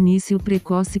AD de início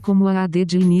precoce como a AD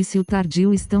de início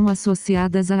tardio estão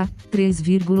associadas a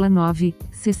 3,9.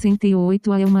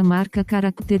 68 é uma marca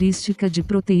característica de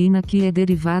proteína que é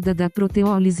derivada da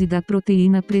proteólise da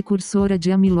proteína precursora de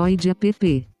amiloide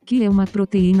APP, que é uma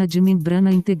proteína de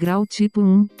membrana integral tipo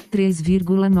 1,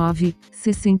 3,9,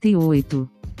 68.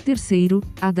 Terceiro,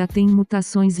 a AD tem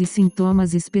mutações e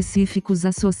sintomas específicos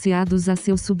associados a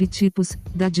seus subtipos,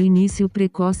 da de início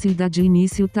precoce e da de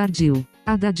início tardio.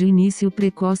 A AD de início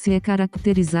precoce é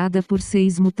caracterizada por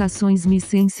 6 mutações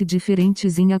missense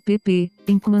diferentes em APP,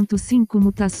 enquanto 5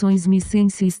 mutações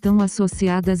missense estão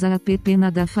associadas a APP na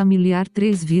AD familiar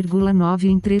 3,9.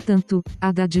 Entretanto, a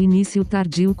AD de início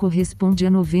tardio corresponde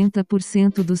a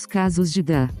 90% dos casos de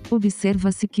AD.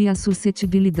 Observa-se que a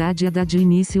suscetibilidade à AD de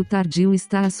início tardio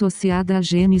está associada a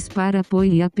genes para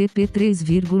apoio e APP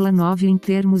 3,9. Em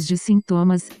termos de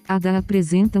sintomas, a AD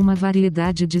apresenta uma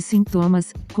variedade de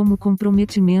sintomas, como comprometimento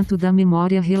comprometimento da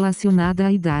memória relacionada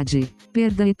à idade,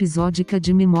 perda episódica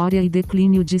de memória e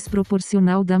declínio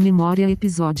desproporcional da memória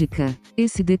episódica.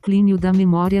 Esse declínio da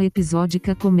memória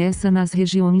episódica começa nas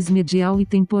regiões medial e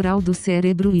temporal do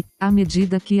cérebro e, à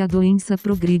medida que a doença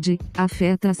progride,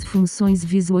 afeta as funções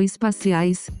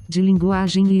visoespaciais, de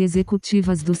linguagem e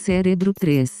executivas do cérebro.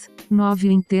 3.9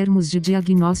 Em termos de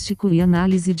diagnóstico e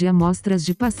análise de amostras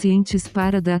de pacientes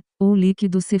para DA, ou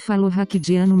líquido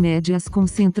cefalorraquidiano mede as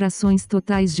concentrações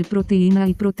totais de proteína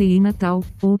e proteína tau,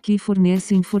 ou que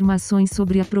fornece informações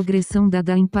sobre a progressão da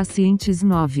DA em pacientes.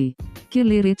 9.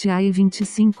 Keller et al.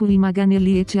 25 e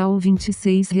Maganelli et al.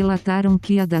 26 relataram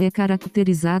que a DA é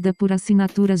caracterizada por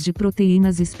assinaturas de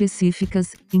proteínas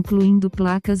específicas, incluindo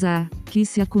placas A, que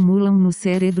se acumulam no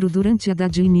cérebro durante a DA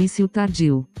de início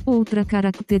tardio. Outra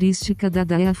característica da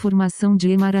DA é a formação de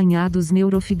emaranhados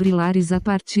neurofibrilares a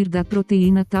partir da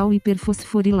proteína tau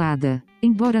hiperfosforilada.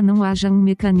 Embora não haja um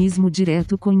mecanismo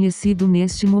direto conhecido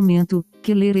neste momento,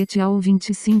 Keller et al.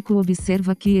 25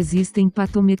 observa que existem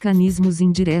patomecanismos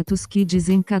indiretos que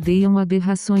desencadeiam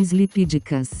aberrações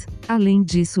lipídicas. Além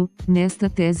disso, nesta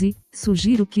tese,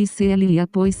 sugiro que CL e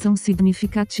APOI são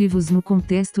significativos no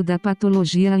contexto da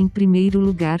patologia. Em primeiro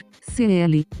lugar,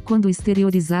 CL, quando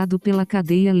exteriorizado pela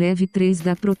cadeia leve 3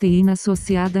 da proteína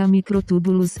associada a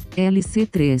microtúbulos,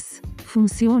 LC3.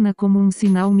 Funciona como um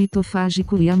sinal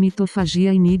mitofágico e a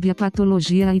mitofagia inibe a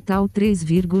patologia e tal.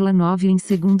 3,9 Em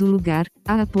segundo lugar,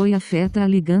 a APOI afeta-a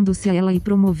ligando-se a ela e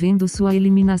promovendo sua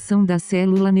eliminação da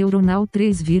célula neuronal.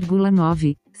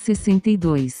 3,9,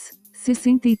 62.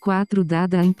 64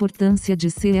 Dada a importância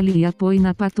de CL e APOI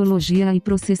na patologia e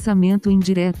processamento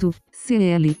indireto,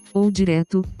 CL, ou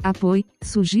direto, APOI,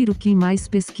 sugiro que mais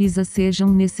pesquisas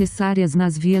sejam necessárias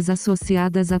nas vias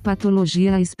associadas à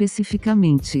patologia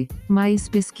especificamente. Mais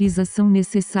pesquisas são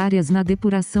necessárias na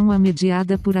depuração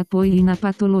mediada por APOI e na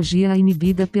patologia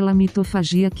inibida pela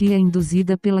mitofagia que é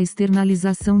induzida pela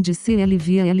externalização de CL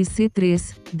via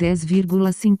LC3,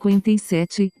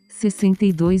 10,57,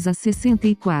 62 a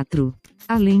 64.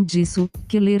 Além disso,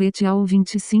 Keller et al.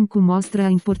 25 mostra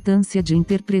a importância de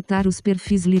interpretar os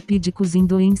perfis lipídicos em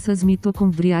doenças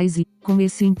mitocondriais e, com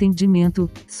esse entendimento,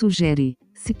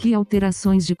 sugere-se que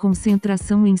alterações de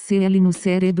concentração em CL no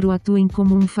cérebro atuem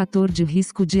como um fator de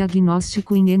risco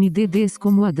diagnóstico em NDDs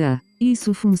como a DA.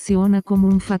 Isso funciona como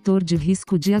um fator de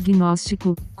risco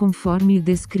diagnóstico, conforme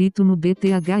descrito no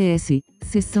BTHS,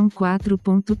 seção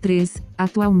 4.3,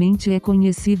 atualmente é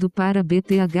conhecido para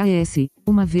BTHS,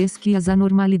 uma vez que as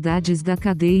anormalidades da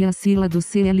cadeia acila do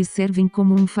CL servem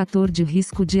como um fator de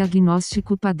risco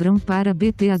diagnóstico padrão para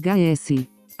BTHS.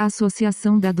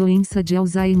 Associação da doença de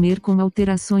Alzheimer com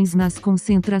alterações nas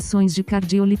concentrações de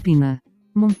cardiolipina.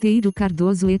 Monteiro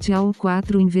Cardoso et al.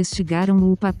 4 investigaram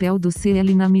o papel do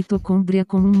CL na mitocôndria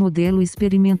com um modelo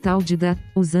experimental de DA,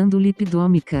 usando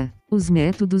lipidômica. Os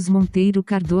métodos Monteiro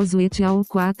Cardoso et al.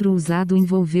 4 usado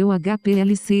envolveu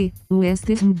HPLC,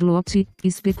 Western blot,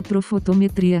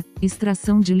 espectrofotometria,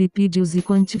 extração de lipídios e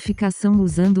quantificação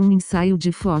usando um ensaio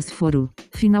de fósforo.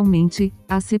 Finalmente,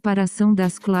 a separação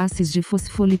das classes de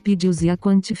fosfolipídios e a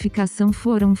quantificação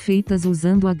foram feitas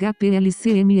usando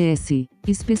HPLC-MS.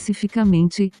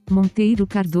 Especificamente, Monteiro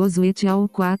Cardoso et al.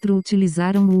 4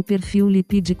 utilizaram o perfil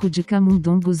lipídico de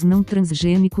camundongos não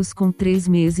transgênicos com 3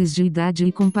 meses de idade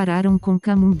e compararam com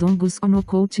camundongos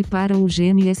onocoute para o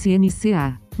gene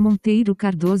SNCA. Monteiro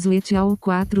Cardoso et al.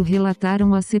 4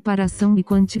 relataram a separação e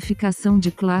quantificação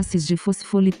de classes de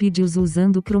fosfolipídios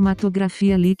usando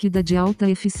cromatografia líquida de alta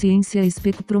eficiência,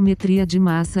 espectrometria de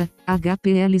massa,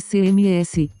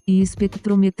 HPLC-MS, e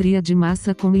espectrometria de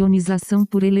massa com ionização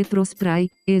por eletrospray,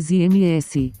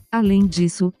 ESI-MS. Além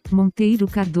disso, Monteiro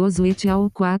Cardoso et al.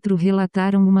 4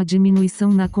 relataram uma diminuição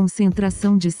na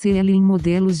concentração de CL em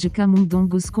modelos de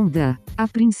camundongos com DA. A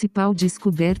principal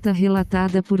descoberta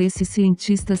relatada por esses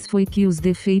cientistas foi que os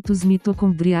defeitos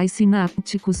mitocondriais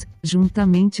sinápticos,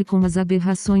 juntamente com as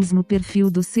aberrações no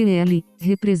perfil do CL,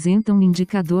 representam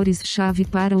indicadores-chave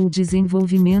para o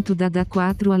desenvolvimento da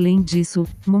DA4. Além disso,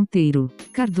 Monteiro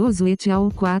Cardoso et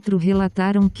al. 4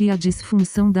 relataram que a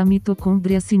disfunção da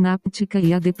mitocôndria sináptica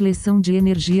e a depleção de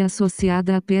energia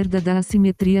associada à perda da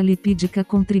assimetria lipídica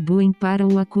contribuem para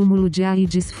o acúmulo de A e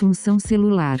disfunção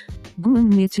celular. Guan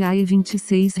et al.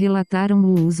 26 relataram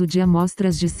o uso de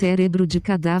amostras de cérebro de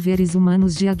cadáveres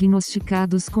humanos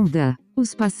diagnosticados com DA.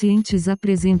 Os pacientes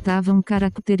apresentavam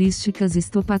características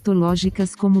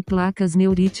histopatológicas como placas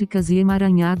neuríticas e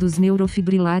emaranhados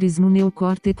neurofibrilares no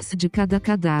neocórtex de cada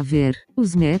cadáver.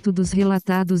 Os métodos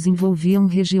relatados envolviam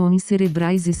regiões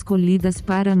cerebrais escolhidas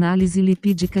para análise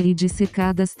lipídica e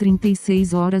dissecadas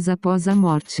 36 horas após a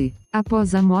morte.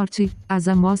 Após a morte, as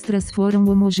amostras foram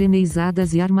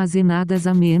homogeneizadas e armazenadas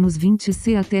a menos 20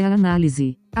 C até a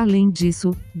análise. Além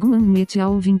disso, Guan et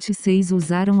al. 26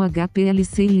 usaram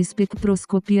HPLC e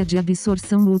espectroscopia de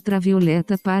absorção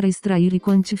ultravioleta para extrair e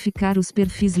quantificar os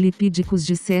perfis lipídicos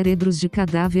de cérebros de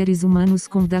cadáveres humanos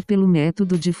com DA pelo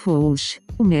método de Fauch.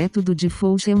 O método de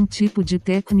Fauch é um tipo de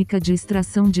técnica de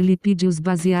extração de lipídios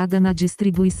baseada na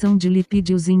distribuição de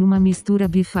lipídios em uma mistura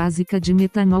bifásica de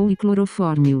metanol e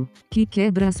clorofórmio, que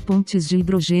quebra as pontes de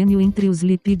hidrogênio entre os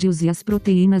lipídios e as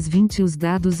proteínas. Os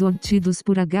dados obtidos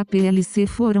por HPLC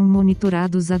foram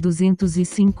monitorados a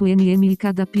 205 nm e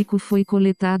cada pico foi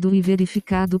coletado e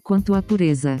verificado quanto à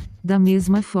pureza. Da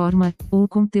mesma forma, o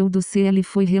conteúdo CL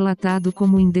foi relatado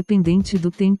como independente do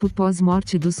tempo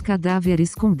pós-morte dos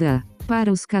cadáveres com DA.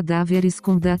 Para os cadáveres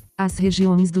com DA, as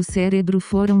regiões do cérebro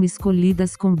foram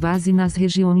escolhidas com base nas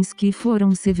regiões que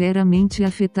foram severamente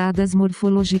afetadas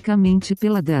morfologicamente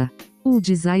pela DA. O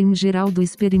design geral do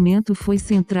experimento foi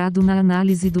centrado na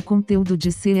análise do conteúdo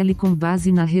de CL com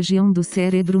base na região do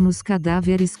cérebro nos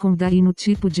cadáveres com DA e no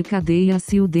tipo de cadeia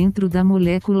ACIL dentro da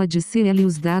molécula de CL.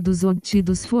 Os dados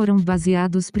obtidos foram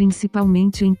baseados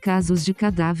principalmente em casos de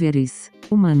cadáveres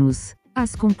humanos.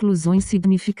 As conclusões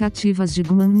significativas de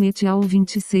Guan et al.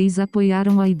 26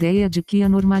 apoiaram a ideia de que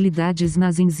anormalidades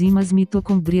nas enzimas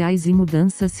mitocondriais e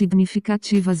mudanças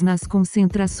significativas nas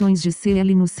concentrações de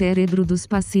CL no cérebro dos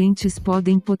pacientes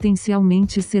podem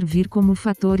potencialmente servir como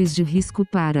fatores de risco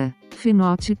para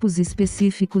fenótipos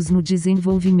específicos no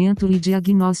desenvolvimento e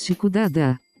diagnóstico da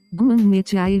DA. Guan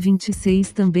et al.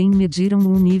 26 também mediram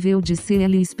o nível de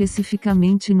CL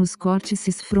especificamente nos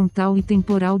córtices frontal e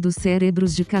temporal dos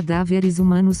cérebros de cadáveres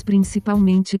humanos,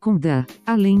 principalmente com DA.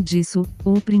 Além disso,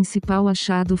 o principal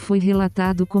achado foi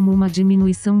relatado como uma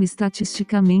diminuição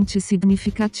estatisticamente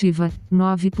significativa,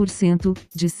 9%,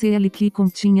 de CL que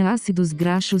continha ácidos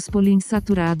graxos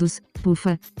poliinsaturados,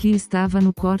 PUFA, que estava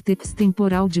no córtex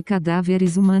temporal de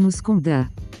cadáveres humanos com DA.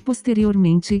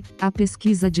 Posteriormente, a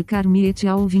pesquisa de Carmi et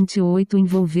al. 28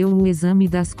 envolveu o exame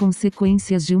das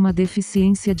consequências de uma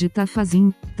deficiência de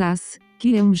tafazin, TAS,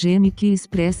 que é um gene que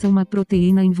expressa uma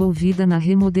proteína envolvida na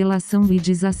remodelação e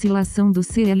desacilação do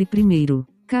CL.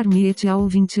 Carmi et al.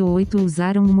 28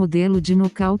 usaram um modelo de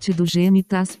nocaute do gene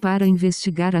TAS para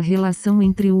investigar a relação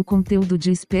entre o conteúdo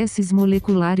de espécies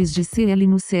moleculares de CL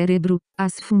no cérebro,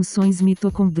 as funções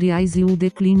mitocondriais e o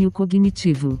declínio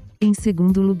cognitivo. Em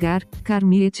segundo lugar,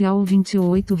 Carmi et al.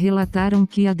 28 relataram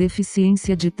que a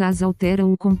deficiência de TAS altera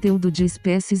o conteúdo de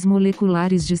espécies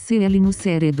moleculares de CL no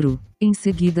cérebro. Em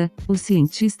seguida, os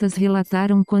cientistas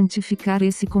relataram quantificar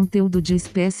esse conteúdo de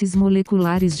espécies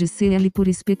moleculares de CL por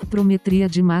espectrometria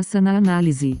de massa na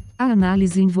análise. A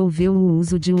análise envolveu o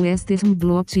uso de Western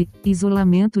blot,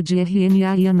 isolamento de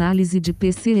RNA e análise de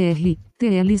PCR,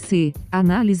 TLC,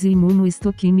 análise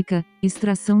imunohistoquímica,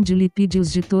 extração de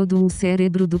lipídios de todo o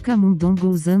cérebro do camundongo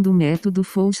usando o método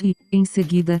Fauch e, em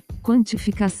seguida,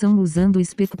 quantificação usando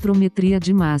espectrometria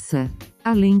de massa.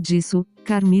 Além disso,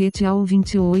 Carmi et al.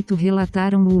 28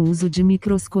 relataram o uso de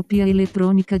microscopia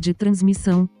eletrônica de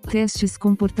transmissão, testes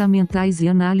comportamentais e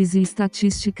análise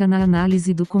estatística na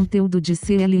análise do conteúdo de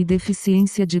CL e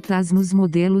deficiência de TAS nos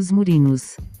modelos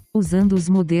murinos. Usando os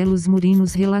modelos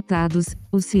murinos relatados,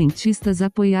 os cientistas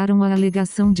apoiaram a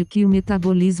alegação de que o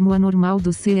metabolismo anormal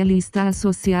do CL está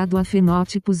associado a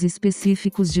fenótipos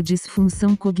específicos de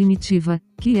disfunção cognitiva,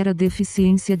 que era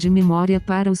deficiência de memória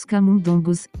para os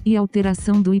camundongos, e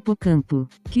alteração do hipocampo,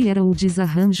 que era o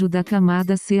desarranjo da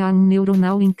camada CA1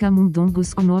 neuronal em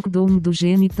camundongos, o knockdown do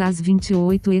gene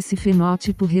TAS28. Esse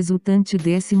fenótipo resultante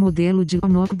desse modelo de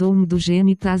knockdown do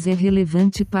gene TAS é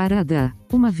relevante para a DA,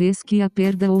 uma vez que a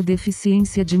perda ou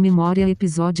deficiência de memória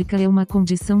episódica é uma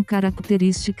condição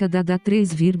característica da DA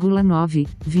 3,9,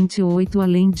 28.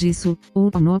 Além disso, o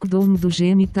knockdown do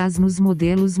gene TAS nos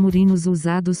modelos murinos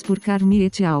usados por Carmi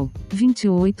et al.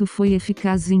 28 foi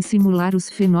eficaz em simular os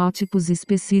fenótipos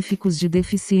específicos de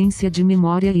deficiência de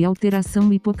memória e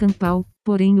alteração hipocampal,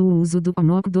 porém o uso do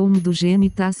knockdown do gene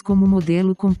TAS como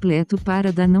modelo completo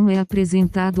para DA não é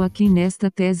apresentado aqui nesta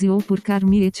tese ou por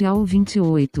Carmi et al.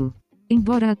 28.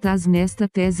 Embora a TAS nesta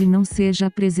tese não seja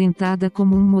apresentada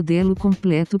como um modelo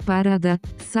completo para a DA,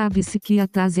 sabe-se que a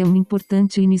TAS é um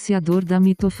importante iniciador da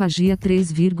mitofagia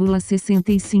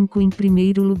 3,65. Em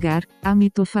primeiro lugar, a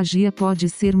mitofagia pode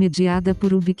ser mediada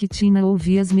por ubiquitina ou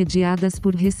vias mediadas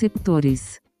por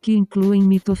receptores, que incluem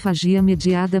mitofagia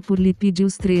mediada por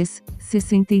lipídios 3,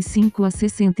 65 a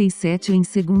 67. Em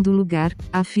segundo lugar,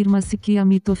 afirma-se que a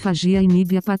mitofagia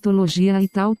inibe a patologia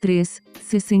ITAL 3,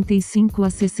 65 a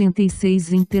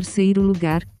 66. Em terceiro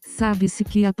lugar, Sabe-se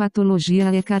que a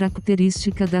patologia é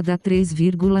característica da DA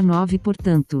 3,9,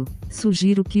 portanto,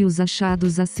 sugiro que os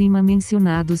achados acima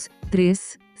mencionados,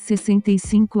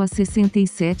 65 a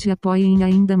 67 apoiem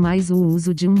ainda mais o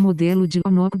uso de um modelo de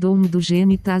knockdown do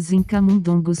gene TAS em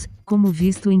camundongos, como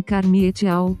visto em Carmi et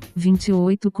al.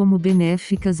 28 como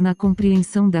benéficas na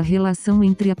compreensão da relação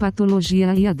entre a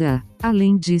patologia e a DA.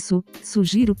 Além disso,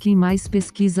 sugiro que mais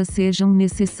pesquisas sejam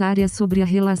necessárias sobre a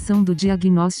relação do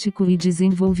diagnóstico e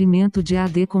desenvolvimento de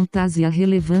AD com TAS e a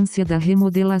relevância da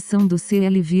remodelação do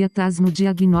CL via TAS no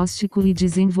diagnóstico e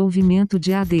desenvolvimento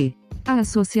de AD. A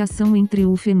associação entre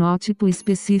o fenótipo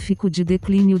específico de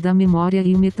declínio da memória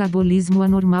e o metabolismo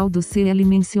anormal do CL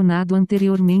mencionado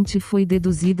anteriormente foi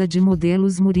deduzida de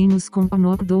modelos murinos com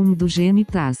knockdown do gene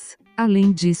TAS.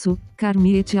 Além disso,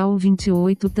 Carmi et al.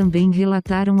 28 também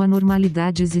relataram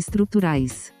anormalidades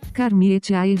estruturais. Carmi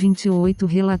et al. 28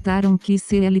 relataram que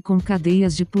CL com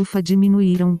cadeias de PUFA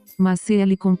diminuíram, mas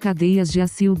CL com cadeias de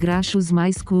acil graxos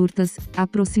mais curtas,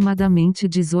 aproximadamente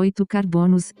 18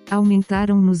 carbonos,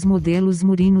 aumentaram nos modelos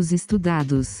murinos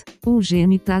estudados. O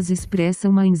gene TAS expressa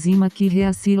uma enzima que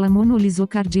reacila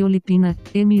monolisocardiolipina,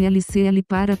 MLCL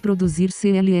para produzir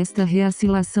CL. Esta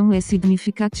reacilação é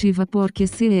significativa porque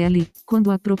CL, quando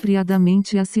apropriadamente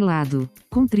acilado,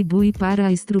 contribui para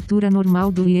a estrutura normal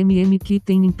do IMM que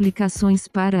tem implicações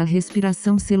para a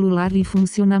respiração celular e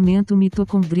funcionamento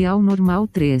mitocondrial normal.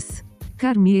 3.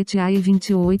 Carmi et al.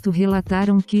 28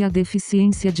 relataram que a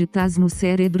deficiência de TAS no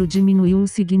cérebro diminuiu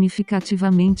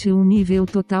significativamente o nível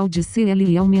total de CL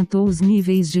e aumentou os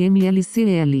níveis de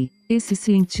MLCL. Esses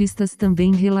cientistas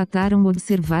também relataram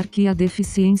observar que a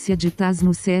deficiência de TAS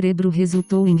no cérebro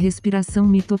resultou em respiração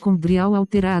mitocondrial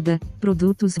alterada,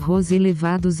 produtos ROS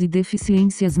elevados e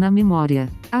deficiências na memória.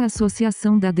 A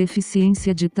associação da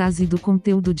deficiência de TAS e do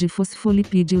conteúdo de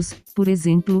fosfolipídios, por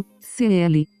exemplo,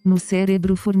 CL, no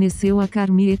cérebro forneceu a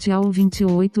Carmi et al.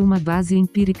 28 uma base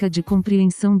empírica de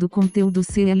compreensão do conteúdo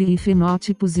CL e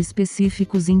fenótipos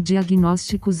específicos em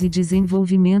diagnósticos e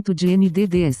desenvolvimento de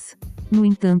NDDs. No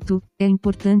entanto, é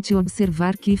importante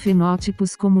observar que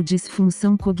fenótipos como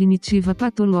disfunção cognitiva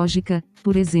patológica,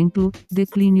 por exemplo,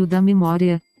 declínio da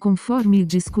memória, conforme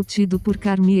discutido por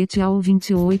Carmi et al.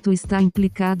 28 está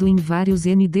implicado em vários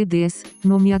NDDs,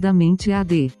 nomeadamente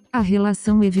AD. A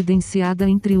relação evidenciada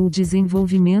entre o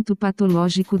desenvolvimento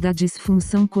patológico da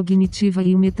disfunção cognitiva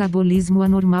e o metabolismo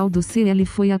anormal do CL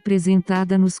foi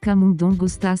apresentada nos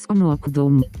camundongos TAS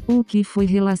knockdown, o que foi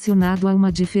relacionado a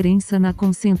uma diferença na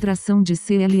concentração de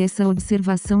CL. Essa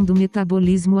observação do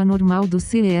metabolismo anormal do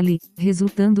CL,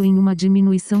 resultando em uma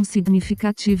diminuição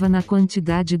significativa na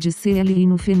quantidade de CL e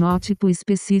no fenótipo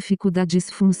específico da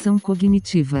disfunção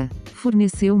cognitiva,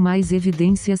 forneceu mais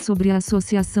evidência sobre a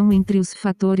associação entre os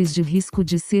fatores de risco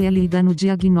de CL e DA no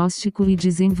diagnóstico e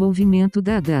desenvolvimento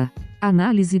da DA.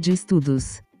 Análise de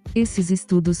estudos. Esses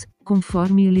estudos,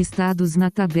 conforme listados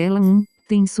na tabela 1,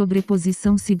 têm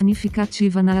sobreposição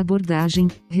significativa na abordagem,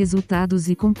 resultados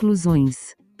e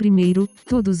conclusões. Primeiro,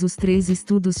 todos os 3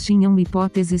 estudos tinham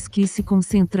hipóteses que se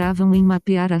concentravam em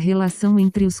mapear a relação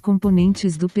entre os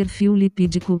componentes do perfil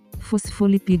lipídico,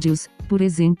 fosfolipídios, por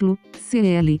exemplo,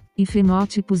 CL, e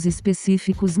fenótipos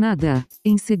específicos na DA.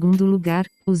 Em segundo lugar,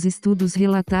 os estudos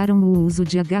relataram o uso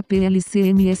de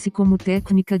HPLC-MS como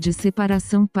técnica de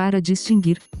separação para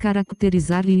distinguir,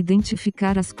 caracterizar e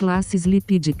identificar as classes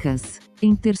lipídicas.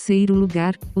 Em terceiro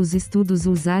lugar, os estudos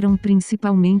usaram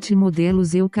principalmente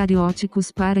modelos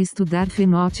eucarióticos para estudar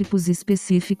fenótipos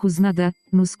específicos na DA,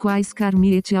 nos quais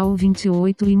Carmi et al.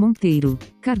 28 e Monteiro,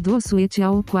 Cardoso et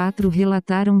al. 4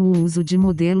 relataram o uso de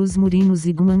modelos murinos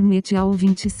e Guan et al.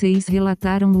 26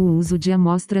 relataram o uso de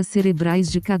amostras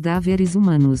cerebrais de cadáveres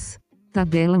humanos.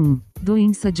 Tabela 1.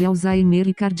 Doença de Alzheimer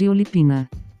e cardiolipina.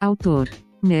 Autor.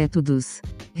 Métodos.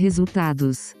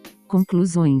 Resultados.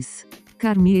 Conclusões.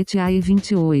 Carmi et al.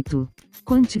 28.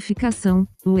 Quantificação,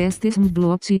 Western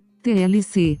blot,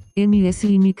 TLC, MS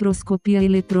e microscopia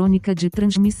eletrônica de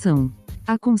transmissão.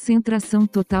 A concentração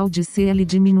total de CL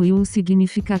diminuiu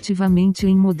significativamente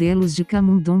em modelos de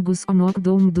camundongos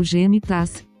knockdown do gene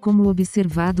TAS, como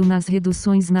observado nas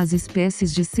reduções nas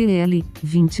espécies de CL,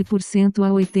 20%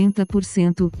 a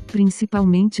 80%,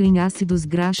 principalmente em ácidos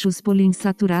graxos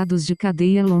poliinsaturados de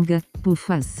cadeia longa,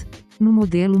 PUFAs. No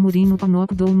modelo murino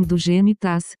knockdown do gene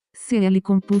TAS, CL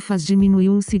com PUFAs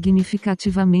diminuiu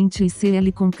significativamente e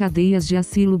CL com cadeias de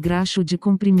acilo graxo de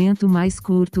comprimento mais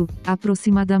curto,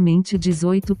 aproximadamente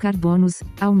 18 carbonos,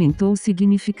 aumentou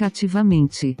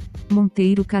significativamente.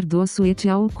 Monteiro Cardoso et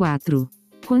al. 4.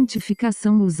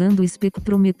 Quantificação usando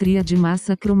espectrometria de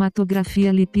massa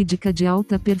cromatografia lipídica de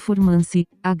alta performance,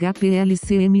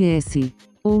 HPLC-MS.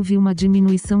 houve uma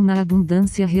diminuição na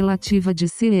abundância relativa de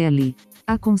Cl.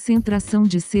 A concentração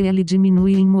de Cl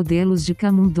diminui em modelos de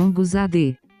camundongos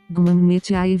AD.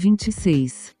 Guanmetiae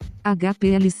 26.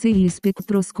 HPLC e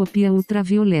espectroscopia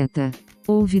ultravioleta.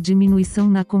 Houve diminuição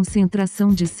na concentração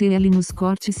de Cl nos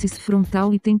córtices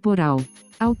frontal e temporal.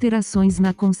 Alterações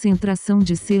na concentração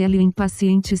de Cl em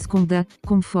pacientes com DA,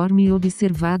 conforme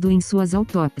observado em suas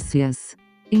autópsias.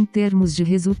 Em termos de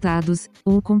resultados,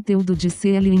 o conteúdo de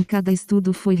Cl em cada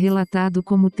estudo foi relatado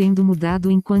como tendo mudado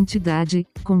em quantidade,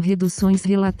 com reduções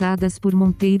relatadas por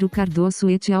Monteiro Cardoso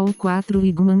et al. 4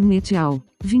 e Guan et al.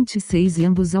 26 e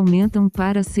ambos aumentam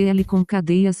para Cl com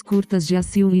cadeias curtas de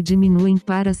ácido e diminuem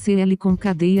para Cl com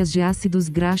cadeias de ácidos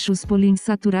graxos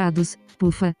poliinsaturados,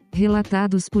 PUFA,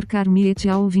 relatados por Carmi et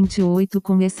al. 28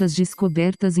 com essas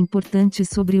descobertas importantes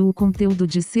sobre o conteúdo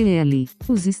de Cl.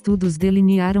 Os estudos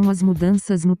delinearam as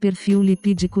mudanças no perfil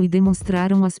lipídico e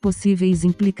demonstraram as possíveis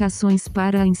implicações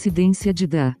para a incidência de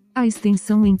DA. A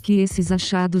extensão em que esses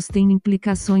achados têm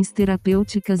implicações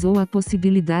terapêuticas ou a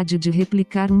possibilidade de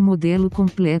replicar um modelo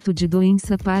completo de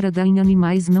doença para DA em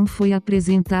animais não foi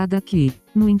apresentada aqui.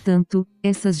 No entanto,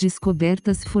 essas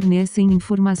descobertas fornecem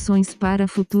informações para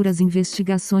futuras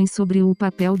investigações sobre o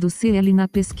papel do Cl na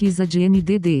pesquisa de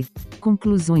NDD.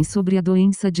 Conclusões sobre a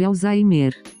doença de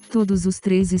Alzheimer. Todos os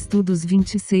 3 estudos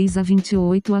 26 a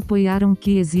 28 apoiaram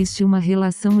que existe uma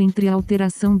relação entre a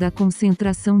alteração da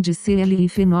concentração de Cl e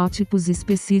fenótipos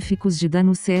específicos de DA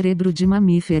no cérebro de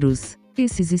mamíferos.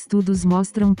 Esses estudos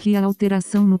mostram que a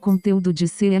alteração no conteúdo de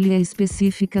Cl é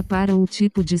específica para o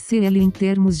tipo de Cl em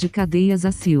termos de cadeias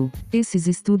ACIL. Esses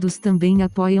estudos também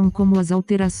apoiam como as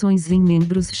alterações em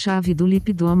membros-chave do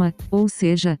lipidoma, ou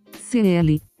seja,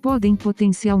 Cl, podem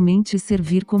potencialmente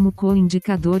servir como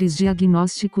co-indicadores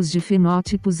diagnósticos de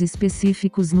fenótipos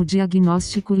específicos no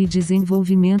diagnóstico e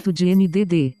desenvolvimento de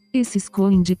NDD. Esses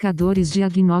co-indicadores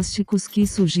diagnósticos que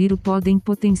sugiro podem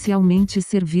potencialmente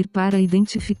servir para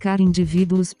identificar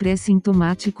indivíduos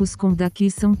pré-sintomáticos com DA que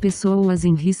são pessoas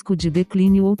em risco de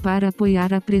declínio ou para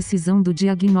apoiar a precisão do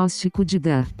diagnóstico de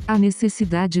DA. A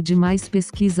necessidade de mais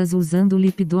pesquisas usando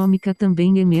lipidômica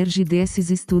também emerge desses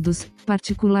estudos,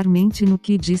 particularmente no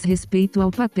que diz respeito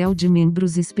ao papel de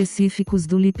membros específicos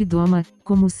do lipidoma,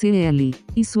 como Cl,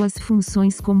 e suas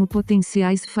funções como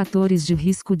potenciais fatores de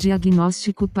risco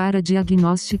diagnóstico para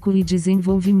diagnóstico e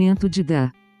desenvolvimento de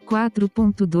DA.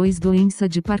 4.2 Doença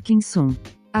de Parkinson.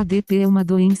 ADP é uma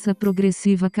doença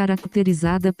progressiva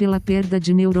caracterizada pela perda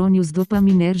de neurônios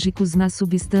dopaminérgicos na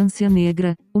substância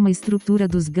negra, uma estrutura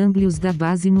dos gânglios da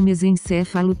base no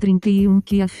mesencéfalo 31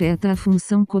 que afeta a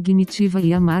função cognitiva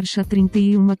e a marcha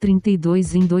 31 a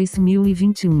 32 em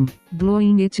 2021.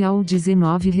 Bloin et al.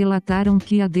 19 relataram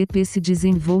que a ADP se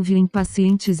desenvolve em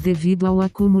pacientes devido ao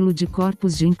acúmulo de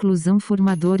corpos de inclusão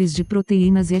formadores de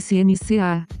proteínas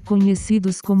SNCA,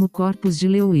 conhecidos como corpos de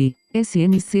Lewy.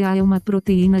 SNCA é uma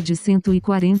proteína de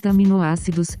 140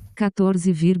 aminoácidos,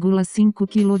 14,5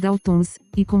 kilodaltons,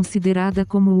 e considerada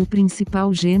como o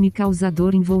principal gene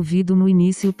causador envolvido no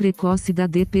início precoce da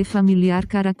ADP familiar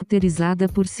caracterizada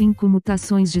por 5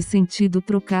 mutações de sentido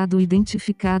trocado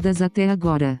identificadas até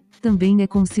agora. Também é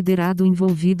considerado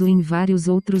envolvido em vários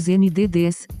outros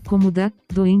NDDs, como DA,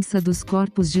 doença dos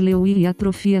corpos de Lewy e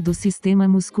atrofia do sistema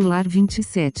muscular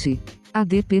 27. A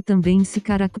ADP também se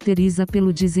caracteriza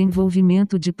pelo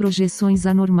desenvolvimento de projeções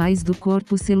anormais do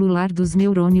corpo celular dos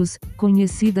neurônios,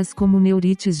 conhecidas como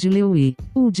neurites de Lewy.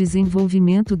 O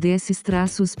desenvolvimento desses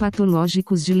traços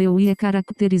patológicos de Lewy é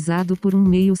caracterizado por um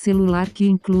meio celular que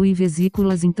inclui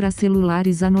vesículas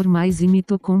intracelulares anormais e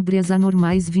mitocôndrias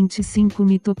anormais. 25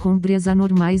 mitocôndrias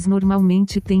anormais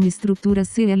normalmente têm estrutura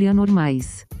Cl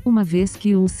anormais. Uma vez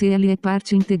que o Cl é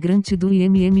parte integrante do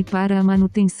IMM para a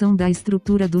manutenção da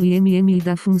estrutura do IMM e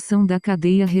da função da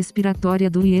cadeia respiratória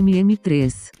do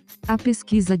IMM3. A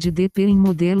pesquisa de DP em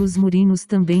modelos murinos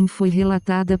também foi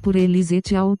relatada por Ellis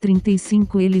et al.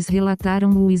 35. Eles relataram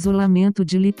o isolamento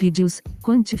de lipídios,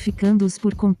 quantificando-os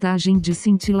por contagem de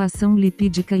cintilação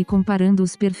lipídica e comparando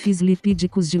os perfis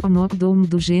lipídicos de knockdown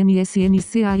do gene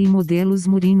SNCA e modelos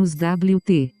murinos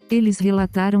WT. Eles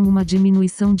relataram uma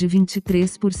diminuição de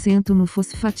 23% no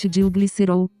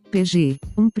fosfatidilglicerol, PG,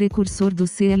 um precursor do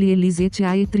Cl. Ellis et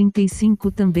al.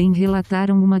 35 também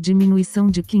relataram uma diminuição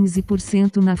de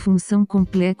 15% na função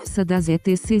complexa das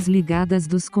ETCs ligadas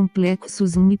dos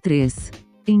complexos 1 e 3.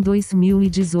 Em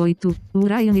 2018,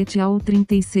 Ryan et al.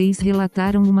 36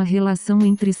 relataram uma relação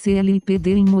entre Cl e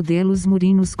PD em modelos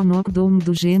murinos com knockdown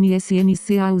do gene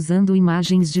SNCA usando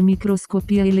imagens de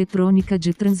microscopia eletrônica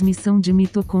de transmissão de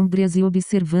mitocôndrias e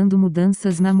observando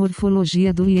mudanças na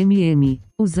morfologia do IMM.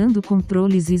 Usando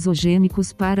controles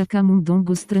isogênicos para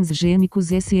camundongos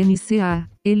transgênicos SNCA,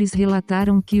 eles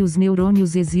relataram que os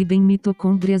neurônios exibem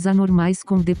mitocôndrias anormais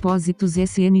com depósitos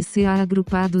SNCA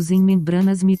agrupados em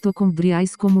membranas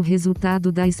mitocondriais como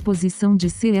resultado da exposição de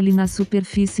CL na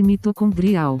superfície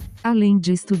mitocondrial. Além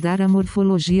de estudar a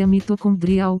morfologia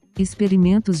mitocondrial,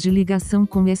 experimentos de ligação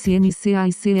com SNCA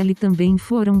e CL também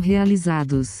foram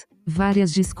realizados.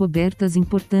 Várias descobertas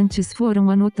importantes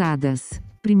foram anotadas.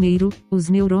 Primeiro, os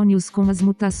neurônios com as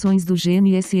mutações do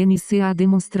gene SNCA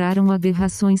demonstraram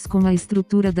aberrações com a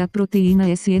estrutura da proteína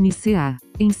SNCA.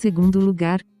 Em segundo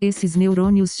lugar, esses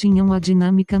neurônios tinham a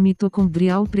dinâmica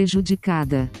mitocondrial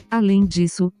prejudicada. Além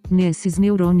disso, nesses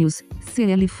neurônios,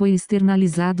 CL foi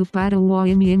externalizado para o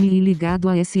OMM e ligado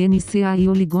a SNCA e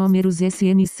oligômeros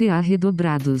SNCA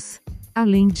redobrados.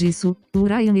 Além disso,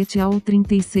 Ryan et al.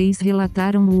 36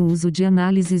 relataram o uso de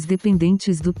análises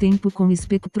dependentes do tempo com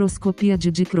espectroscopia de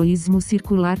dicroísmo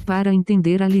circular para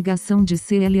entender a ligação de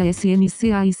CL a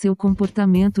SNCA e seu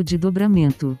comportamento de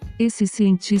dobramento. Esses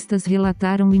cientistas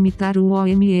relataram imitar o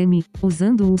OMM,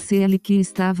 usando o CL que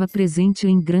estava presente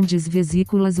em grandes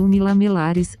vesículas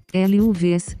unilamelares,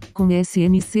 LUVs, com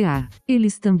SNCA.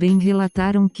 Eles também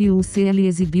relataram que o CL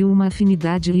exibiu uma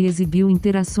afinidade e exibiu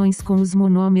interações com os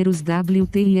monômeros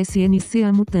WT e SNCA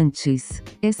mutantes.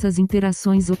 Essas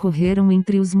interações ocorreram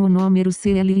entre os monômeros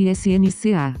CL e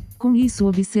SNCA. Com isso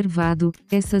observado,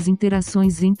 essas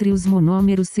interações entre os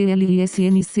monômeros CL e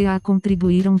SNCA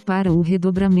contribuíram para o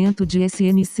redobramento de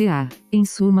SNCA. Em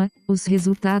suma, os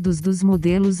resultados dos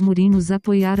modelos murinos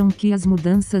apoiaram que as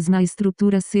mudanças na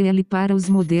estrutura CL para os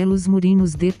modelos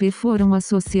murinos DP foram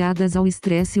associadas ao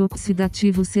estresse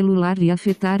oxidativo celular e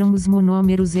afetaram os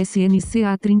monômeros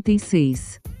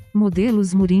SNCA36.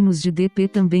 Modelos murinos de DP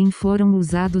também foram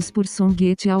usados por Song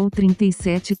et al.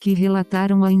 37 que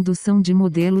relataram a indução de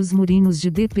modelos murinos de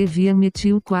DP via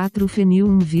metil 4-fenil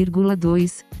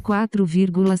 1,2,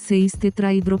 4,6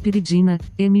 tetrahidropiridina,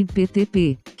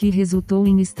 MPTP, que resultou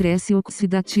em estresse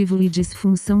oxidativo e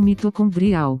disfunção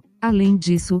mitocondrial. Além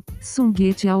disso, Song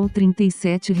et al.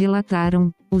 37 relataram,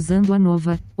 usando a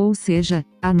nova, ou seja,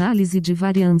 análise de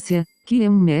variância, que é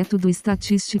um método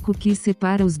estatístico que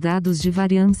separa os dados de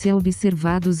variância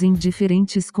observados em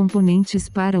diferentes componentes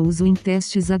para uso em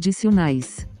testes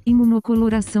adicionais.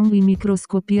 Imunocoloração e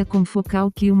microscopia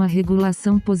confocal que uma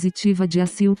regulação positiva de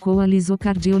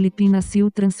acil-coalisocardiolipina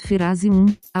aciltransferase 1,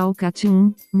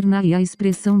 ALCAT1, MRNA e a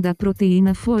expressão da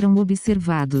proteína foram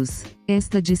observados.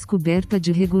 Esta descoberta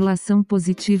de regulação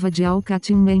positiva de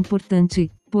ALCAT1 é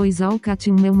importante, pois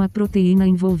ALCAT1 é uma proteína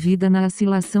envolvida na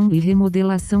acilação e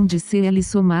remodelação de CL.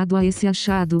 Somado a esse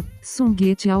achado, Song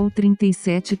et al.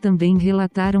 37 também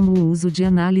relataram o uso de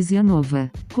análise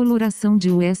ANOVA, coloração de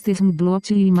Western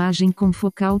blot e imagem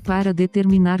confocal para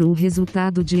determinar o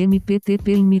resultado de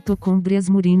MPTP em mitocôndrias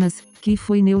murinas, que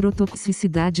foi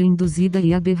neurotoxicidade induzida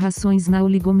e aberrações na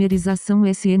oligomerização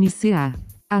SNCA.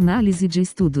 Análise de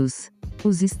estudos.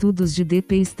 Os estudos de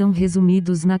DP estão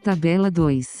resumidos na tabela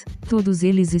 2. Todos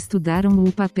eles estudaram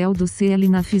o papel do CL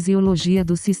na fisiologia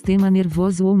do sistema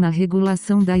nervoso ou na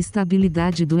regulação da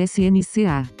estabilidade do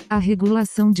SNCA. A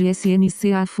regulação de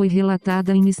SNCA foi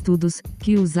relatada em estudos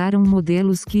que usaram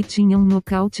modelos que tinham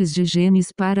nocautes de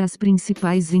genes para as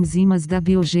principais enzimas da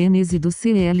biogênese do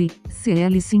CL,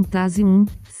 CL sintase 1,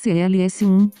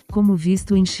 CLS1, como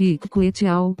visto em Chico et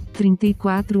al.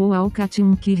 34 ou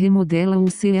ALCAT1 que remodela o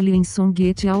CL em Song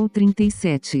et al.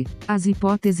 37. As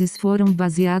hipóteses foram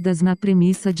baseadas na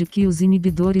premissa de que os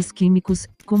inibidores químicos,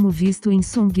 como visto em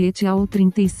Song et al.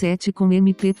 37 com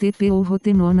MPTP ou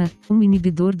rotenona, um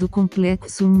inibidor do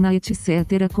complexo 1 na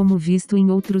etc. como visto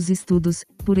em outros estudos,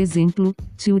 por exemplo,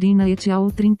 Tiurina et al.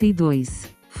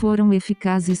 32. Foram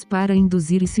eficazes para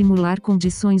induzir e simular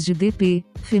condições de DP,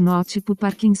 fenótipo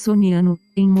parkinsoniano,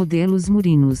 em modelos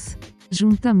murinos.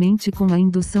 Juntamente com a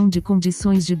indução de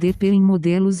condições de DP em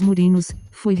modelos murinos,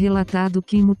 foi relatado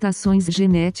que mutações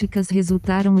genéticas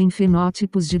resultaram em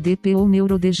fenótipos de DP ou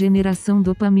neurodegeneração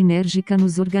dopaminérgica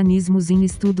nos organismos em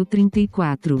estudo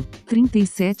 34.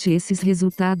 37 Esses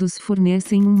resultados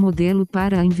fornecem um modelo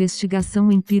para a investigação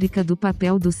empírica do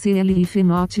papel do CL e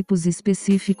fenótipos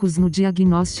específicos no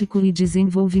diagnóstico e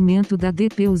desenvolvimento da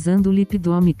DP usando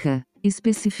lipidômica.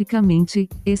 Especificamente,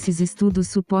 esses estudos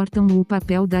suportam o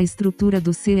papel da estrutura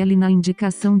do CL na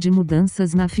indicação de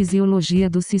mudanças na fisiologia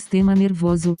do sistema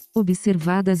nervoso,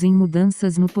 observadas em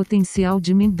mudanças no potencial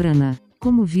de membrana.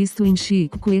 Como visto em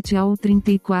Chico et al.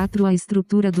 34, a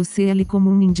estrutura do CL como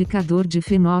um indicador de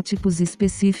fenótipos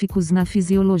específicos na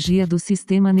fisiologia do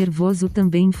sistema nervoso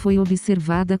também foi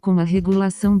observada com a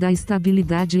regulação da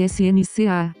estabilidade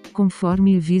SNCA,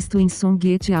 conforme visto em Song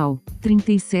et al.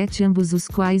 37, ambos os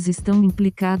quais estão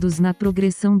implicados na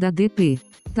progressão da DP.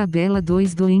 Tabela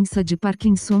 2, doença de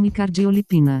Parkinson e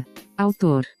cardiolipina.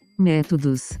 Autor.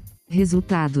 Métodos.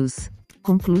 Resultados.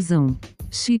 Conclusão.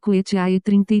 Chico et al.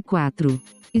 34.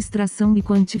 Extração e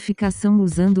quantificação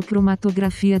usando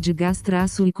cromatografia de gás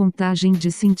e contagem de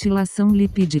cintilação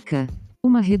lipídica.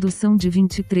 Uma redução de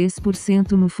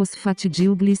 23% no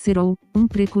fosfatidilglicerol, um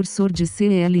precursor de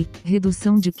CL,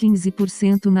 redução de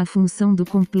 15% na função do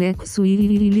complexo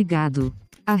II ligado.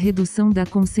 A redução da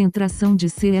concentração de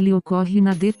CL ocorre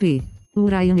na DP.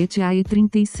 Ryan et al.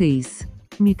 36.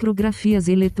 Micrografias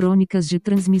eletrônicas de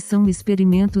transmissão,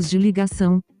 experimentos de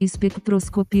ligação,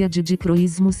 espectroscopia de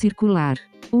dicroísmo circular.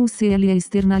 O CL é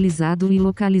externalizado e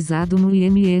localizado no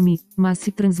IMM, mas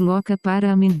se transloca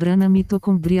para a membrana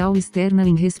mitocondrial externa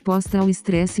em resposta ao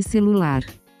estresse celular.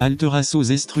 Alterações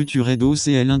estruturées do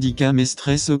CL indicam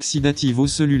estresse oxidativo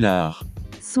celular.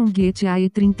 Song et al.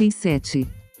 37.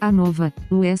 A nova,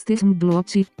 Western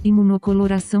blot,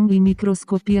 imunocoloração e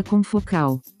microscopia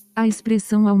confocal. A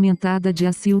expressão aumentada de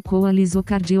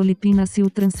acetilcoalisocardiolipina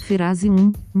aciltransferase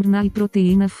 1, MRNA e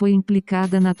proteína foi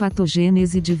implicada na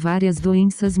patogênese de várias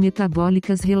doenças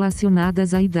metabólicas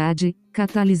relacionadas à idade,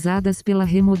 catalisadas pela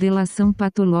remodelação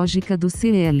patológica do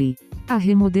CL. A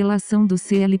remodelação do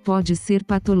CL pode ser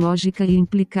patológica e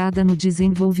implicada no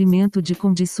desenvolvimento de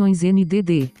condições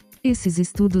NDD. Esses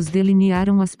estudos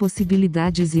delinearam as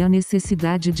possibilidades e a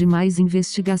necessidade de mais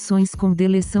investigações com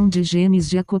deleção de genes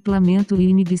de acoplamento e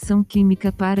inibição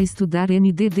química para estudar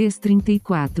NDDs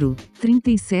 34.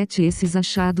 37. Esses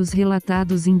achados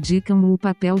relatados indicam o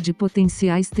papel de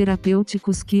potenciais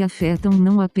terapêuticos que afetam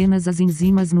não apenas as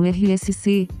enzimas no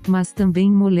RSC, mas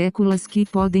também moléculas que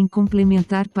podem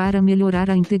complementar para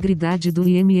melhorar a integridade do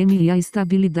IMM e a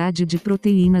estabilidade de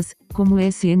proteínas, como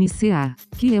SNCA,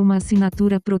 que é uma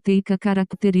assinatura proteica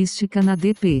característica na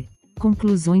DP.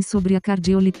 Conclusões sobre a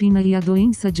cardiolipina e a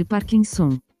doença de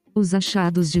Parkinson. Os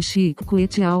achados de Chico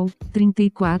et al.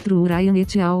 34, Ryan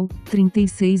et al.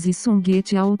 36 e Song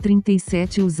et al.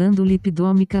 37 usando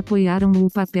lipidômica apoiaram o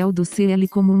papel do CL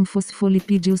como um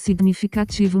fosfolipídio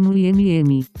significativo no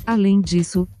IMM. Além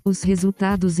disso, os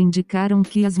resultados indicaram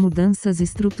que as mudanças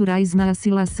estruturais na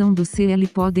acilação do CL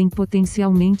podem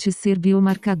potencialmente ser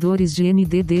biomarcadores de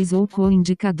NDDs ou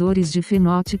coindicadores de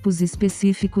fenótipos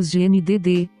específicos de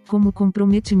NDD, como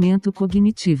comprometimento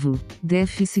cognitivo,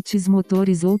 déficits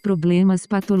motores ou problemas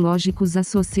patológicos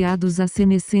associados à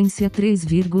senescência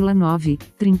 3,9,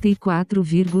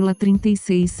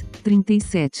 34,36,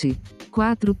 37.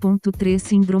 4.3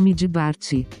 Síndrome de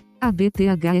Bart. A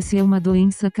BTHS é uma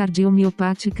doença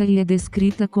cardiomiopática e é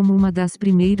descrita como uma das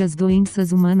primeiras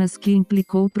doenças humanas que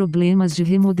implicou problemas de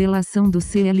remodelação do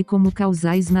CL como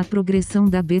causais na progressão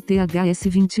da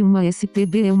BTHS21. A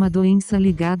STB é uma doença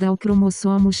ligada ao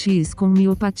cromossomo X com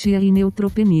miopatia e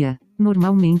neutropenia.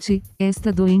 Normalmente,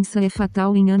 esta doença é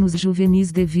fatal em anos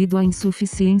juvenis devido à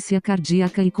insuficiência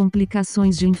cardíaca e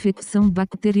complicações de infecção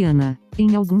bacteriana.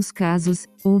 Em alguns casos,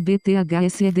 o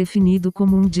BTHS é definido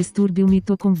como um distúrbio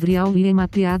mitocondrial e é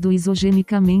mapeado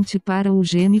isogenicamente para o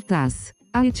gene TAS.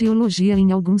 A etiologia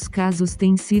em alguns casos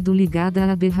tem sido ligada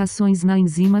a aberrações na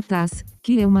enzima TAS,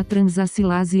 que é uma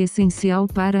transacilase essencial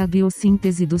para a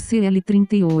biossíntese do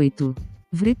CL38.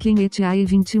 Vreken et al.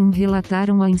 21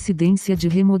 relataram a incidência de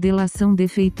remodelação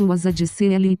defeituosa de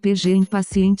CL e PG em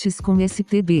pacientes com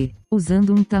STB,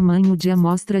 usando um tamanho de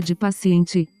amostra de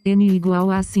paciente, N igual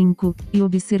a 5, e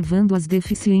observando as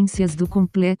deficiências do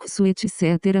complexo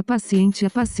etc. paciente a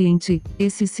paciente.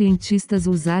 Esses cientistas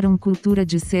usaram cultura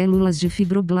de células de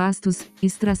fibroblastos,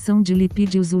 extração de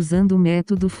lipídios usando o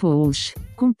método Fauch,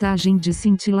 contagem de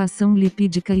cintilação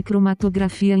lipídica e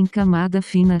cromatografia em camada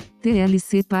fina,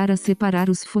 TLC, para separar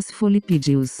os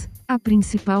fosfolipídios. A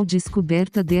principal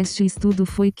descoberta deste estudo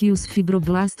foi que os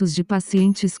fibroblastos de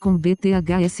pacientes com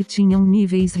BTHS tinham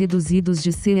níveis reduzidos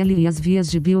de CL e as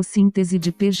vias de biossíntese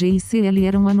de PG e CL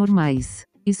eram anormais.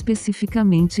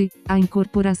 Especificamente, a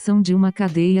incorporação de uma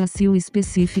cadeia acil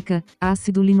específica,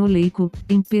 ácido linoleico,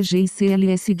 em PG e CL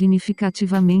é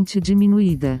significativamente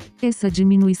diminuída. Essa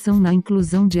diminuição na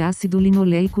inclusão de ácido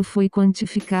linoleico foi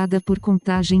quantificada por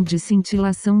contagem de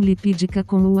cintilação lipídica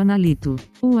com o analito.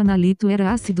 O analito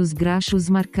era ácidos graxos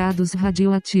marcados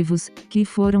radioativos, que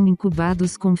foram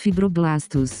incubados com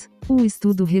fibroblastos. O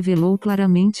estudo revelou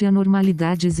claramente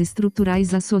anormalidades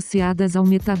estruturais associadas ao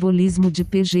metabolismo de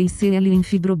PG e CL em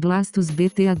fibroblastos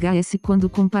BTHS quando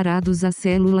comparados a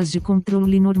células de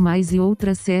controle normais e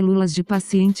outras células de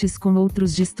pacientes com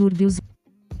outros distúrbios.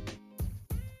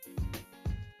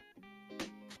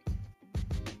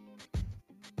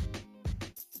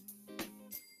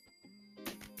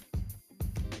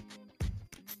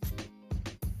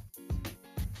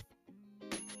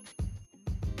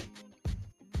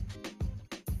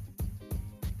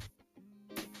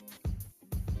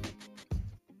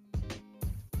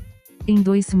 Em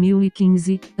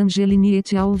 2015, Angelini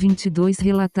et al. 22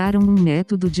 relataram um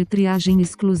método de triagem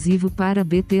exclusivo para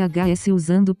BTHS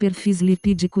usando perfis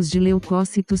lipídicos de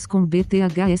leucócitos com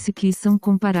BTHS que são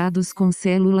comparados com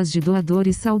células de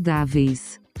doadores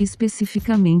saudáveis.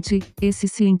 Especificamente,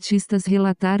 esses cientistas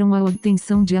relataram a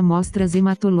obtenção de amostras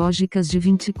hematológicas de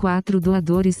 24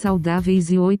 doadores saudáveis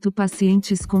e 8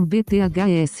 pacientes com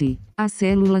BTHS. As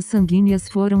células sanguíneas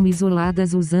foram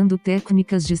isoladas usando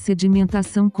técnicas de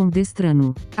sedimentação com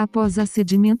destrano. Após a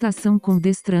sedimentação com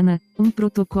destrana, um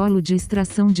protocolo de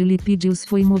extração de lipídios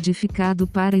foi modificado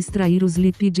para extrair os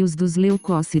lipídios dos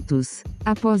leucócitos.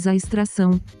 Após a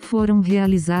extração, foram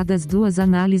realizadas 2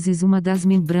 análises, uma das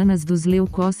membranas dos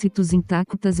leucócitos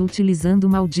intactas utilizando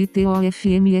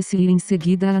MALDI-TOFMS e em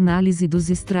seguida a análise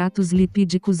dos extratos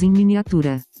lipídicos em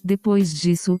miniatura. Depois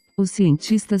disso, os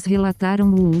cientistas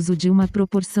relataram o uso de uma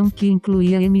proporção que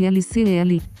incluía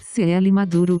MLCL, CL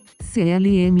maduro,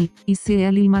 CLM, e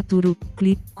CL imaturo,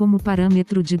 CLI, como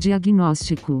parâmetro de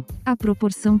diagnóstico. A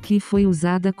proporção que foi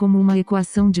usada como uma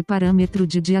equação de parâmetro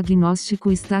de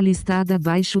diagnóstico está listada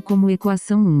abaixo como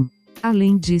equação 1.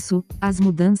 Além disso, as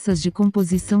mudanças de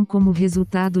composição como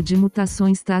resultado de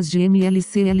mutações tais de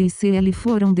MLCL e CL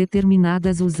foram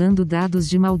determinadas usando dados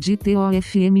de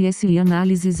MALDI-TOFMS e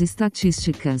análises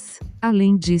estatísticas.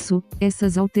 Além disso,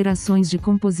 essas alterações de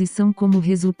composição como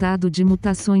resultado de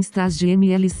mutações tais de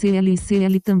MLCL e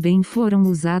CL também foram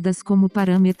usadas como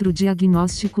parâmetro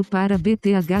diagnóstico para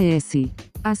BTHS.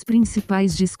 As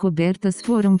principais descobertas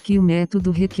foram que o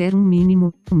método requer um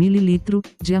mínimo, 1 ml,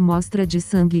 de amostra de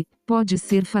sangue, pode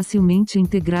ser facilmente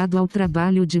integrado ao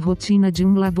trabalho de rotina de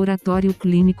um laboratório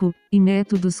clínico, e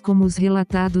métodos como os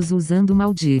relatados usando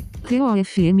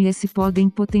MALDI-TOFMS podem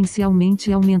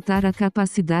potencialmente aumentar a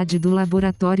capacidade do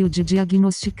laboratório de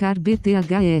diagnosticar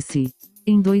BTHS.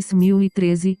 Em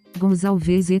 2013,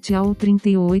 Gonçalves et al.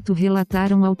 38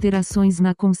 relataram alterações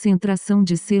na concentração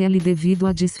de CL devido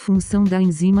à disfunção da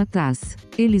enzima TAS.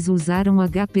 Eles usaram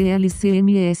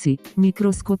HPLC-MS,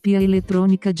 microscopia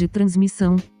eletrônica de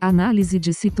transmissão, análise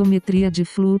de citometria de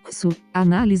fluxo,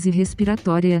 análise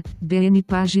respiratória,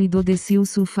 BN-PAGE e dodecil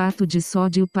sulfato de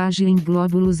sódio PAGE em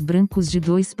glóbulos brancos de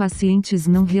 2 pacientes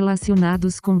não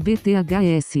relacionados com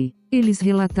BTHS. Eles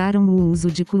relataram o uso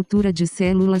de cultura de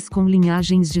células com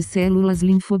linhagens de células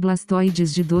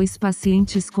linfoblastoides de 2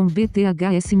 pacientes com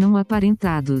BTHS não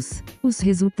aparentados. Os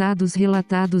resultados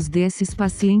relatados desses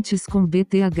pacientes com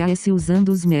BTHS usando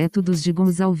os métodos de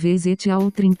Gonçalves et al.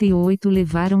 38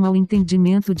 levaram ao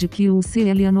entendimento de que o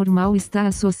CL anormal está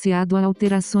associado a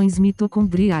alterações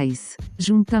mitocondriais.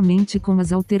 Juntamente com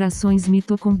as alterações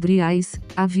mitocondriais,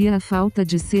 havia a falta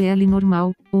de CL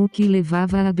normal, o que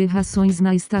levava a aberrações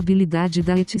na estabilidade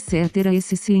da etc.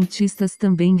 Esses cientistas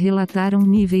também relataram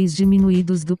níveis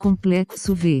diminuídos do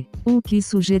complexo V, o que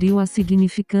sugeriu a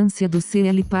significância do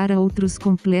CL para outros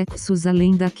complexos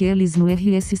além daqueles no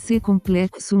RSC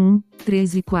complexo 1,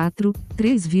 3 e 4,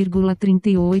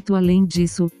 3,38. Além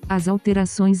disso, as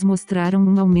alterações mostraram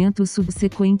um aumento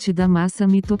subsequente da massa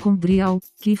mitocondrial,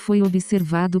 que foi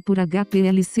observado por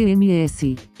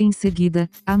HPLC-MS. Em seguida,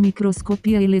 a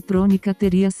microscopia eletrônica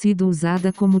teria sido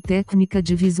usada como técnica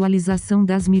de visualização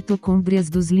das mitocôndrias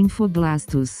dos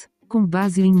linfoblastos. Com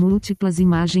base em múltiplas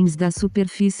imagens da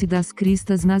superfície das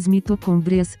cristas nas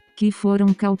mitocôndrias, que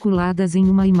foram calculadas em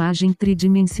uma imagem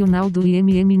tridimensional do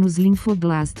IMM nos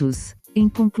linfoblastos. Em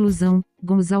conclusão,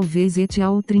 Gonçalves et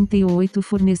al. 38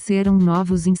 forneceram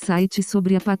novos insights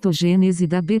sobre a patogênese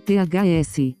da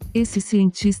BTHS. Esses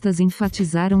cientistas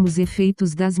enfatizaram os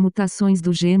efeitos das mutações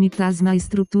do gene TAS na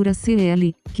estrutura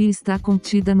CL, que está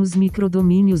contida nos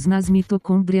microdomínios nas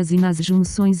mitocôndrias e nas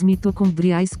junções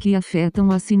mitocondriais que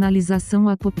afetam a sinalização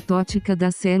apoptótica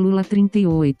da célula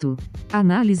 38.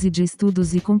 Análise de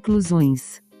estudos e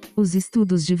conclusões. Os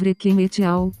estudos de Vrecken et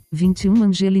al. 21,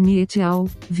 Angelini et al.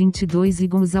 22 e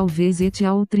Gonçalves et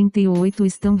al. 38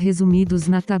 estão resumidos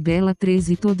na tabela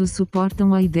 3 e todos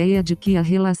suportam a ideia de que a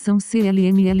relação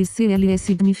CL-ML-CL é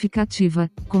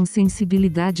significativa, com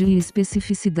sensibilidade e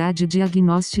especificidade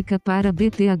diagnóstica para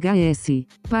BTHS.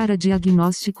 Para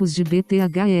diagnósticos de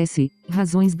BTHS,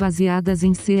 razões baseadas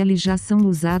em CL já são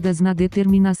usadas na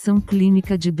determinação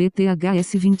clínica de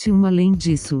BTHS 21. Além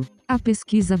disso, A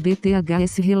pesquisa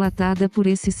BTHS relatada por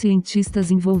esses cientistas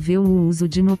envolveu o uso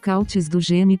de nocautes do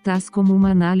gene TAS como uma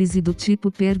análise do tipo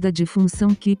perda de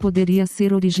função que poderia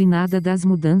ser originada das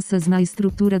mudanças na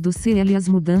estrutura do CL. As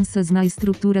mudanças na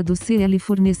estrutura do CL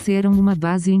forneceram uma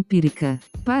base empírica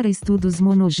para estudos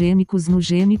monogênicos no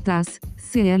gene TAS,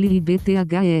 CL e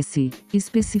BTHS.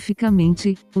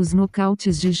 Especificamente, os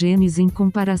nocautes de genes em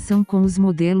comparação com os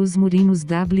modelos murinos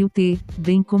WT,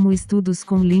 bem como estudos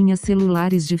com linhas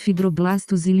celulares de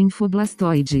fibroblastos e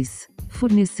linfoblastoides,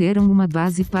 forneceram uma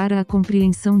base para a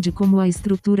compreensão de como a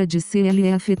estrutura de CL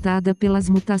é afetada pelas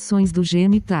mutações do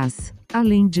gene TAS.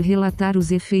 Além de relatar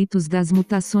os efeitos das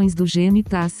mutações do gene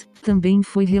TAS, também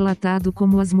foi relatado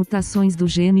como as mutações do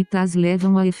gene TAS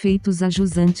levam a efeitos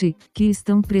ajusante, que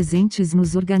estão presentes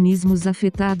nos organismos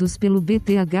afetados pelo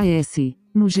BTHS.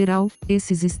 No geral,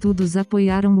 esses estudos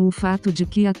apoiaram o fato de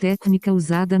que a técnica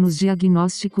usada nos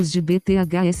diagnósticos de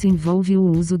BTHS envolve o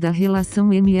uso da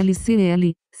relação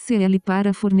ML-CL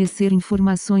para fornecer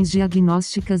informações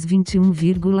diagnósticas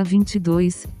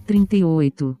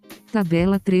 21,2238.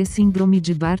 Tabela 3 Síndrome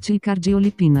de Barth e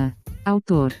cardiolipina.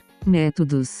 Autor.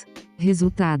 Métodos.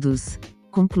 Resultados.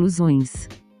 Conclusões.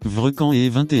 Vrecan et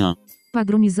 21.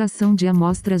 Padronização de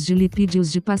amostras de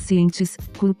lipídios de pacientes,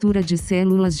 cultura de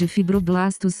células de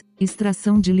fibroblastos,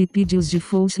 extração de lipídios de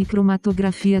Folch e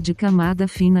cromatografia de camada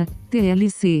fina,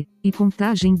 TLC, e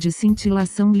contagem de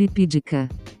cintilação lipídica.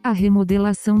 A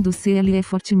remodelação do CL é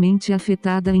fortemente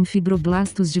afetada em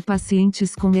fibroblastos de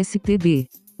pacientes com STB.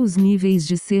 Os níveis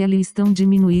de CL estão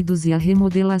diminuídos e a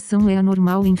remodelação é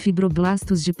anormal em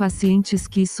fibroblastos de pacientes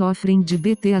que sofrem de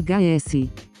BTHS.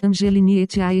 Angelini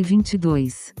et al.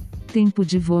 22. Tempo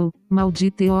de voo, MALDI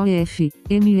TOF,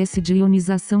 MS de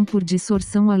ionização por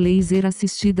dissorção a laser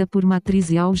assistida por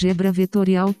matriz e álgebra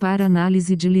vetorial para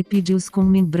análise de lipídios com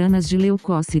membranas de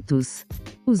leucócitos.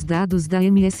 Os dados da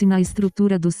MS na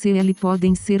estrutura do CL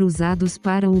podem ser usados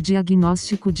para o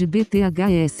diagnóstico de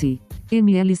BTHS.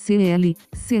 MLCL,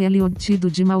 CL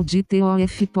obtido de MALDI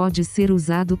TOF pode ser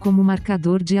usado como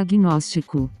marcador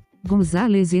diagnóstico.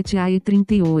 Gonzalez et al.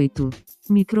 38.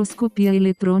 Microscopia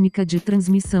eletrônica de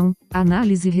transmissão,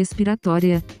 análise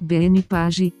respiratória,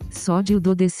 BN-PAGE, sódio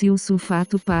dodecil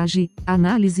sulfato PAGE,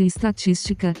 análise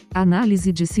estatística,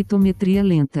 análise de citometria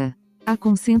lenta. A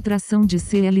concentração de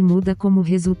CL muda como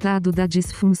resultado da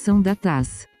disfunção da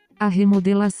TAS. A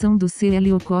remodelação do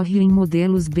CL ocorre em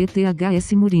modelos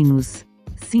BTHS murinos.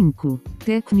 5.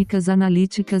 Técnicas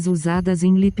analíticas usadas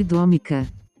em lipidômica.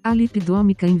 A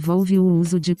lipidômica envolve o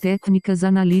uso de técnicas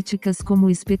analíticas como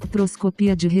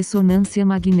espectroscopia de ressonância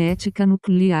magnética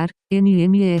nuclear,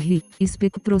 NMR,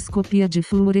 espectroscopia de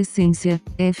fluorescência,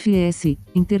 FS,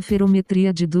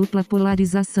 interferometria de dupla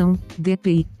polarização,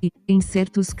 DPI, e, em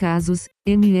certos casos,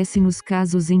 MS. Nos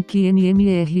casos em que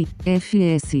NMR,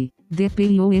 FS,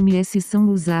 DPI ou MS são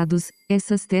usados,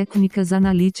 essas técnicas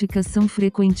analíticas são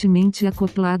frequentemente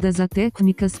acopladas a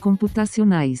técnicas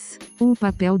computacionais. O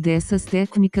papel dessas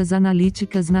técnicas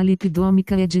analíticas na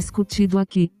lipidômica é discutido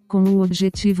aqui, com o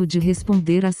objetivo de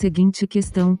responder à seguinte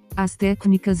questão: as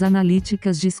técnicas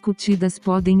analíticas discutidas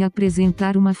podem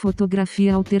apresentar uma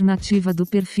fotografia alternativa do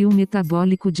perfil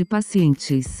metabólico de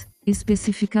pacientes,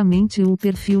 especificamente o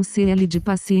perfil CL de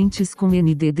pacientes com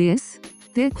NDDs?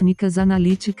 Técnicas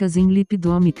analíticas em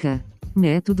lipidômica.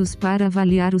 Métodos para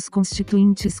avaliar os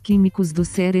constituintes químicos do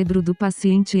cérebro do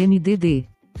paciente NDD.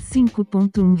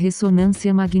 5.1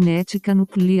 Ressonância magnética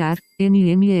nuclear,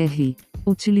 NMR.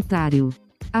 Utilitário.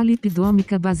 A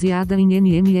lipidômica baseada em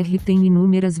NMR tem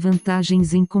inúmeras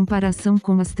vantagens em comparação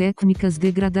com as técnicas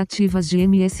degradativas de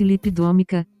MS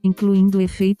lipidômica, incluindo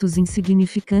efeitos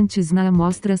insignificantes na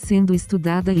amostra sendo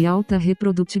estudada e alta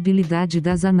reprodutibilidade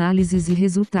das análises e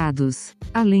resultados.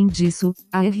 Além disso,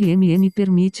 a RMN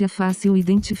permite a fácil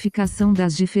identificação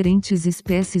das diferentes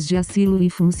espécies de acilo e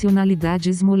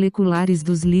funcionalidades moleculares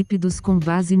dos lípidos com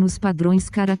base nos padrões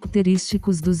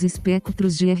característicos dos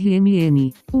espectros de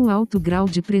RMN. O alto grau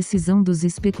de precisão dos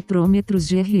espectrômetros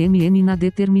de RMN na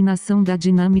determinação da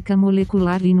dinâmica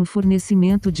molecular e no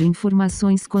fornecimento de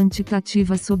informações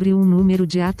quantitativas sobre o número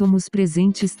de átomos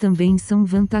presentes também são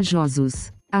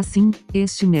vantajosos. Assim,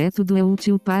 este método é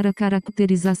útil para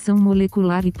caracterização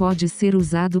molecular e pode ser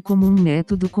usado como um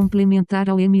método complementar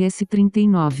ao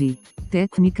MS-39.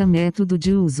 Técnica método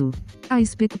de uso. A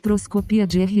espectroscopia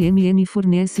de RMN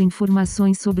fornece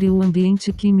informações sobre o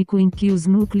ambiente químico em que os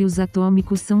núcleos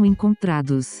atômicos são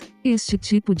encontrados. Este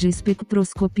tipo de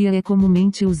espectroscopia é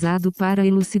comumente usado para a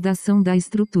elucidação da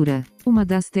estrutura. Uma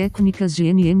das técnicas de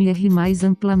NMR mais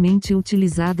amplamente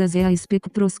utilizadas é a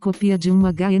espectroscopia de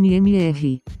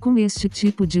 1H-NMR. Com este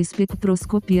tipo de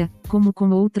espectroscopia, como com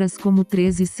outras como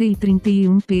 13C e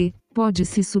 31P,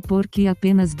 Pode-se supor que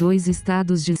apenas 2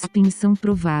 estados de spin são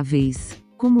prováveis.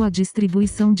 Como a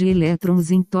distribuição de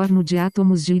elétrons em torno de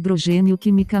átomos de hidrogênio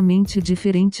quimicamente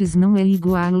diferentes não é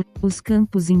igual, os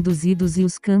campos induzidos e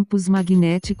os campos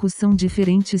magnéticos são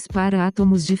diferentes para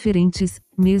átomos diferentes,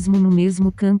 mesmo no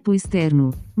mesmo campo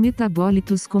externo.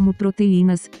 Metabólitos como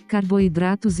proteínas,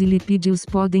 carboidratos e lipídios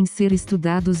podem ser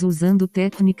estudados usando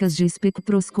técnicas de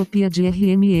espectroscopia de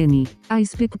RMN. A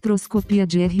espectroscopia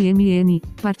de RMN,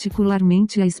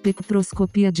 particularmente a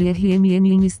espectroscopia de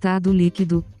RMN em estado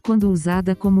líquido, quando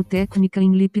usada como técnica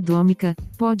em lipidômica,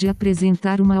 pode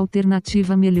apresentar uma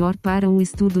alternativa melhor para o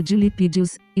estudo de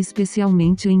lipídios,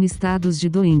 especialmente em estados de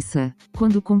doença,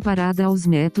 quando comparada aos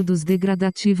métodos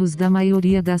degradativos da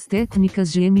maioria das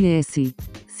técnicas de MS.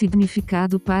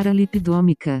 Significado para a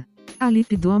lipidômica. A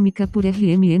lipidômica por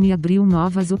RMN abriu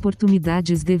novas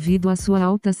oportunidades devido à sua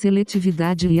alta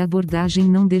seletividade e abordagem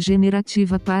não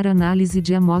degenerativa para análise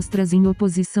de amostras em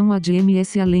oposição à de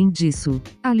MS. Além disso,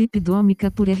 a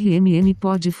lipidômica por RMN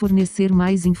pode fornecer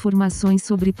mais informações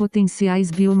sobre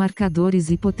potenciais biomarcadores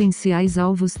e potenciais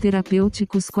alvos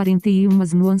terapêuticos. 41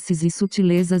 nuances e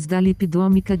sutilezas da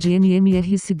lipidômica de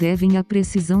NMR se devem à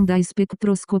precisão da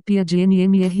espectroscopia de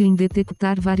NMR em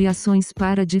detectar variações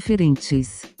para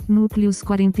diferentes núcleos.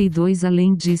 42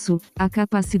 Além disso, a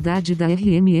capacidade da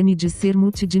RMN de ser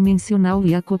multidimensional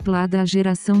e acoplada à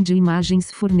geração de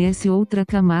imagens fornece outra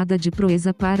camada de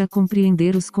proeza para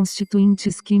compreender os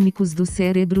constituintes químicos do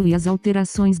cérebro e as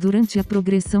alterações durante a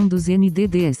progressão dos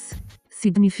NDDs.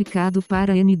 Significado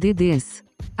para NDDs.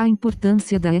 A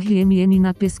importância da RMN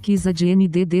na pesquisa de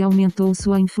NDD aumentou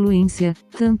sua influência,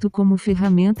 tanto como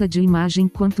ferramenta de imagem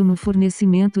quanto no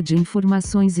fornecimento de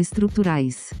informações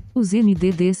estruturais. Os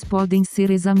NDDs podem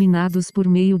ser examinados por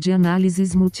meio de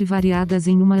análises multivariadas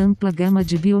em uma ampla gama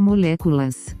de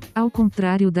biomoléculas. Ao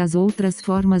contrário das outras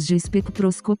formas de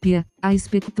espectroscopia, a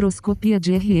espectroscopia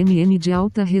de RMN de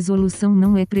alta resolução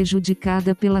não é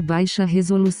prejudicada pela baixa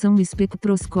resolução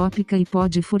espectroscópica e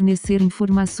pode fornecer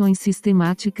informações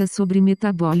sistemáticas sobre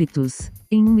metabólitos.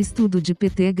 Em um estudo de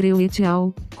Pettigrew et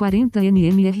al., 40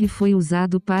 nmr foi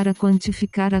usado para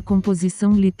quantificar a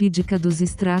composição lipídica dos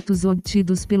extratos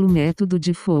obtidos pelo método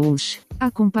de Fauch.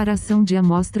 A comparação de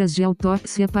amostras de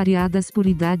autópsia pareadas por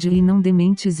idade e não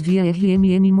dementes via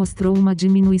RMN mostrou uma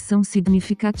diminuição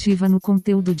significativa no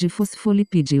conteúdo de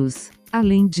fosfolipídios.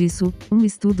 Além disso, um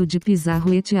estudo de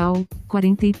Pizarro et al.,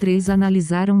 43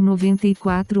 analisaram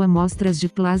 94 amostras de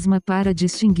plasma para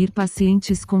distinguir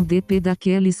pacientes com DP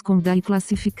daqueles com DA e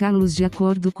classificá-los de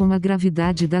acordo com a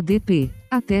gravidade da DP.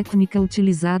 A técnica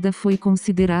utilizada foi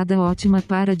considerada ótima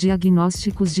para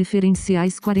diagnósticos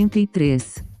diferenciais.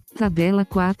 43. Tabela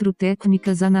 4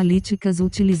 Técnicas analíticas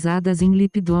utilizadas em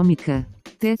lipidômica.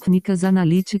 Técnicas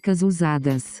analíticas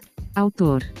usadas.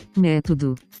 Autor,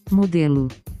 método, modelo,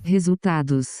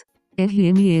 resultados.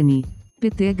 RMN.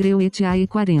 Pettigrew et al.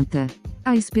 40.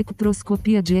 A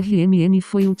espectroscopia de RMN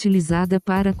foi utilizada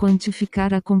para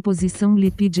quantificar a composição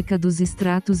lipídica dos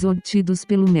extratos obtidos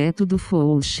pelo método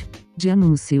Fauch. De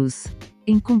anúncios.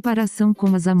 Em comparação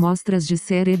com as amostras de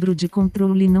cérebro de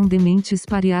controle não dementes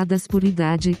pareadas por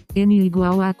idade, N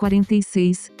igual a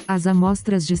 46, as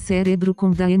amostras de cérebro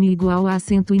com DA N igual a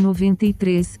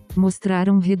 193,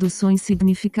 mostraram reduções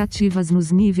significativas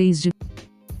nos níveis de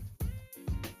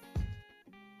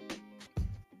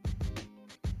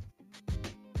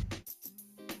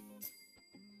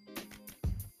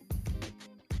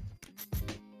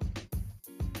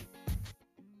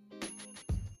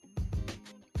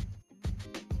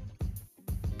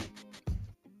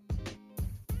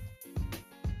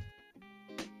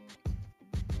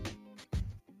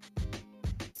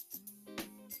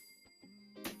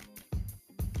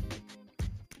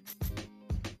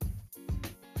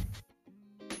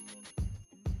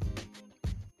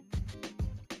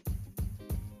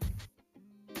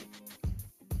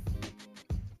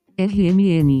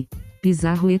RMN.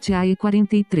 Pizarro et al.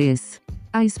 43.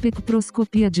 A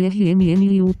espectroscopia de RMN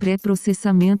e o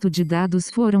pré-processamento de dados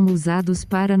foram usados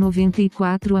para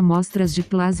 94 amostras de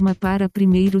plasma para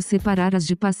primeiro separar as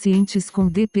de pacientes com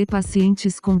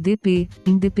DP,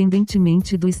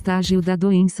 independentemente do estágio da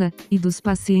doença, e dos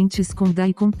pacientes com DA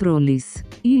e controles.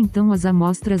 E então as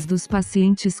amostras dos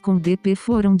pacientes com DP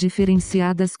foram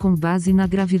diferenciadas com base na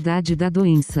gravidade da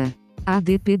doença.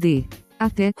 ADPD. A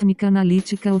técnica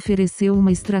analítica ofereceu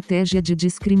uma estratégia de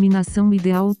discriminação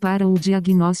ideal para o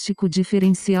diagnóstico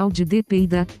diferencial de DP e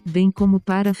DA, bem como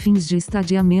para fins de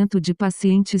estadiamento de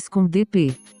pacientes com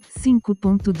DP.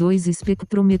 5.2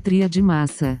 Espectrometria de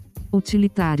massa.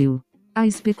 Utilitário. A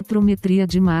espectrometria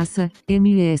de massa,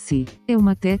 MS, é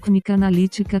uma técnica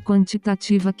analítica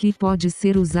quantitativa que pode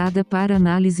ser usada para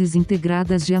análises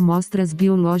integradas de amostras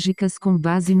biológicas com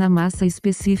base na massa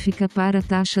específica para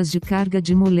taxas de carga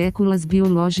de moléculas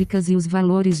biológicas e os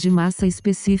valores de massa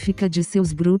específica de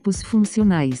seus grupos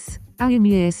funcionais. A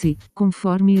MS,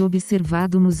 conforme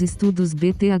observado nos estudos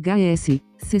BTHS,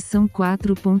 seção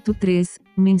 4.3,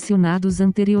 mencionados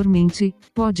anteriormente,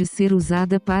 pode ser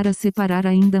usada para separar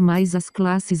ainda mais as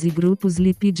classes e grupos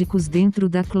lipídicos dentro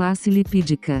da classe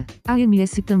lipídica. A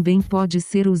MS também pode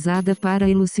ser usada para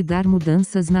elucidar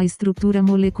mudanças na estrutura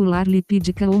molecular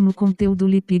lipídica ou no conteúdo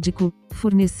lipídico,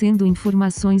 fornecendo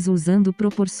informações usando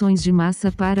proporções de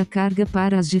massa para carga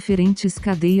para as diferentes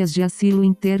cadeias de acilo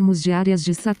em termos de áreas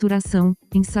de saturação,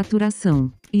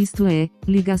 insaturação, isto é,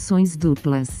 ligações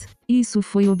duplas. Isso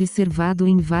foi observado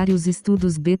em vários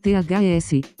estudos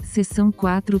BTHS, seção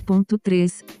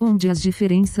 4.3, onde as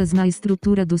diferenças na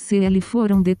estrutura do CL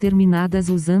foram determinadas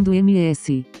usando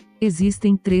MS.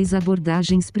 Existem 3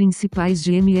 abordagens principais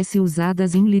de MS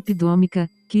usadas em lipidômica,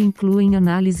 que incluem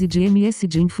análise de MS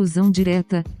de infusão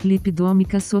direta,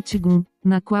 lipidômica Shotgun,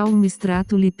 na qual um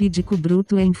extrato lipídico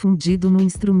bruto é infundido no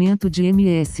instrumento de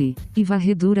MS, e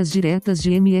varreduras diretas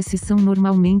de MS são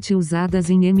normalmente usadas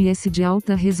em MS de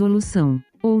alta resolução.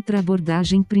 Outra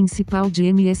abordagem principal de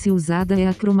MS usada é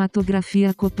a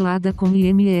cromatografia acoplada com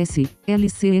IMS,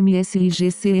 LCMS e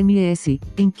GCMS,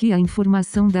 em que a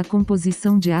informação da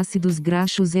composição de ácidos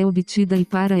graxos é obtida e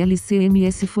para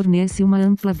LCMS fornece uma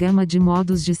ampla gama de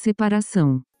modos de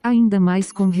separação. Ainda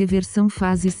mais com reversão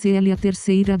fase CL. A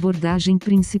terceira abordagem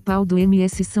principal do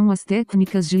MS são as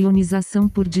técnicas de ionização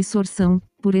por dissorção,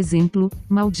 por exemplo,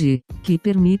 MALDI, que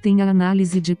permitem a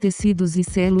análise de tecidos e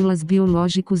células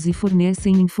biológicos e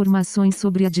fornecem informações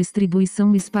sobre a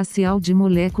distribuição espacial de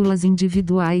moléculas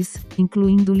individuais,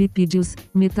 incluindo lipídios,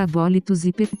 metabólitos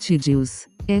e peptídeos.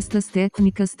 Estas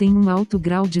técnicas têm um alto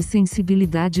grau de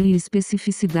sensibilidade e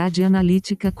especificidade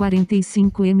analítica.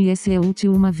 45 ms é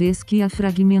útil uma vez que a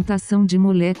fragmentação de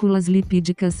moléculas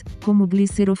lipídicas, como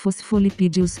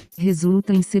glicerofosfolipídios,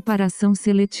 resulta em separação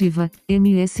seletiva,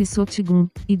 ms Shotgun,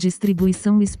 e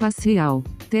distribuição espacial.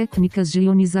 Técnicas de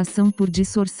ionização por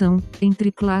dissorção,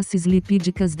 entre classes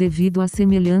lipídicas devido a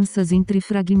semelhanças entre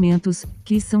fragmentos,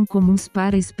 que são comuns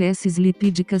para espécies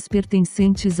lipídicas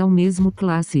pertencentes ao mesmo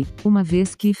classe, uma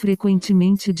vez que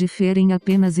frequentemente diferem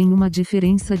apenas em uma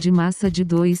diferença de massa de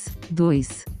 2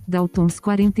 Daltons.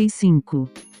 45.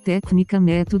 Técnica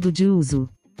método de uso.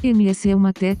 MS é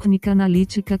uma técnica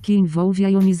analítica que envolve a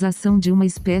ionização de uma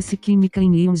espécie química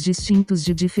em íons distintos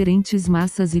de diferentes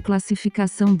massas e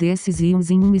classificação desses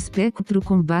íons em um espectro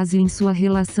com base em sua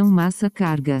relação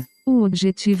massa-carga. O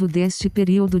objetivo deste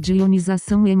período de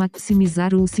ionização é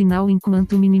maximizar o sinal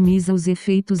enquanto minimiza os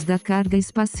efeitos da carga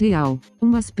espacial.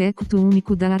 Um aspecto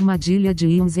único da armadilha de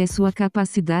íons é sua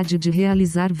capacidade de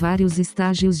realizar vários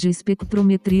estágios de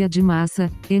espectrometria de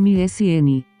massa,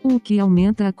 MSN, o que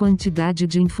aumenta a quantidade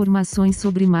de informações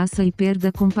sobre massa e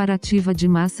perda comparativa de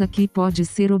massa que pode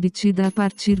ser obtida a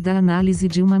partir da análise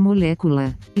de uma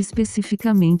molécula.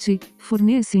 Especificamente,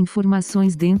 fornece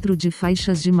informações dentro de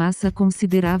faixas de massa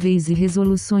consideráveis e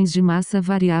resoluções de massa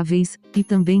variáveis, e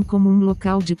também como um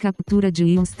local de captura de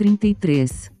íons.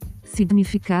 33.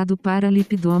 Significado para a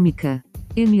lipidômica.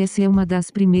 MS é uma das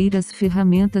primeiras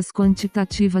ferramentas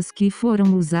quantitativas que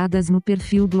foram usadas no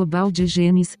perfil global de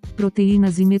genes,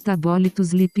 proteínas e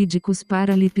metabólitos lipídicos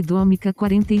para a lipidômica.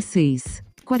 46.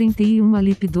 41. A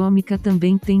lipidômica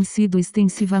também tem sido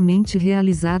extensivamente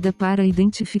realizada para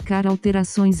identificar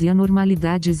alterações e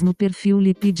anormalidades no perfil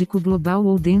lipídico global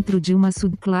ou dentro de uma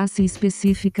subclasse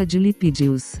específica de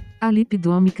lipídios. A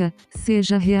lipidômica,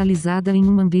 seja realizada em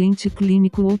um ambiente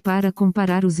clínico ou para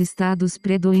comparar os estados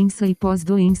pré-doença e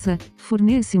pós-doença,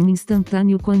 fornece um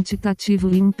instantâneo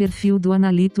quantitativo e um perfil do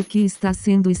analito que está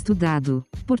sendo estudado.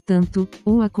 Portanto,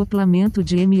 o acoplamento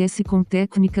de MS com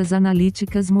técnicas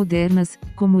analíticas modernas,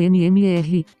 como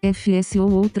NMR, FS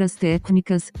ou outras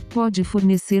técnicas, pode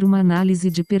fornecer uma análise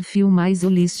de perfil mais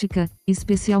holística,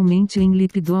 especialmente em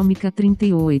lipidômica.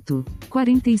 38.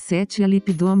 47. A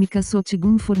lipidômica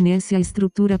Shotgun fornece a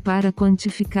estrutura para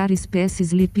quantificar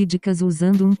espécies lipídicas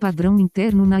usando um padrão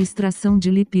interno na extração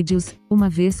de lipídios, uma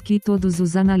vez que todos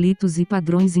os analitos e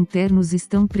padrões internos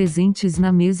estão presentes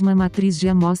na mesma matriz de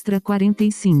amostra.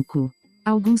 45.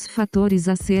 Alguns fatores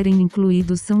a serem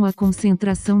incluídos são a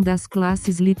concentração das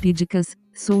classes lipídicas,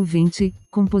 solvente,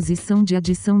 composição de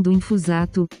adição do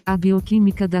infusato, a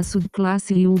bioquímica da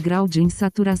subclasse e o grau de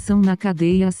insaturação na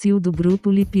cadeia acil do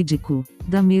grupo lipídico.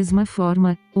 Da mesma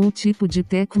forma, o tipo de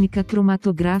técnica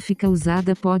cromatográfica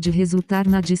usada pode resultar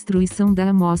na destruição da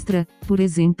amostra, por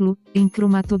exemplo, em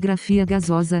cromatografia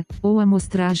gasosa, ou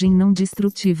amostragem não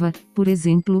destrutiva, por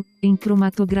exemplo, em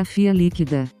cromatografia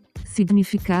líquida.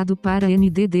 Significado para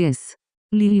NDDs.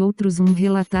 Lee e outros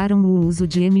relataram o uso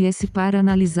de MS para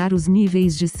analisar os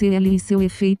níveis de Cl e seu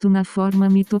efeito na forma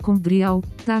mitocondrial,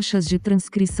 taxas de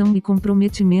transcrição e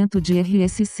comprometimento de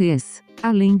RSCs.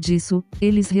 Além disso,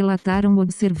 eles relataram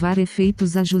observar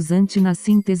efeitos ajusantes na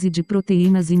síntese de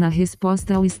proteínas e na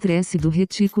resposta ao estresse do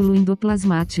retículo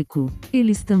endoplasmático.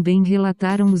 Eles também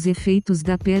relataram os efeitos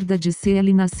da perda de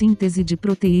Cl na síntese de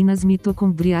proteínas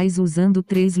mitocondriais usando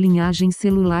 3 linhagens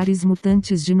celulares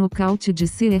mutantes de nocaute de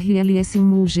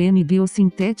CRLS1, o gene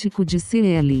biosintético de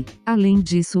Cl. Além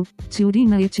disso,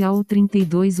 Tiurina et al.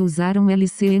 32 usaram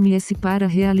LCMS para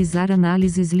realizar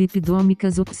análises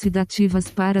lipidômicas oxidativas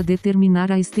para determinar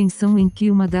a extensão em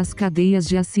que uma das cadeias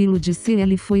de acilo de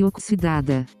Cl foi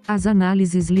oxidada. As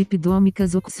análises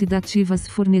lipidômicas oxidativas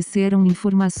forneceram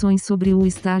informações sobre o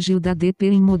estágio da DP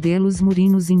em modelos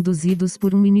murinos induzidos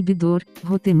por um inibidor,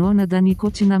 rotenona da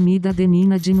nicotinamida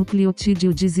adenina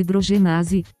dinucleotídeo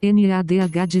desidrogenase,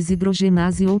 NADH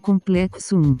desidrogenase ou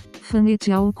complexo 1. Fan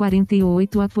et al.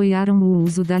 48 apoiaram o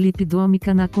uso da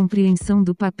lipidômica na compreensão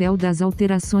do papel das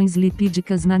alterações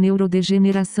lipídicas na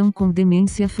neurodegeneração com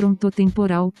demência frontotemporal,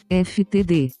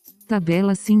 FTD.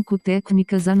 Tabela 5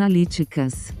 Técnicas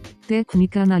analíticas.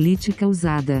 Técnica analítica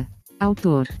usada.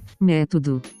 Autor.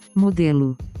 Método.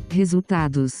 Modelo.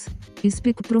 Resultados.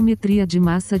 Espectrometria de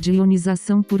massa de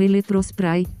ionização por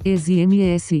eletrospray,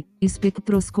 ESI-MS,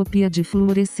 espectroscopia de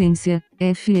fluorescência,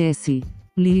 FS.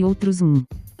 Lee e outros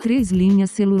 3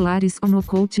 linhas celulares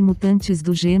nocaute mutantes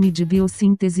do gene de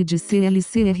biossíntese de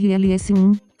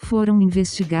CLCRLS1 foram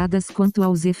investigadas quanto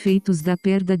aos efeitos da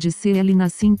perda de Cl na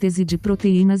síntese de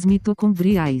proteínas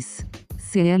mitocondriais.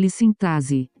 Cl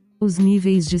sintase. Os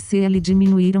níveis de Cl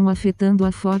diminuíram afetando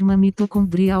a forma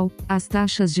mitocondrial, as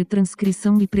taxas de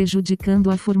transcrição e prejudicando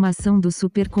a formação do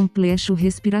supercomplexo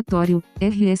respiratório,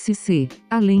 RSC.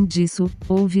 Além disso,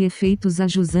 houve efeitos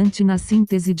ajusantes na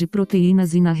síntese de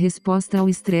proteínas e na resposta ao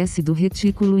estresse do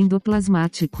retículo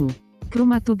endoplasmático.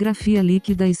 Cromatografia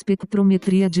líquida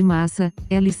espectrometria de massa,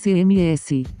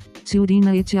 LCMS.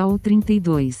 Tiurina et al.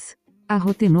 32. A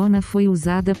rotenona foi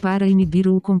usada para inibir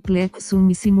o complexo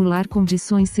 1 e simular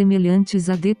condições semelhantes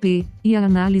a DP, e a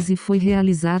análise foi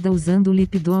realizada usando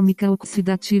lipidômica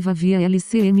oxidativa via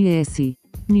LCMS.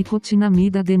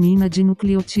 Nicotinamida adenina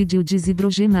dinucleotídeo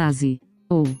desidrogenase.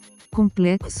 Ou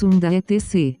complexo 1 da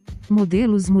ETC.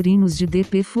 Modelos murinos de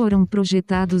DP foram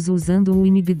projetados usando o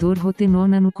inibidor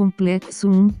rotenona no complexo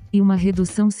 1, e uma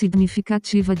redução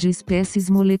significativa de espécies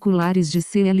moleculares de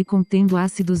Cl contendo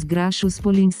ácidos graxos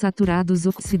poliinsaturados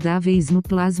oxidáveis no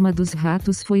plasma dos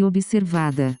ratos foi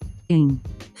observada. Em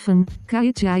Fan,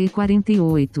 KETAE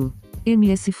 48.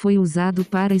 MS foi usado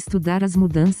para estudar as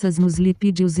mudanças nos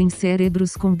lipídios em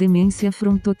cérebros com demência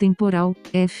frontotemporal,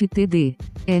 FTD.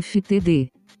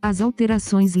 As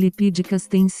alterações lipídicas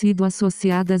têm sido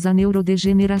associadas à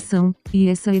neurodegeneração, e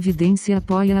essa evidência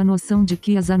apoia a noção de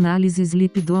que as análises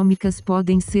lipidômicas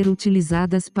podem ser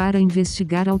utilizadas para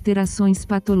investigar alterações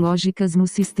patológicas no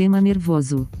sistema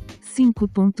nervoso.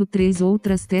 5.3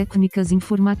 Outras técnicas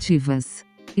informativas.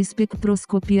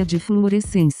 Espectroscopia de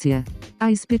fluorescência.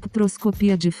 A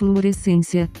espectroscopia de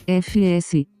fluorescência,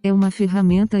 FS, é uma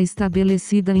ferramenta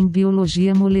estabelecida em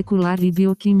biologia molecular e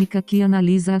bioquímica que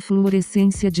analisa a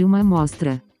fluorescência de uma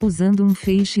amostra. Usando um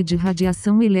feixe de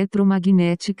radiação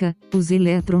eletromagnética, os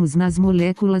elétrons nas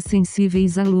moléculas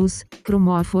sensíveis à luz,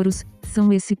 cromóforos,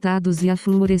 são excitados e a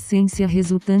fluorescência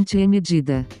resultante é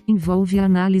medida. Envolve a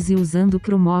análise usando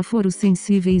cromóforos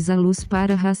sensíveis à luz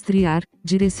para rastrear,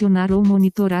 direcionar ou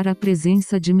monitorar a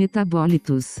presença de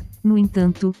metabólitos. No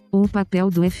entanto, o papel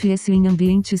do FS em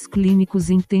ambientes clínicos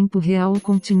em tempo real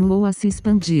continuou a se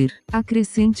expandir. A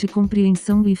crescente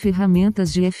compreensão e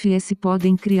ferramentas de FS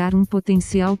podem criar um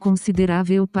potencial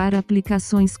considerável para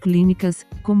aplicações clínicas,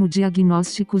 como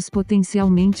diagnósticos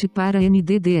potencialmente para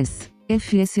NDDs.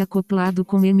 FS acoplado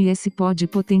com MS pode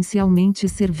potencialmente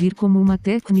servir como uma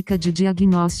técnica de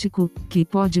diagnóstico, que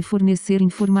pode fornecer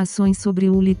informações sobre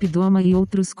o lipidoma e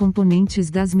outros componentes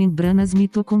das membranas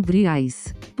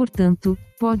mitocondriais. Portanto,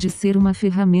 pode ser uma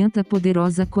ferramenta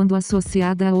poderosa quando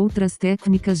associada a outras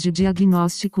técnicas de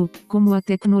diagnóstico, como a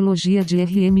tecnologia de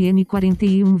RMN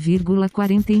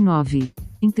 41,49.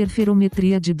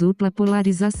 Interferometria de dupla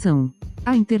polarização.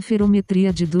 A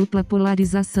interferometria de dupla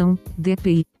polarização,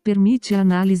 DPI, permite a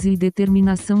análise e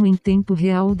determinação em tempo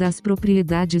real das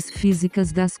propriedades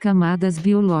físicas das camadas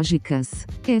biológicas.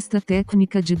 Esta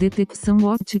técnica de detecção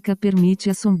óptica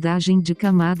permite a sondagem de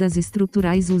camadas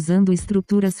estruturais usando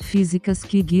estruturas físicas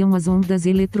que guiam as ondas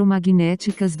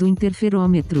eletromagnéticas do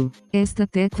interferômetro. Esta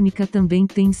técnica também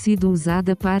tem sido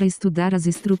usada para estudar as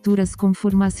estruturas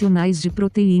conformacionais de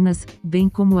proteínas, bem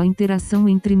como a interação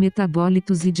entre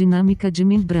metabólitos e dinâmica de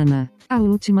membrana, a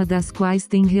última das quais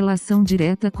tem relação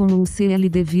direta com o UCL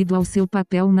devido ao seu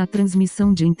papel na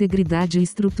transmissão de integridade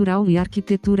estrutural e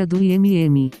arquitetura do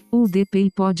IMM. O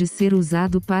DPI pode ser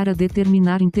usado para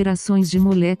determinar interações de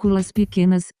moléculas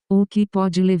pequenas, o que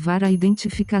pode levar à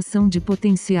identificação de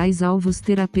potenciais alvos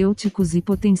terapêuticos e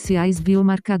potenciais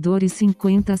biomarcadores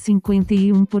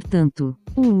 50-51. Portanto,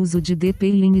 o uso de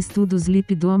DPI em estudos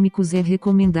lipidômicos é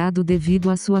recomendado devido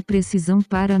à sua precisão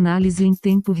para análise em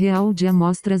tempo real de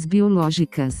amostras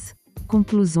biológicas.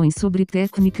 Conclusões sobre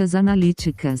técnicas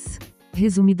analíticas.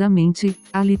 Resumidamente,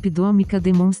 a lipidômica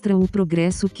demonstra o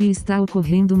progresso que está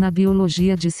ocorrendo na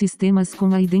biologia de sistemas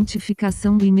com a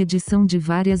identificação e medição de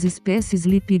várias espécies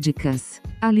lipídicas.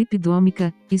 A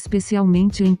lipidômica,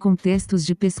 especialmente em contextos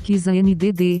de pesquisa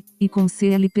NDD e com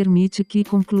CL, permite que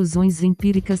conclusões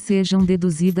empíricas sejam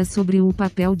deduzidas sobre o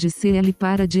papel de CL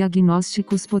para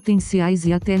diagnósticos potenciais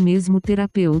e até mesmo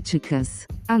terapêuticas.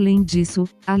 Além disso,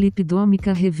 a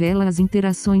lipidômica revela as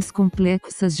interações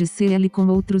complexas de CL com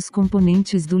outros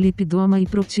componentes do lipidoma e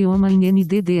proteoma em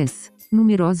NDDs.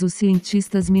 Numerosos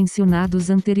cientistas mencionados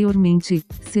anteriormente,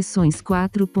 seções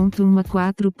 4.1 a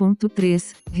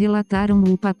 4.3, relataram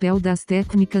o papel das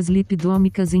técnicas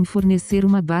lipidômicas em fornecer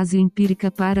uma base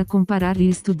empírica para comparar e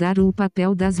estudar o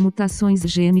papel das mutações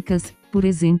gênicas, por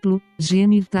exemplo,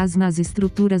 gene TAS nas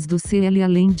estruturas do CL.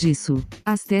 Além disso,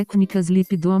 as técnicas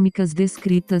lipidômicas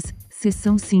descritas,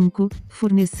 seção 5,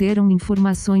 forneceram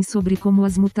informações sobre como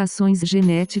as mutações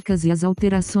genéticas e as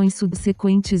alterações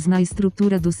subsequentes na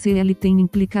estrutura do CL têm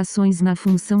implicações na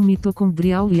função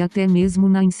mitocondrial e até mesmo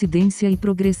na incidência e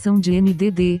progressão de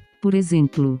NDD, por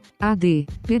exemplo, AD,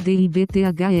 PD e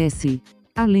BTHS.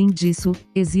 Além disso,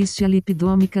 existe a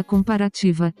lipidômica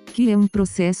comparativa, que é um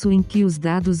processo em que os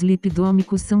dados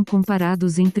lipidômicos são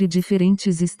comparados entre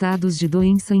diferentes estados de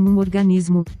doença em um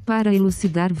organismo, para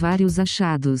elucidar vários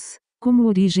achados, como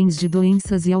origens de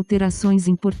doenças e alterações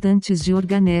importantes de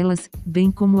organelas, bem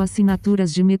como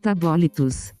assinaturas de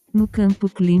metabólitos. No campo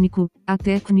clínico, a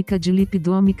técnica de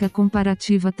lipidômica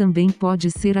comparativa também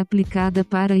pode ser aplicada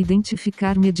para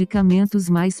identificar medicamentos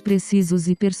mais precisos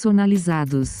e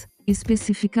personalizados.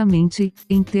 Especificamente,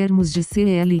 em termos de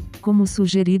CL, como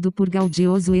sugerido por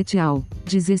Gaudioso et al.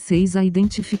 16, a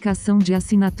identificação de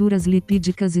assinaturas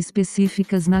lipídicas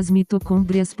específicas nas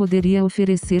mitocôndrias poderia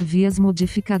oferecer vias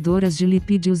modificadoras de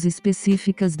lipídios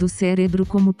específicas do cérebro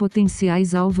como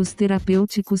potenciais alvos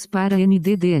terapêuticos para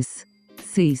NDDs.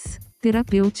 6.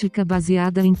 Terapêutica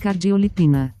baseada em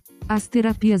cardiolipina. As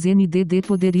terapias NDD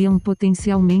poderiam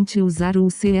potencialmente usar o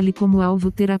UCL como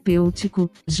alvo terapêutico,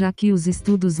 já que os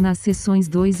estudos nas seções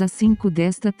 2 a 5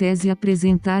 desta tese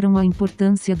apresentaram a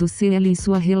importância do CL e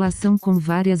sua relação com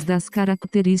várias das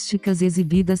características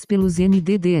exibidas pelos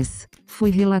NDDs. Foi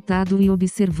relatado e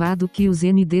observado que os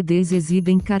NDDs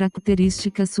exibem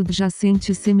características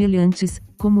subjacentes semelhantes,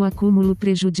 como acúmulo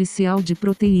prejudicial de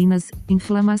proteínas,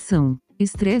 inflamação,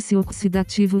 estresse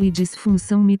oxidativo e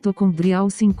disfunção mitocondrial.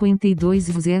 52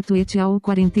 Zeto et al.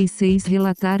 46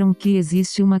 relataram que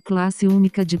existe uma classe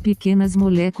única de pequenas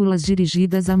moléculas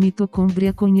dirigidas à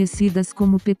mitocôndria conhecidas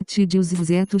como peptídeos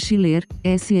Zeto-Schiller,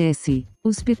 SS.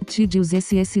 Os peptídeos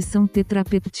SS são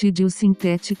tetrapeptídeos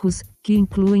sintéticos, que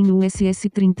incluem o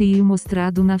SS31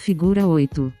 mostrado na figura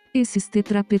 8. Esses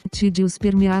tetrapeptídeos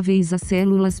permeáveis a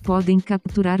células podem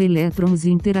capturar elétrons e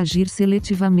interagir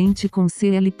seletivamente com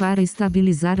CL para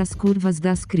estabilizar as curvas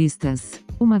das cristas.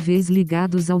 Uma vez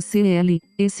ligados ao CL,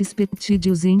 esses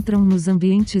peptídeos entram nos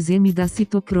ambientes M da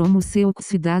citocromo C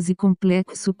oxidase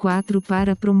complexo 4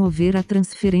 para promover a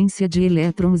transferência de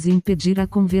elétrons e impedir a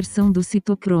conversão do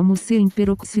citocromo C em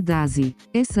peroxidase.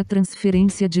 Essa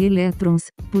transferência de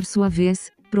elétrons, por sua vez,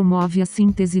 promove a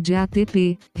síntese de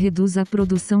ATP, reduz a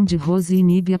produção de ROS e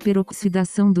inibe a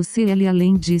peroxidação do CL.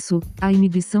 Além disso, a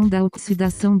inibição da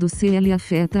oxidação do CL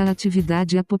afeta a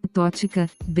atividade apoptótica,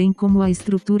 bem como a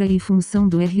estrutura e função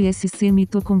do RSC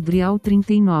mitocondrial.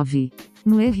 39.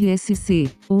 No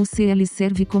RSC, o CL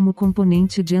serve como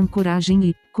componente de ancoragem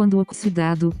e, quando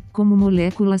oxidado, como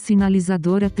molécula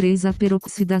sinalizadora 3. A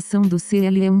peroxidação do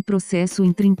Cl é um processo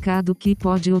intrincado que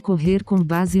pode ocorrer com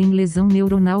base em lesão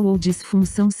neuronal ou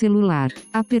disfunção celular.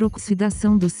 A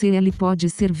peroxidação do Cl pode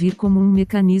servir como um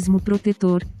mecanismo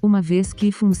protetor, uma vez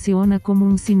que funciona como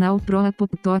um sinal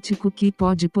pró-apoptótico que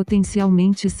pode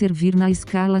potencialmente servir na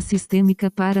escala sistêmica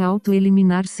para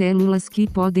autoeliminar células que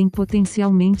podem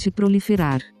potencialmente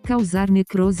proliferar, causar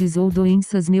necroses ou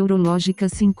doenças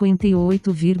neurológicas.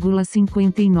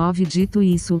 58,59 Dito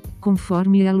isso,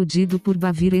 conforme aludido por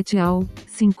Bavir et al.,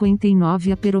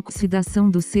 59 A peroxidação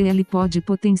do Cl pode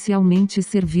potencialmente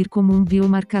servir como um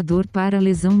biomarcador para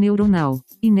lesão neuronal,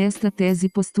 e nesta tese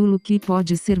postulo que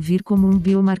pode servir como um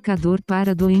biomarcador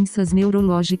para doenças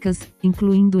neurológicas,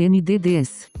 incluindo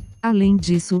NDDs. Além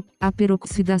disso, a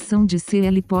peroxidação de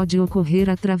Cl pode ocorrer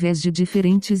através de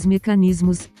diferentes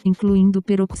mecanismos, incluindo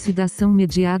peroxidação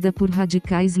mediada por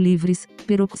radicais livres,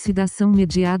 peroxidação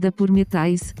mediada por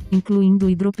metais, incluindo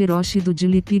hidroperóxido de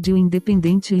lipídio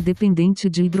independente e dependente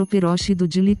de hidroperóxido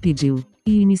de lipídio,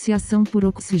 e iniciação por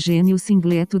oxigênio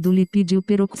singleto do lipídio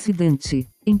peroxidante.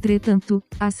 Entretanto,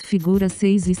 as figuras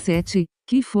 6 e 7,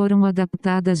 que foram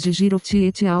adaptadas de Girotti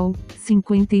et al.,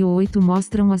 58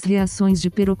 mostram as reações de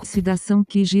peroxidação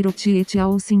que Girotti et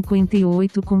al.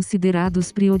 58 considerados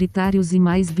prioritários e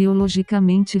mais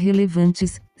biologicamente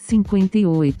relevantes,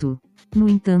 58. No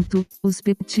entanto, os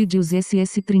peptídeos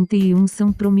SS31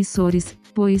 são promissores,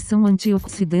 pois são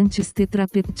antioxidantes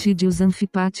tetrapeptídeos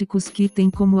anfipáticos que têm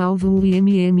como alvo o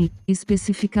IMM,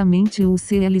 especificamente o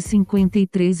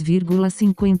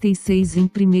CL53,56 em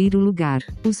primeiro lugar.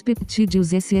 Os peptídeos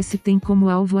SS têm como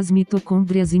alvo as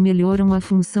mitocôndrias e melhoram a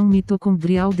função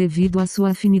mitocondrial devido à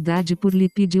sua afinidade por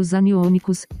lipídios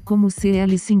aniônicos, como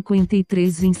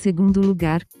CL53 em segundo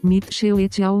lugar. Mitchell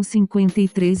et al.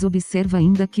 53 observa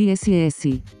ainda que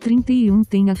SS31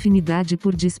 tem afinidade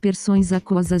por dispersões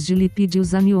aquosas de lipídios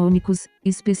aniônicos,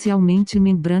 especialmente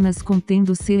membranas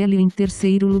contendo Cl. Em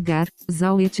terceiro lugar,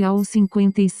 Zhao et al.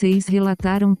 56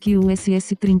 relataram que o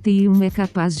SS31 é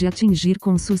capaz de atingir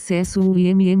com sucesso o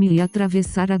IMM e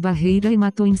atravessar a barreira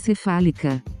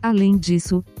hematoencefálica. Além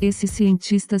disso, esses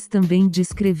cientistas também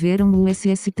descreveram o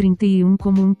SS31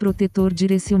 como um protetor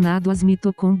direcionado às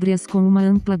mitocôndrias com uma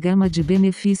ampla gama de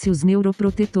benefícios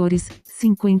neuroprotetores.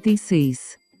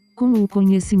 56. Com o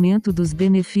conhecimento dos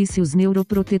benefícios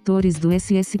neuroprotetores do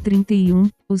SS31,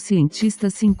 os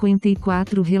cientistas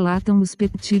 54 relatam os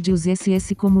peptídeos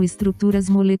SS como estruturas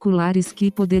moleculares que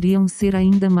poderiam ser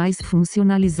ainda mais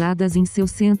funcionalizadas em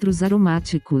seus centros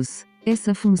aromáticos.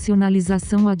 Essa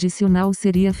funcionalização adicional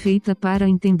seria feita para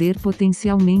entender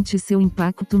potencialmente seu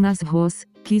impacto nas ROS,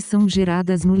 que são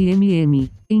geradas no IMM.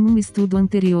 Em um estudo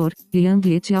anterior,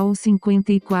 Yang et al.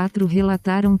 54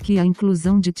 relataram que a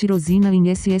inclusão de tirosina em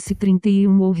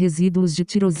SS31 ou resíduos de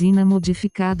tirosina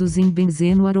modificados em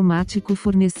benzeno aromático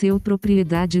forneceu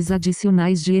propriedades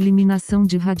adicionais de eliminação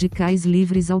de radicais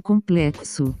livres ao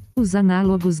complexo. Os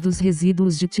análogos dos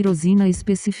resíduos de tirosina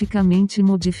especificamente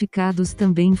modificados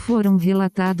também foram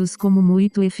relatados como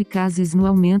muito eficazes no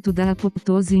aumento da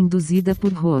apoptose induzida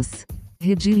por ROS.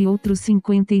 Redi e outros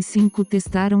 55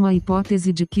 testaram a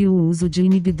hipótese de que o uso de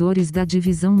inibidores da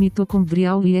divisão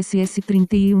mitocondrial e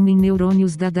SS31 em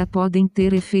neurônios DADA podem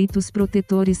ter efeitos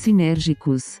protetores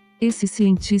sinérgicos. Esses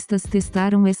cientistas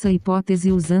testaram essa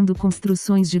hipótese usando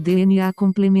construções de DNA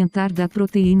complementar da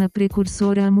proteína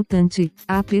precursora a mutante,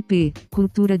 APP,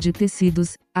 cultura de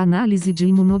tecidos, análise de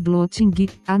imunoblotting,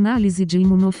 análise de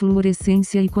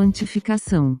imunofluorescência e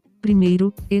quantificação.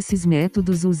 Primeiro, esses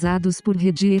métodos usados por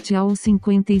Redi et al.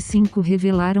 55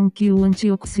 revelaram que o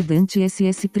antioxidante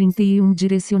SS31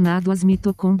 direcionado às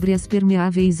mitocôndrias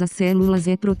permeáveis a células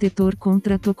é protetor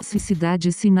contra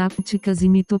toxicidades sinápticas e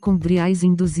mitocondriais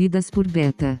induzidas por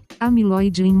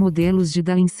beta-amiloide em modelos de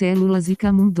DA em células e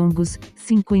camundongos.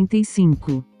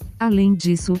 55. Além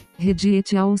disso, Redi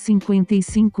et al.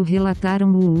 55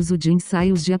 relataram o uso de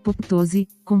ensaios de apoptose,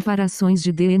 comparações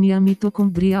de DNA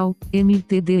mitocondrial,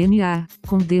 mtDNA,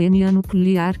 com DNA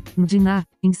nuclear, DNA,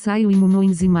 ensaio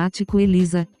imunoenzimático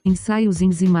ELISA, ensaios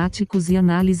enzimáticos e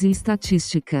análise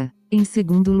estatística. Em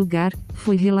segundo lugar,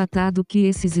 foi relatado que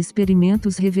esses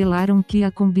experimentos revelaram que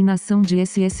a combinação de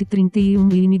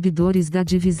SS31 e inibidores da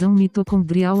divisão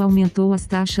mitocondrial aumentou as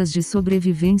taxas de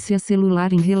sobrevivência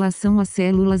celular em relação a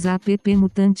células APP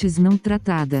mutantes não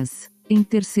tratadas. Em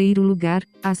terceiro lugar,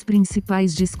 as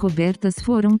principais descobertas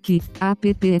foram que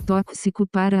APP é tóxico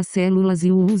para as células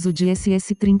e o uso de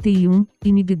SS31,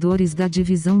 inibidores da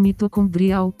divisão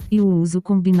mitocondrial, e o uso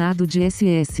combinado de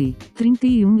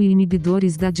SS31 e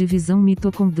inibidores da divisão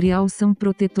mitocondrial são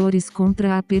protetores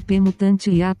contra a APP mutante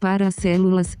IA para as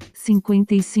células.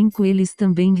 55 Eles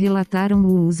também relataram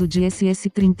o uso de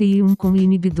SS31 com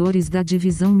inibidores da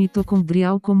divisão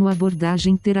mitocondrial como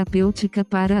abordagem terapêutica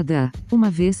para a DA,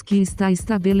 uma vez que está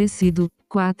estabelecido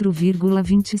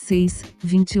 4,26,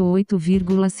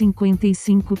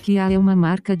 28,55 que A é uma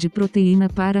marca de proteína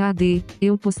para AD.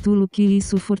 Eu postulo que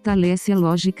isso fortalece a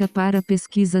lógica para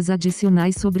pesquisas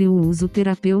adicionais sobre o uso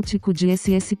terapêutico de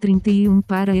SS31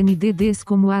 para NDDs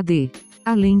como AD.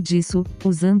 Além disso,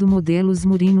 usando modelos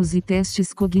murinos e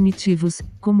testes cognitivos,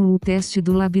 como o teste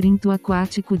do labirinto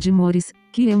aquático de Morris,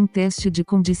 que é um teste de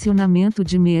condicionamento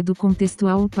de medo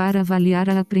contextual para avaliar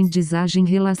a aprendizagem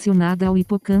relacionada ao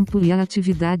hipocampo e à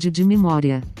atividade de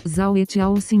memória. Zhao et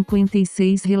al.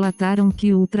 56 relataram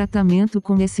que o tratamento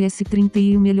com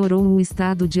SS31 melhorou o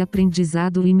estado de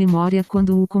aprendizado e memória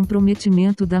quando o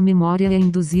comprometimento da memória é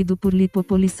induzido por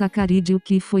lipopolissacarídeo,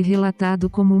 que foi relatado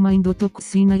como uma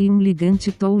endotoxina e um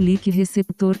ligante toll-like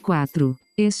receptor 4.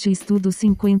 Este estudo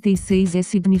 56 é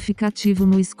significativo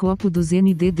no escopo dos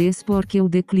NDDs porque o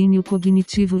declínio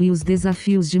cognitivo e os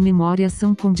desafios de memória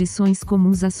são condições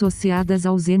comuns associadas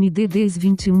aos NDDs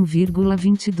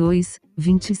 21,22,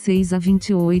 26 a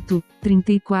 28,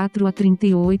 34 a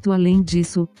 38. Além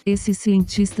disso, esses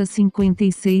cientistas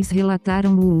 56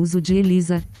 relataram o uso de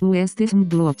ELISA, Western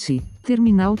blot,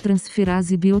 terminal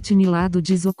transferase biotinilado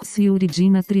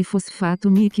desoxiuridina trifosfato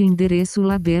NIC endereço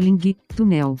labeling,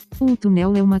 túnel. O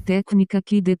túnel é uma técnica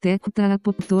que detecta a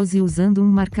apoptose usando um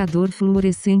marcador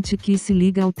fluorescente que se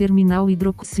liga ao terminal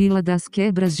hidroxila das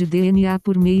quebras de DNA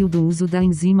por meio do uso da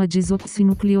enzima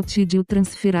desoxinucleotídeo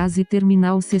transferase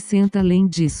terminal 60. Além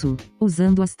disso,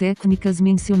 usando as técnicas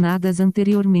mencionadas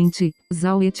anteriormente,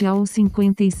 Zhao et al.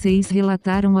 56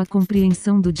 relataram a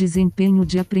compreensão do desempenho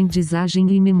de aprendizagem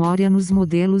e memória nos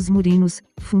modelos murinos,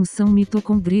 função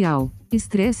mitocondrial,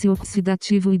 estresse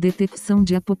oxidativo e detecção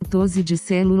de apoptose de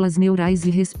células neurais e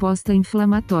resposta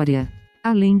inflamatória.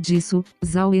 Além disso,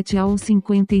 Zhao et al.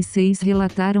 56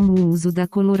 relataram o uso da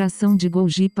coloração de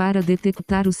Golgi para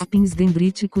detectar os pins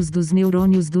dendríticos dos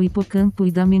neurônios do hipocampo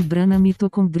e da membrana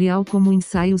mitocondrial como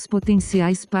ensaios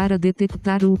potenciais para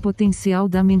detectar o potencial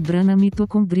da membrana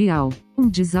mitocondrial. Um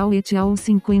de Zhao et al.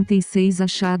 56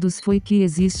 achados foi que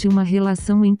existe uma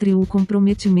relação entre o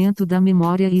comprometimento da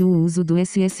memória e o uso do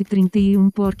SS31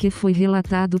 porque foi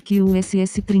relatado que o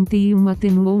SS31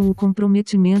 atenuou o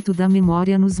comprometimento da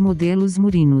memória nos modelos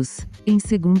murinos. Em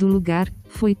segundo lugar,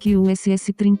 foi que o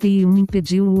SS31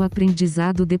 impediu o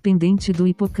aprendizado dependente do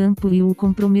hipocampo e o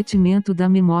comprometimento da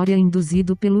memória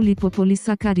induzido pelo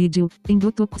lipopolissacarídeo,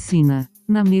 endotoxina.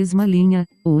 Na mesma linha,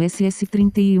 o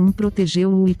SS31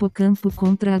 protegeu o hipocampo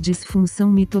contra a disfunção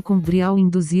mitocondrial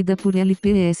induzida por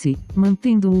LPS,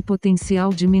 mantendo o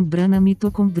potencial de membrana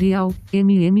mitocondrial,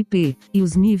 MMP, e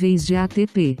os níveis de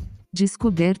ATP.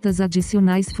 Descobertas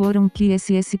adicionais foram que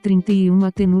SS31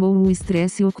 atenuou o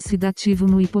estresse oxidativo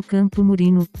no hipocampo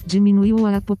murino, diminuiu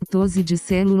a apoptose de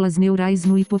células neurais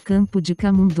no hipocampo de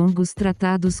camundongos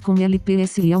tratados com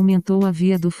LPS e aumentou a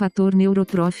via do fator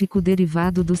neurotrófico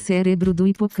derivado do cérebro do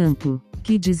hipocampo,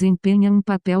 que desempenha um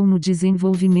papel no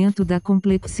desenvolvimento da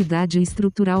complexidade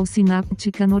estrutural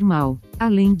sináptica normal.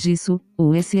 Além disso,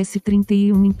 o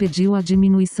SS31 impediu a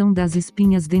diminuição das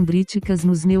espinhas dendríticas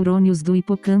nos neurônios do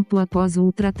hipocampo após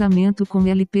o tratamento com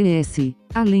LPS.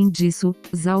 Além disso,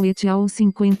 Zhao et al.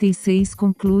 56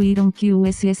 concluíram que o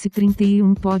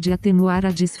SS31 pode atenuar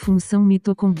a disfunção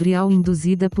mitocondrial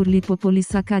induzida por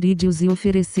lipopolissacarídeos e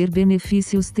oferecer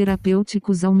benefícios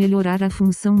terapêuticos ao melhorar a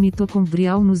função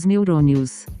mitocondrial nos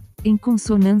neurônios. Em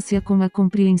consonância com a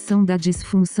compreensão da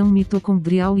disfunção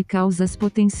mitocondrial e causas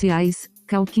potenciais,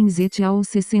 Calkins et al.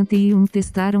 61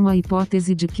 testaram a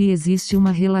hipótese de que existe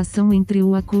uma relação entre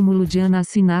o acúmulo de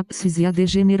anasinapses e a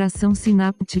degeneração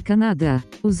sináptica na DA.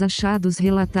 Os achados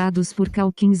relatados por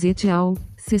Calkins et al.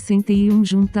 61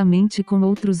 juntamente com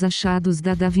outros achados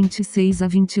da DA 26 a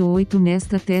 28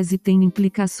 nesta tese têm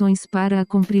implicações para a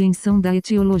compreensão da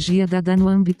etiologia da DA no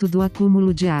âmbito do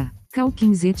acúmulo de A.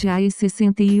 Calkins et al.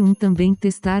 61 também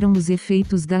testaram os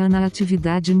efeitos da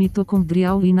anaatividade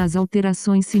mitocondrial e nas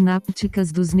alterações sinápticas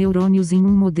dos neurônios em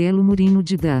um modelo murino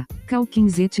de DA.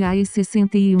 Calkins et al.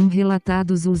 61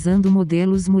 relatados usando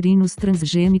modelos murinos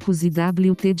transgênicos e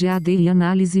WT-de-AD e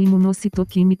análise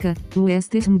imunocitoquímica,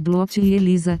 Western blot e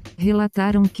ELISA,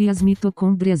 relataram que as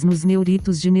mitocôndrias nos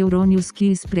neuritos de neurônios que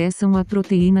expressam a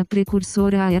proteína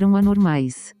precursora A eram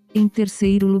anormais. Em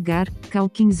terceiro lugar,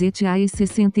 Calkins et al.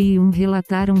 61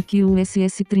 relataram que o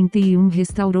SS31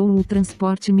 restaurou o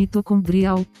transporte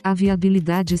mitocondrial, a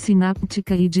viabilidade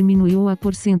sináptica e diminuiu a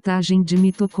porcentagem de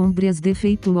mitocôndrias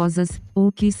defeituosas,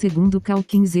 o que segundo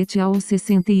Calkins et al.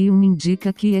 61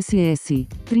 indica que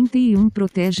SS31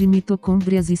 protege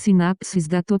mitocôndrias e sinapses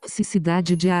da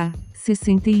toxicidade de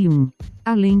A61.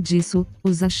 Além disso,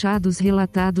 os achados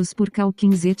relatados por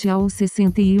Calkins et al.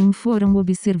 61 foram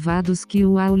observados que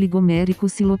o A oligomérico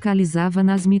se localizava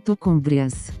nas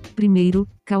mitocôndrias. Primeiro,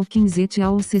 Calkins et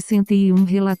al. 61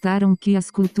 relataram que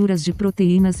as culturas de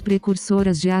proteínas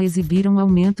precursoras de A exibiram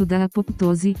aumento da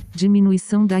apoptose,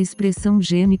 diminuição da expressão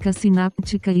gênica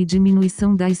sináptica e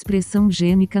diminuição da expressão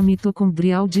gênica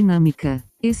mitocondrial dinâmica.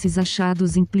 Esses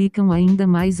achados implicam ainda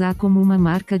mais A como uma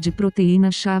marca de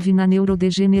proteína-chave na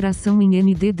neurodegeneração em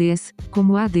NDDs,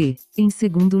 como AD. Em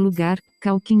segundo lugar,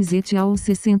 Calkins et al.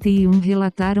 61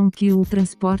 relataram que o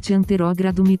transporte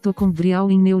anterógrado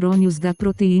mitocondrial em neurônios da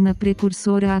proteína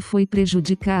precursora A foi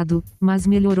prejudicado, mas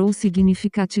melhorou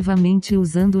significativamente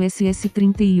usando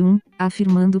SS31,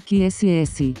 afirmando que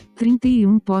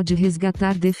SS31 pode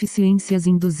resgatar deficiências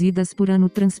induzidas por ano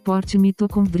transporte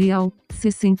mitocondrial.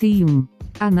 61.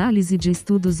 Análise de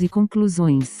estudos e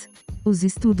conclusões. Os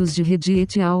estudos de Redi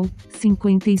et al.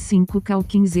 55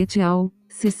 Calkins et al.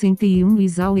 61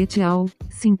 Isao et al.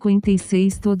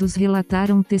 56 todos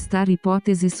relataram testar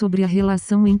hipóteses sobre a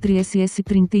relação entre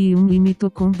SS31 e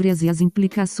mitocôndrias e as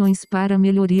implicações para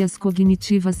melhorias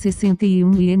cognitivas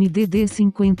 61 e NDD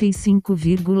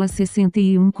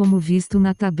 55,61 como visto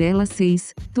na tabela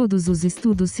 6, todos os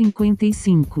estudos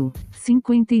 55,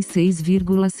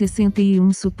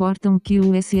 56,61 suportam que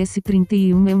o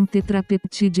SS31 é um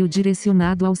tetrapeptídeo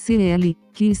direcionado ao CL,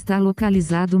 que está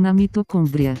localizado na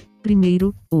mitocôndria.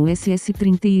 Primeiro, o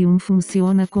SS31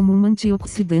 funciona como um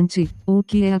antioxidante, o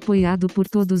que é apoiado por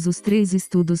todos os três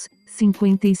estudos,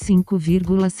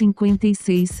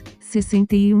 55,56,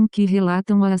 61 que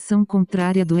relatam a ação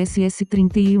contrária do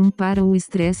SS31 para o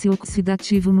estresse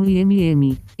oxidativo no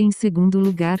IMM. Em segundo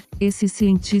lugar, esses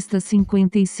cientistas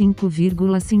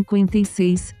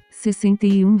 55,56,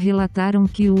 61 relataram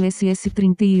que o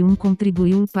SS31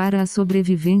 contribuiu para a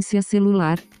sobrevivência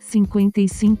celular,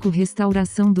 55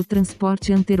 restauração do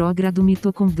transporte anterógrado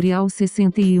mitocondrial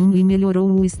 61 e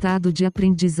melhorou o estado de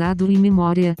aprendizado e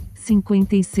memória,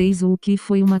 56 o que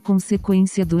foi uma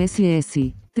consequência do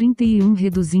SS31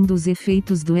 reduzindo os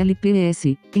efeitos do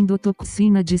LPS,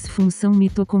 endotoxina disfunção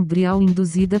mitocondrial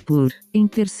induzida por. Em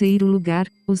terceiro lugar,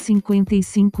 os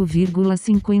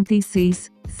 55,56,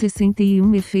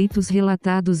 61 efeitos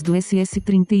relatados do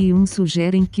SS31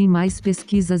 sugerem que mais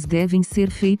pesquisas devem ser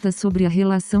feitas sobre a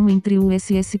relação entre o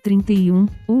SS31,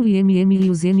 o IMM e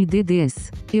os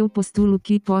NDDs. Eu postulo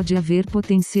que pode haver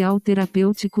potencial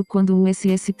terapêutico quando o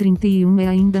SS31 é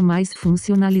ainda mais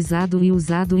funcionalizado e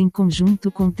usado em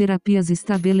conjunto com terapias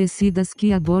estabelecidas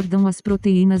que abordam as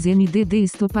proteínas NDD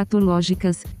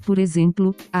histopatológicas, por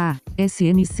exemplo, a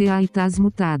SNCA e TAS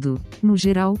mutado. No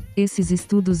geral, esses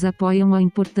estudos apoiam a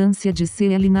importância de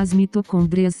CL nas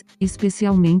mitocôndrias,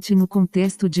 especialmente no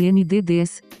contexto de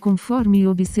NDDs, conforme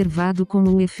observado com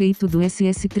o efeito do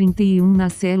SS31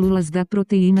 nas células da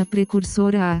proteína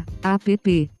precursora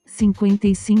APP.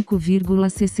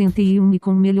 55,61 e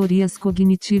com melhorias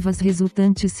cognitivas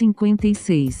resultantes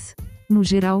 56. No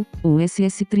geral, o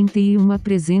SS31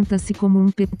 apresenta-se como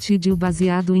um peptídeo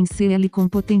baseado em CL com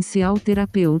potencial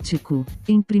terapêutico.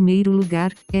 Em primeiro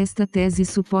lugar, esta tese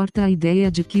suporta a ideia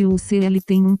de que o CL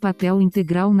tem um papel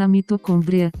integral na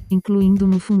mitocôndria, incluindo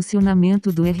no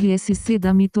funcionamento do RSC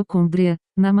da mitocôndria,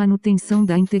 na manutenção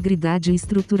da integridade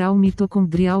estrutural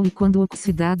mitocondrial e quando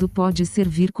oxidado pode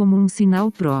servir como um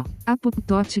sinal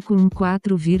pró-apoptótico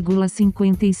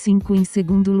 4,55. Em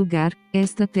segundo lugar,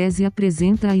 esta tese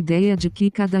apresenta a ideia de que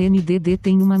cada NDD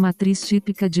tem uma matriz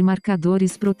típica de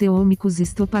marcadores proteômicos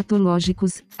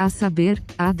histopatológicos, a saber,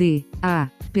 AD, A,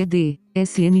 PD,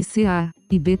 SNCA,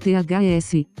 e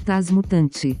BTHS, TAS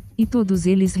mutante. E todos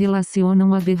eles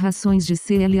relacionam aberrações de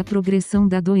CL à progressão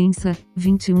da doença,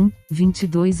 21,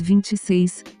 22,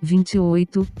 26,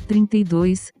 28,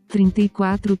 32,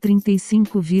 34,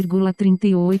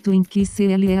 35,38 em que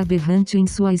CL é aberrante em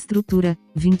sua estrutura,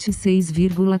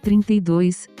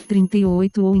 26,32,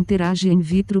 38 ou interage in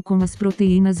vitro com as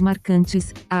proteínas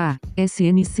marcantes, A,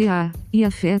 SNCA, e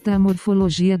afeta a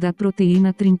morfologia da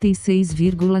proteína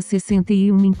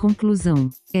 36,61. Em conclusão,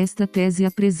 esta tese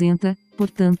apresenta,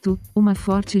 portanto, uma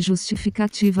forte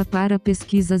justificativa para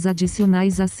pesquisas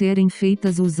adicionais a serem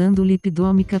feitas usando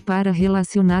lipidômica para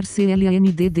relacionar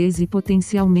CL-NDDs e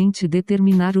potencialmente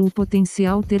determinar o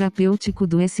potencial terapêutico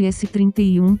do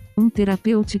SS31, um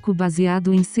terapêutico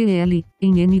baseado em CL,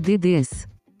 em NDDs.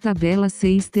 Tabela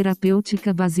 6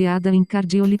 terapêutica baseada em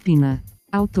cardiolipina.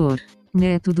 Autor.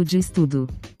 Método de estudo.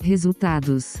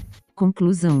 Resultados.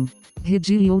 Conclusão.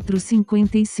 Redi e outros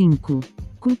 55.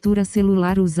 Cultura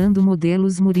celular usando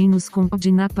modelos murinos com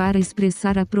ODNA para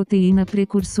expressar a proteína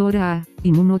precursora A,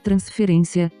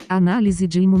 imunotransferência, análise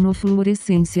de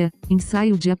imunofluorescência,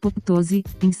 ensaio de apoptose,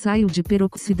 ensaio de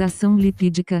peroxidação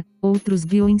lipídica, outros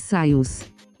bioensaios.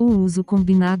 O uso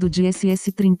combinado de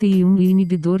SS31 e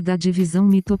inibidor da divisão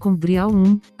mitocondrial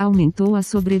 1, aumentou a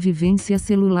sobrevivência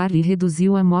celular e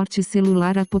reduziu a morte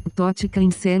celular apoptótica em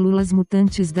células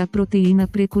mutantes da proteína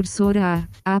precursora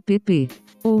A, APP.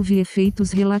 Houve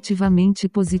efeitos relativamente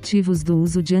positivos do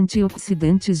uso de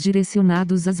antioxidantes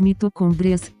direcionados às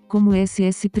mitocôndrias, como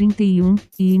SS31,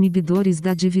 e inibidores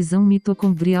da divisão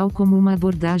mitocondrial como uma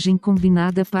abordagem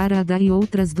combinada para a DA e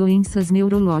outras doenças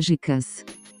neurológicas.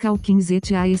 Calkins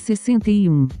et al.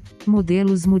 61.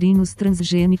 Modelos murinos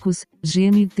transgênicos,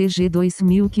 GMTG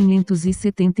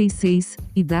 2576,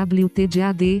 e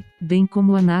WTDAD, bem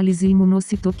como análise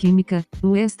imunocitoquímica,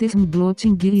 Western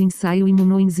blotting e ensaio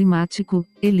imunoenzimático,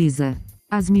 ELISA.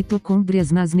 As mitocôndrias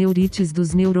nas neurites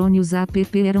dos neurônios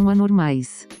APP eram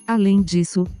anormais. Além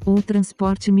disso, o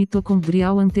transporte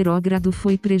mitocondrial anterógrado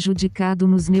foi prejudicado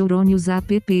nos neurônios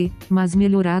APP, mas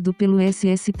melhorado pelo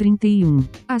SS31.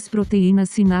 As proteínas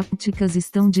sinápticas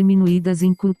estão diminuídas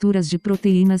em culturas de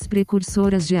proteínas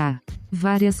precursoras de A.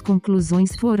 Várias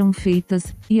conclusões foram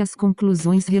feitas, e as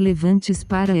conclusões relevantes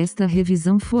para esta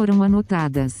revisão foram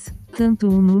anotadas. Tanto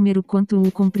o número quanto o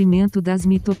comprimento das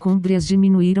mitocôndrias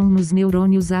diminuíram nos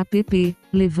neurônios APP,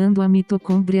 levando a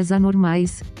mitocôndrias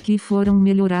anormais, que foram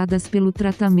melhoradas pelo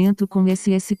tratamento com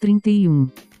SS31.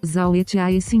 Zhao et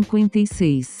al.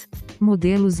 56.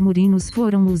 Modelos murinos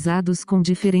foram usados com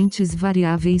diferentes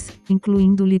variáveis,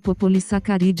 incluindo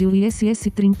lipopolissacarídeo e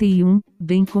SS31,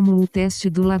 bem como o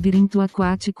teste do labirinto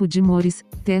aquático de Morris,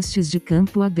 testes de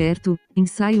campo aberto,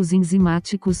 ensaios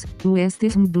enzimáticos,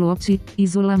 Western blot,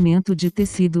 isolamento de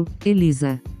tecido,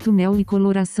 ELISA, túnel e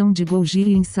coloração de Golgi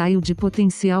e ensaio de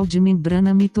potencial de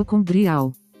membrana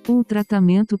mitocondrial. O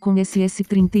tratamento com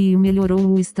SS31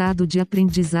 melhorou o estado de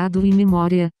aprendizado e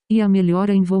memória, e a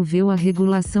melhora envolveu a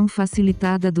regulação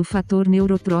facilitada do fator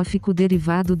neurotrófico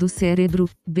derivado do cérebro,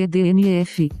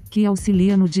 BDNF, que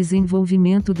auxilia no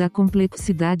desenvolvimento da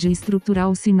complexidade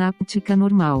estrutural sináptica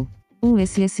normal. O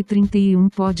SS31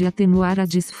 pode atenuar a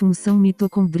disfunção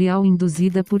mitocondrial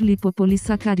induzida por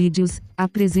lipopolissacarídeos,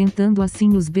 apresentando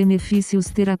assim os benefícios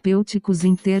terapêuticos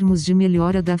em termos de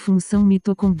melhora da função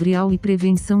mitocondrial e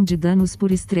prevenção de danos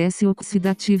por estresse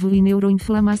oxidativo e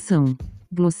neuroinflamação.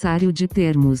 Glossário de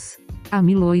termos.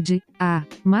 Amiloide, A,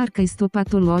 marca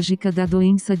histopatológica da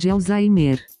doença de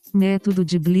Alzheimer. Método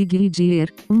de Blig e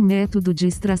Dier, um método de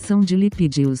extração de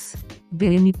lipídios.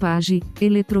 BN-PAGE,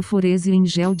 eletroforese em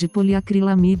gel de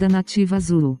poliacrilamida nativa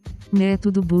azul.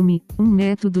 Método BUMI, um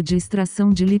método de extração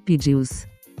de lipídios.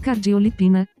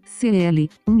 Cardiolipina, CL,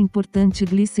 um importante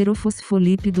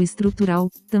glicerofosfolípido estrutural,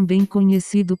 também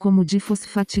conhecido como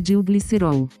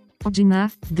difosfatidilglicerol.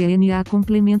 ODNA, DNA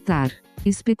complementar.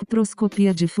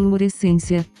 Espectroscopia de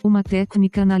fluorescência, uma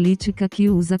técnica analítica que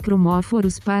usa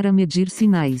cromóforos para medir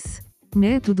sinais.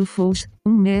 Método FOUS,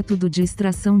 um método de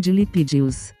extração de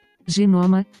lipídios.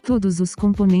 Genoma, todos os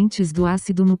componentes do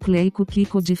ácido nucleico que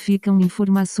codificam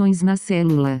informações na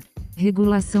célula.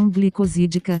 Regulação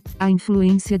glicosídica, a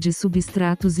influência de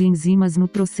substratos e enzimas no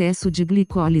processo de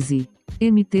glicólise.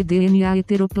 mtDNA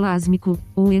heteroplásmico,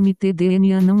 ou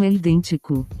mtDNA não é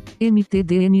idêntico.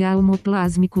 mtDNA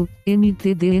homoplásmico,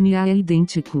 mtDNA é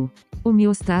idêntico.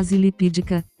 Homeostase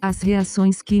lipídica, as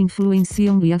reações que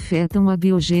influenciam e afetam a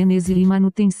biogênese e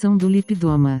manutenção do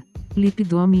lipidoma.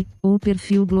 Lipidome, ou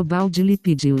perfil global de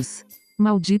lipídios.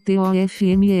 Maldite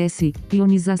OFMS,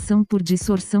 ionização por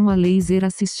dissorção a laser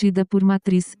assistida por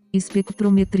matriz,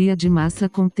 espectrometria de massa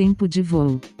com tempo de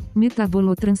voo.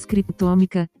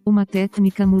 Metabolotranscriptômica, uma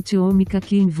técnica multiômica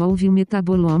que envolve o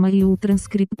metaboloma e o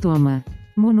transcriptoma.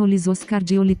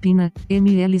 Monolisoscardiolipina,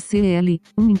 MLCL,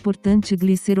 um importante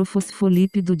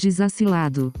glicerofosfolípido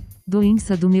desacilado.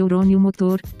 Doença do neurônio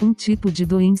motor, um tipo de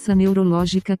doença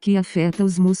neurológica que afeta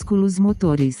os músculos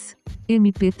motores.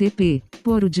 MPTP,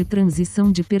 poro de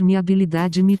transição de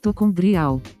permeabilidade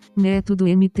mitocondrial. Método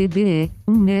MTBE,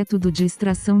 um método de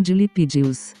extração de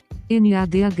lipídios.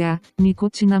 NADH,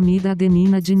 nicotinamida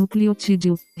adenina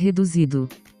dinucleotídeo, reduzido.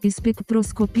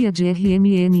 Espectroscopia de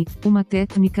RMN, uma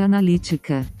técnica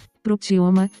analítica.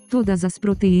 Proteoma, todas as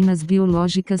proteínas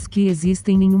biológicas que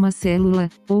existem em uma célula,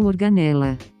 ou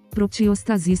organela.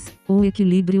 Proteostasis, ou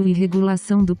equilíbrio e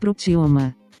regulação do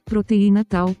proteoma. Proteína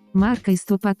tal, marca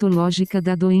histopatológica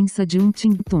da doença de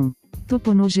Huntington.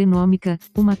 Toponogenômica,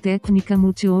 uma técnica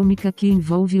multiômica que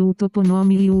envolve o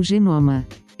toponome e o genoma.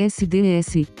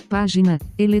 SDS, página,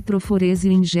 eletroforese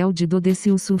em gel de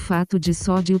dodecilsulfato de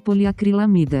sódio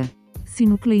poliacrilamida.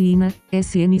 Sinucleína,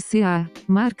 SNCA,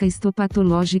 marca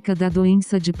histopatológica da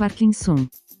doença de Parkinson.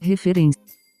 Referência.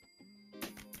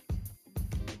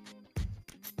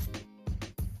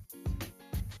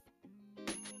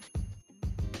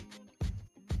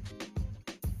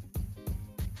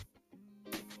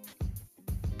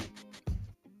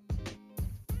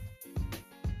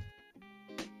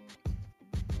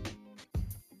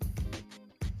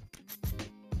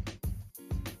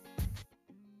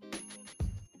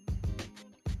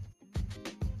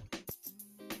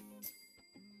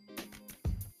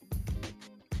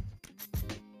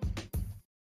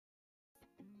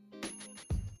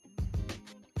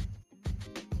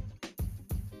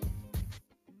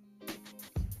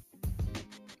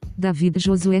 David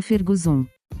Josué Ferguson.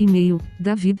 E-mail,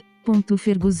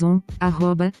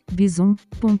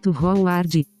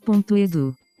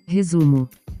 david.ferguson@bison.howard.edu. Resumo.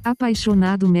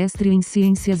 Apaixonado mestre em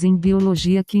ciências em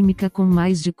biologia química com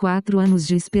mais de 4 anos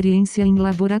de experiência em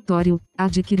laboratório,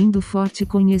 adquirindo forte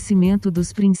conhecimento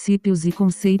dos princípios e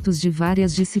conceitos de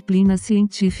várias disciplinas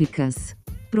científicas.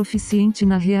 Proficiente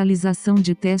na realização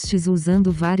de testes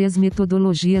usando várias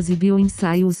metodologias e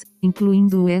bioensaios,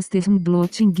 incluindo o Western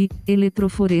blotting,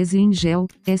 eletroforese em gel,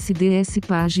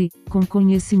 SDS-PAGE, com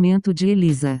conhecimento de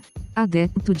ELISA.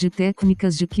 Adepto de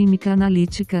técnicas de química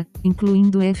analítica,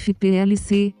 incluindo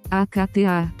FPLC,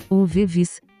 AKTA, ou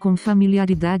VVIS, com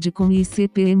familiaridade com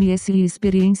ICP-MS e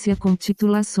experiência com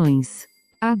titulações.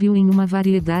 Hábil em uma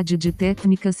variedade de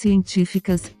técnicas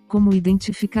científicas, como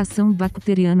identificação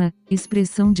bacteriana,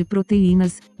 expressão de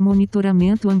proteínas,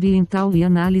 monitoramento ambiental e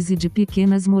análise de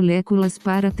pequenas moléculas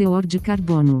para teor de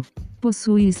carbono.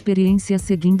 Possui experiência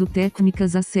seguindo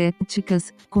técnicas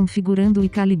assépticas, configurando e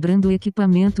calibrando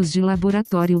equipamentos de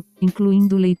laboratório,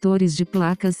 incluindo leitores de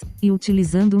placas, e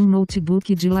utilizando um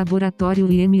notebook de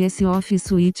laboratório e MS Office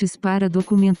suites para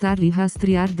documentar e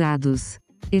rastrear dados.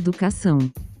 Educação.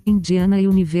 Indiana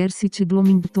University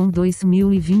Bloomington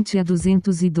 2020 a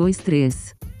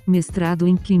 202-3. Mestrado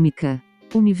em Química.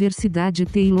 Universidade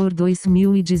Taylor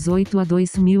 2018 a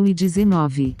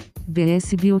 2019.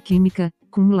 BS Bioquímica,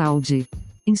 cum laude.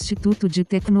 Instituto de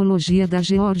Tecnologia da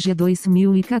Geórgia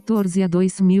 2014 a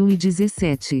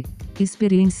 2017.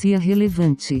 Experiência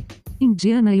relevante.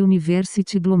 Indiana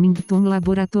University Bloomington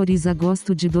Laboratories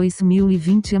agosto de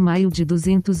 2020 a maio de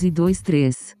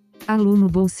 202-3. Aluno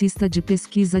bolsista de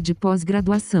pesquisa de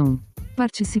pós-graduação.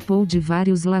 Participou de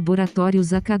vários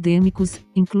laboratórios acadêmicos,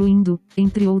 incluindo,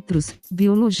 entre outros,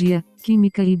 biologia,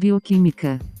 química e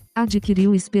bioquímica.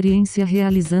 Adquiriu experiência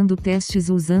realizando testes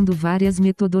usando várias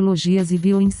metodologias e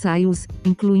bioensaios,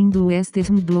 incluindo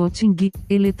Western blotting,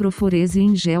 eletroforese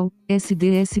em gel,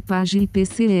 SDS-PAGE e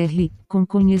PCR, com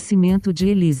conhecimento de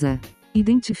ELISA.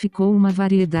 Identificou uma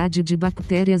variedade de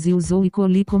bactérias e usou E.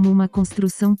 coli como uma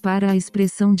construção para a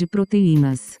expressão de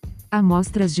proteínas.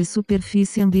 Amostras de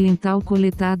superfície ambiental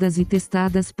coletadas e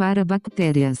testadas para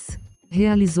bactérias.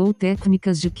 Realizou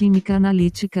técnicas de química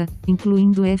analítica,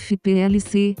 incluindo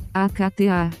FPLC,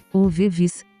 AKTA, ou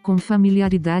VVIS, com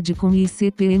familiaridade com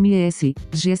ICP-MS,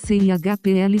 GC e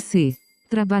HPLC.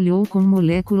 Trabalhou com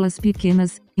moléculas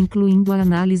pequenas, incluindo a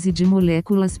análise de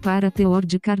moléculas para teor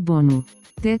de carbono.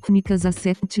 Técnicas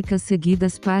assépticas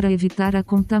seguidas para evitar a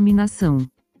contaminação.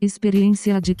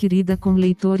 Experiência adquirida com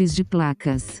leitores de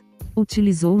placas.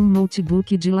 Utilizou um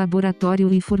notebook de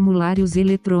laboratório e formulários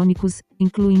eletrônicos,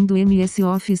 incluindo MS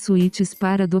Office suites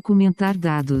para documentar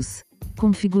dados.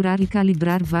 Configurar e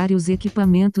calibrar vários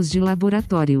equipamentos de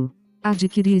laboratório.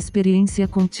 Adquirir experiência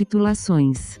com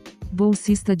titulações.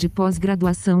 Bolsista de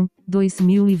pós-graduação,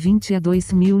 2020 a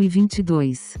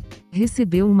 2022.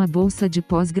 Recebeu uma bolsa de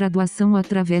pós-graduação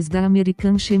através da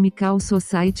American Chemical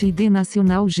Society e The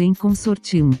National Gen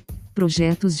Consortium.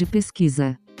 Projetos de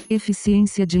pesquisa.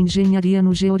 Eficiência de engenharia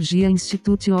no Georgia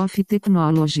Institute of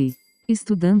Technology.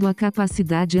 Estudando a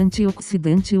capacidade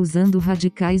antioxidante usando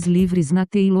radicais livres na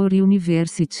Taylor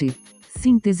University.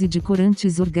 Síntese de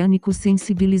corantes orgânicos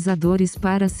sensibilizadores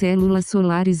para células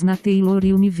solares na Taylor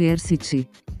University.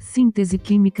 Síntese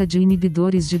química de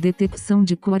inibidores de detecção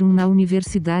de quórum na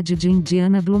Universidade de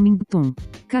Indiana Bloomington.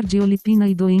 Cardiolipina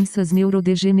e doenças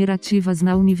neurodegenerativas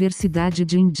na Universidade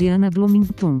de Indiana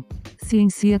Bloomington.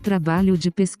 Ciência, trabalho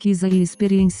de pesquisa e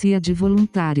experiência de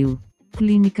voluntário.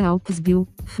 Clínica Alpsville,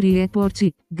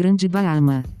 Freeport, Grande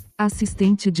Bahama.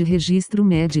 Assistente de registro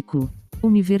médico.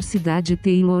 Universidade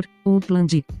Taylor,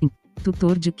 Oakland.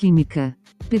 Tutor de química.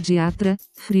 Pediatra,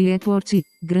 Freeport,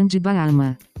 Grande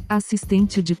Bahama.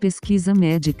 Assistente de pesquisa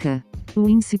médica.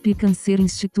 Winsipe Cancer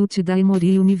Institute da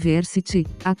Emory University,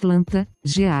 Atlanta,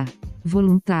 GA.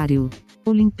 Voluntário.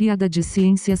 Olimpíada de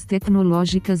Ciências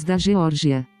Tecnológicas da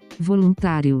Geórgia.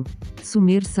 Voluntário.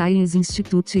 Summer Science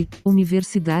Institute,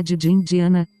 Universidade de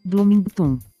Indiana,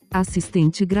 Bloomington.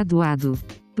 Assistente graduado.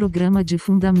 Programa de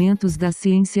Fundamentos da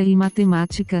Ciência e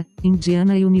Matemática,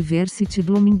 Indiana University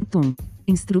Bloomington.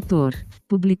 Instrutor.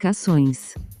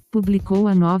 Publicações. Publicou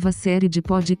a nova série de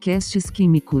podcasts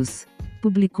químicos.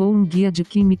 Publicou um guia de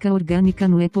química orgânica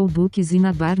no Apple Books e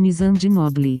na Barnes &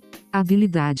 Noble.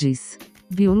 Habilidades.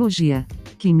 Biologia.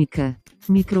 Química.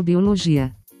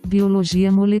 Microbiologia.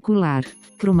 Biologia molecular.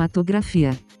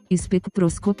 Cromatografia.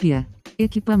 Espectroscopia.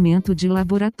 Equipamento de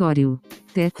laboratório.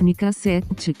 Técnica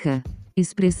aséptica.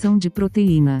 Expressão de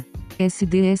proteína.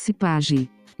 SDS-PAGE.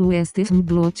 Western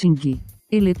blotting.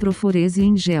 Eletroforese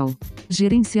em gel.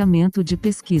 Gerenciamento de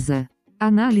pesquisa.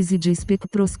 Análise de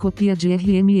espectroscopia de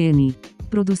RMN.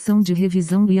 Produção de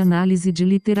revisão e análise de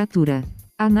literatura.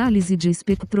 Análise de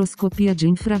espectroscopia de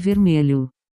infravermelho.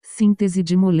 Síntese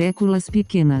de moléculas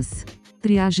pequenas.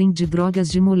 Triagem de drogas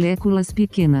de moléculas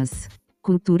pequenas.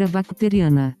 Cultura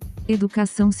bacteriana.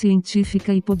 Educação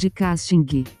científica e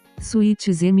podcasting.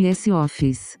 Suítes MS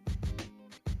Office.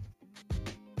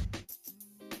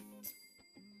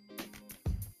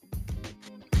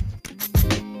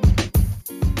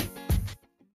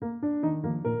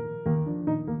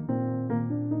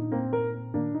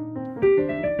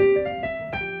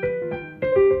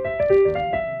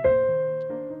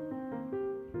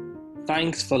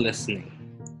 Thanks for listening.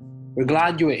 We're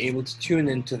glad you were able to tune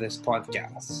into this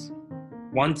podcast.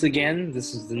 Once again,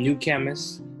 this is The New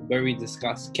Chemist, where we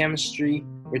discuss chemistry,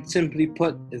 which simply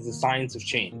put is the science of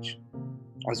change,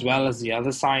 as well as the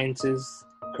other sciences,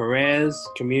 careers,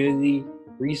 community,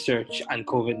 research, and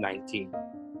COVID-19.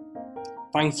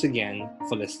 Thanks again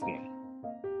for listening.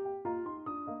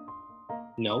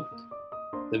 Note,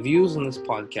 the views on this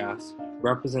podcast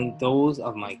represent those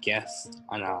of my guests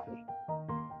and I.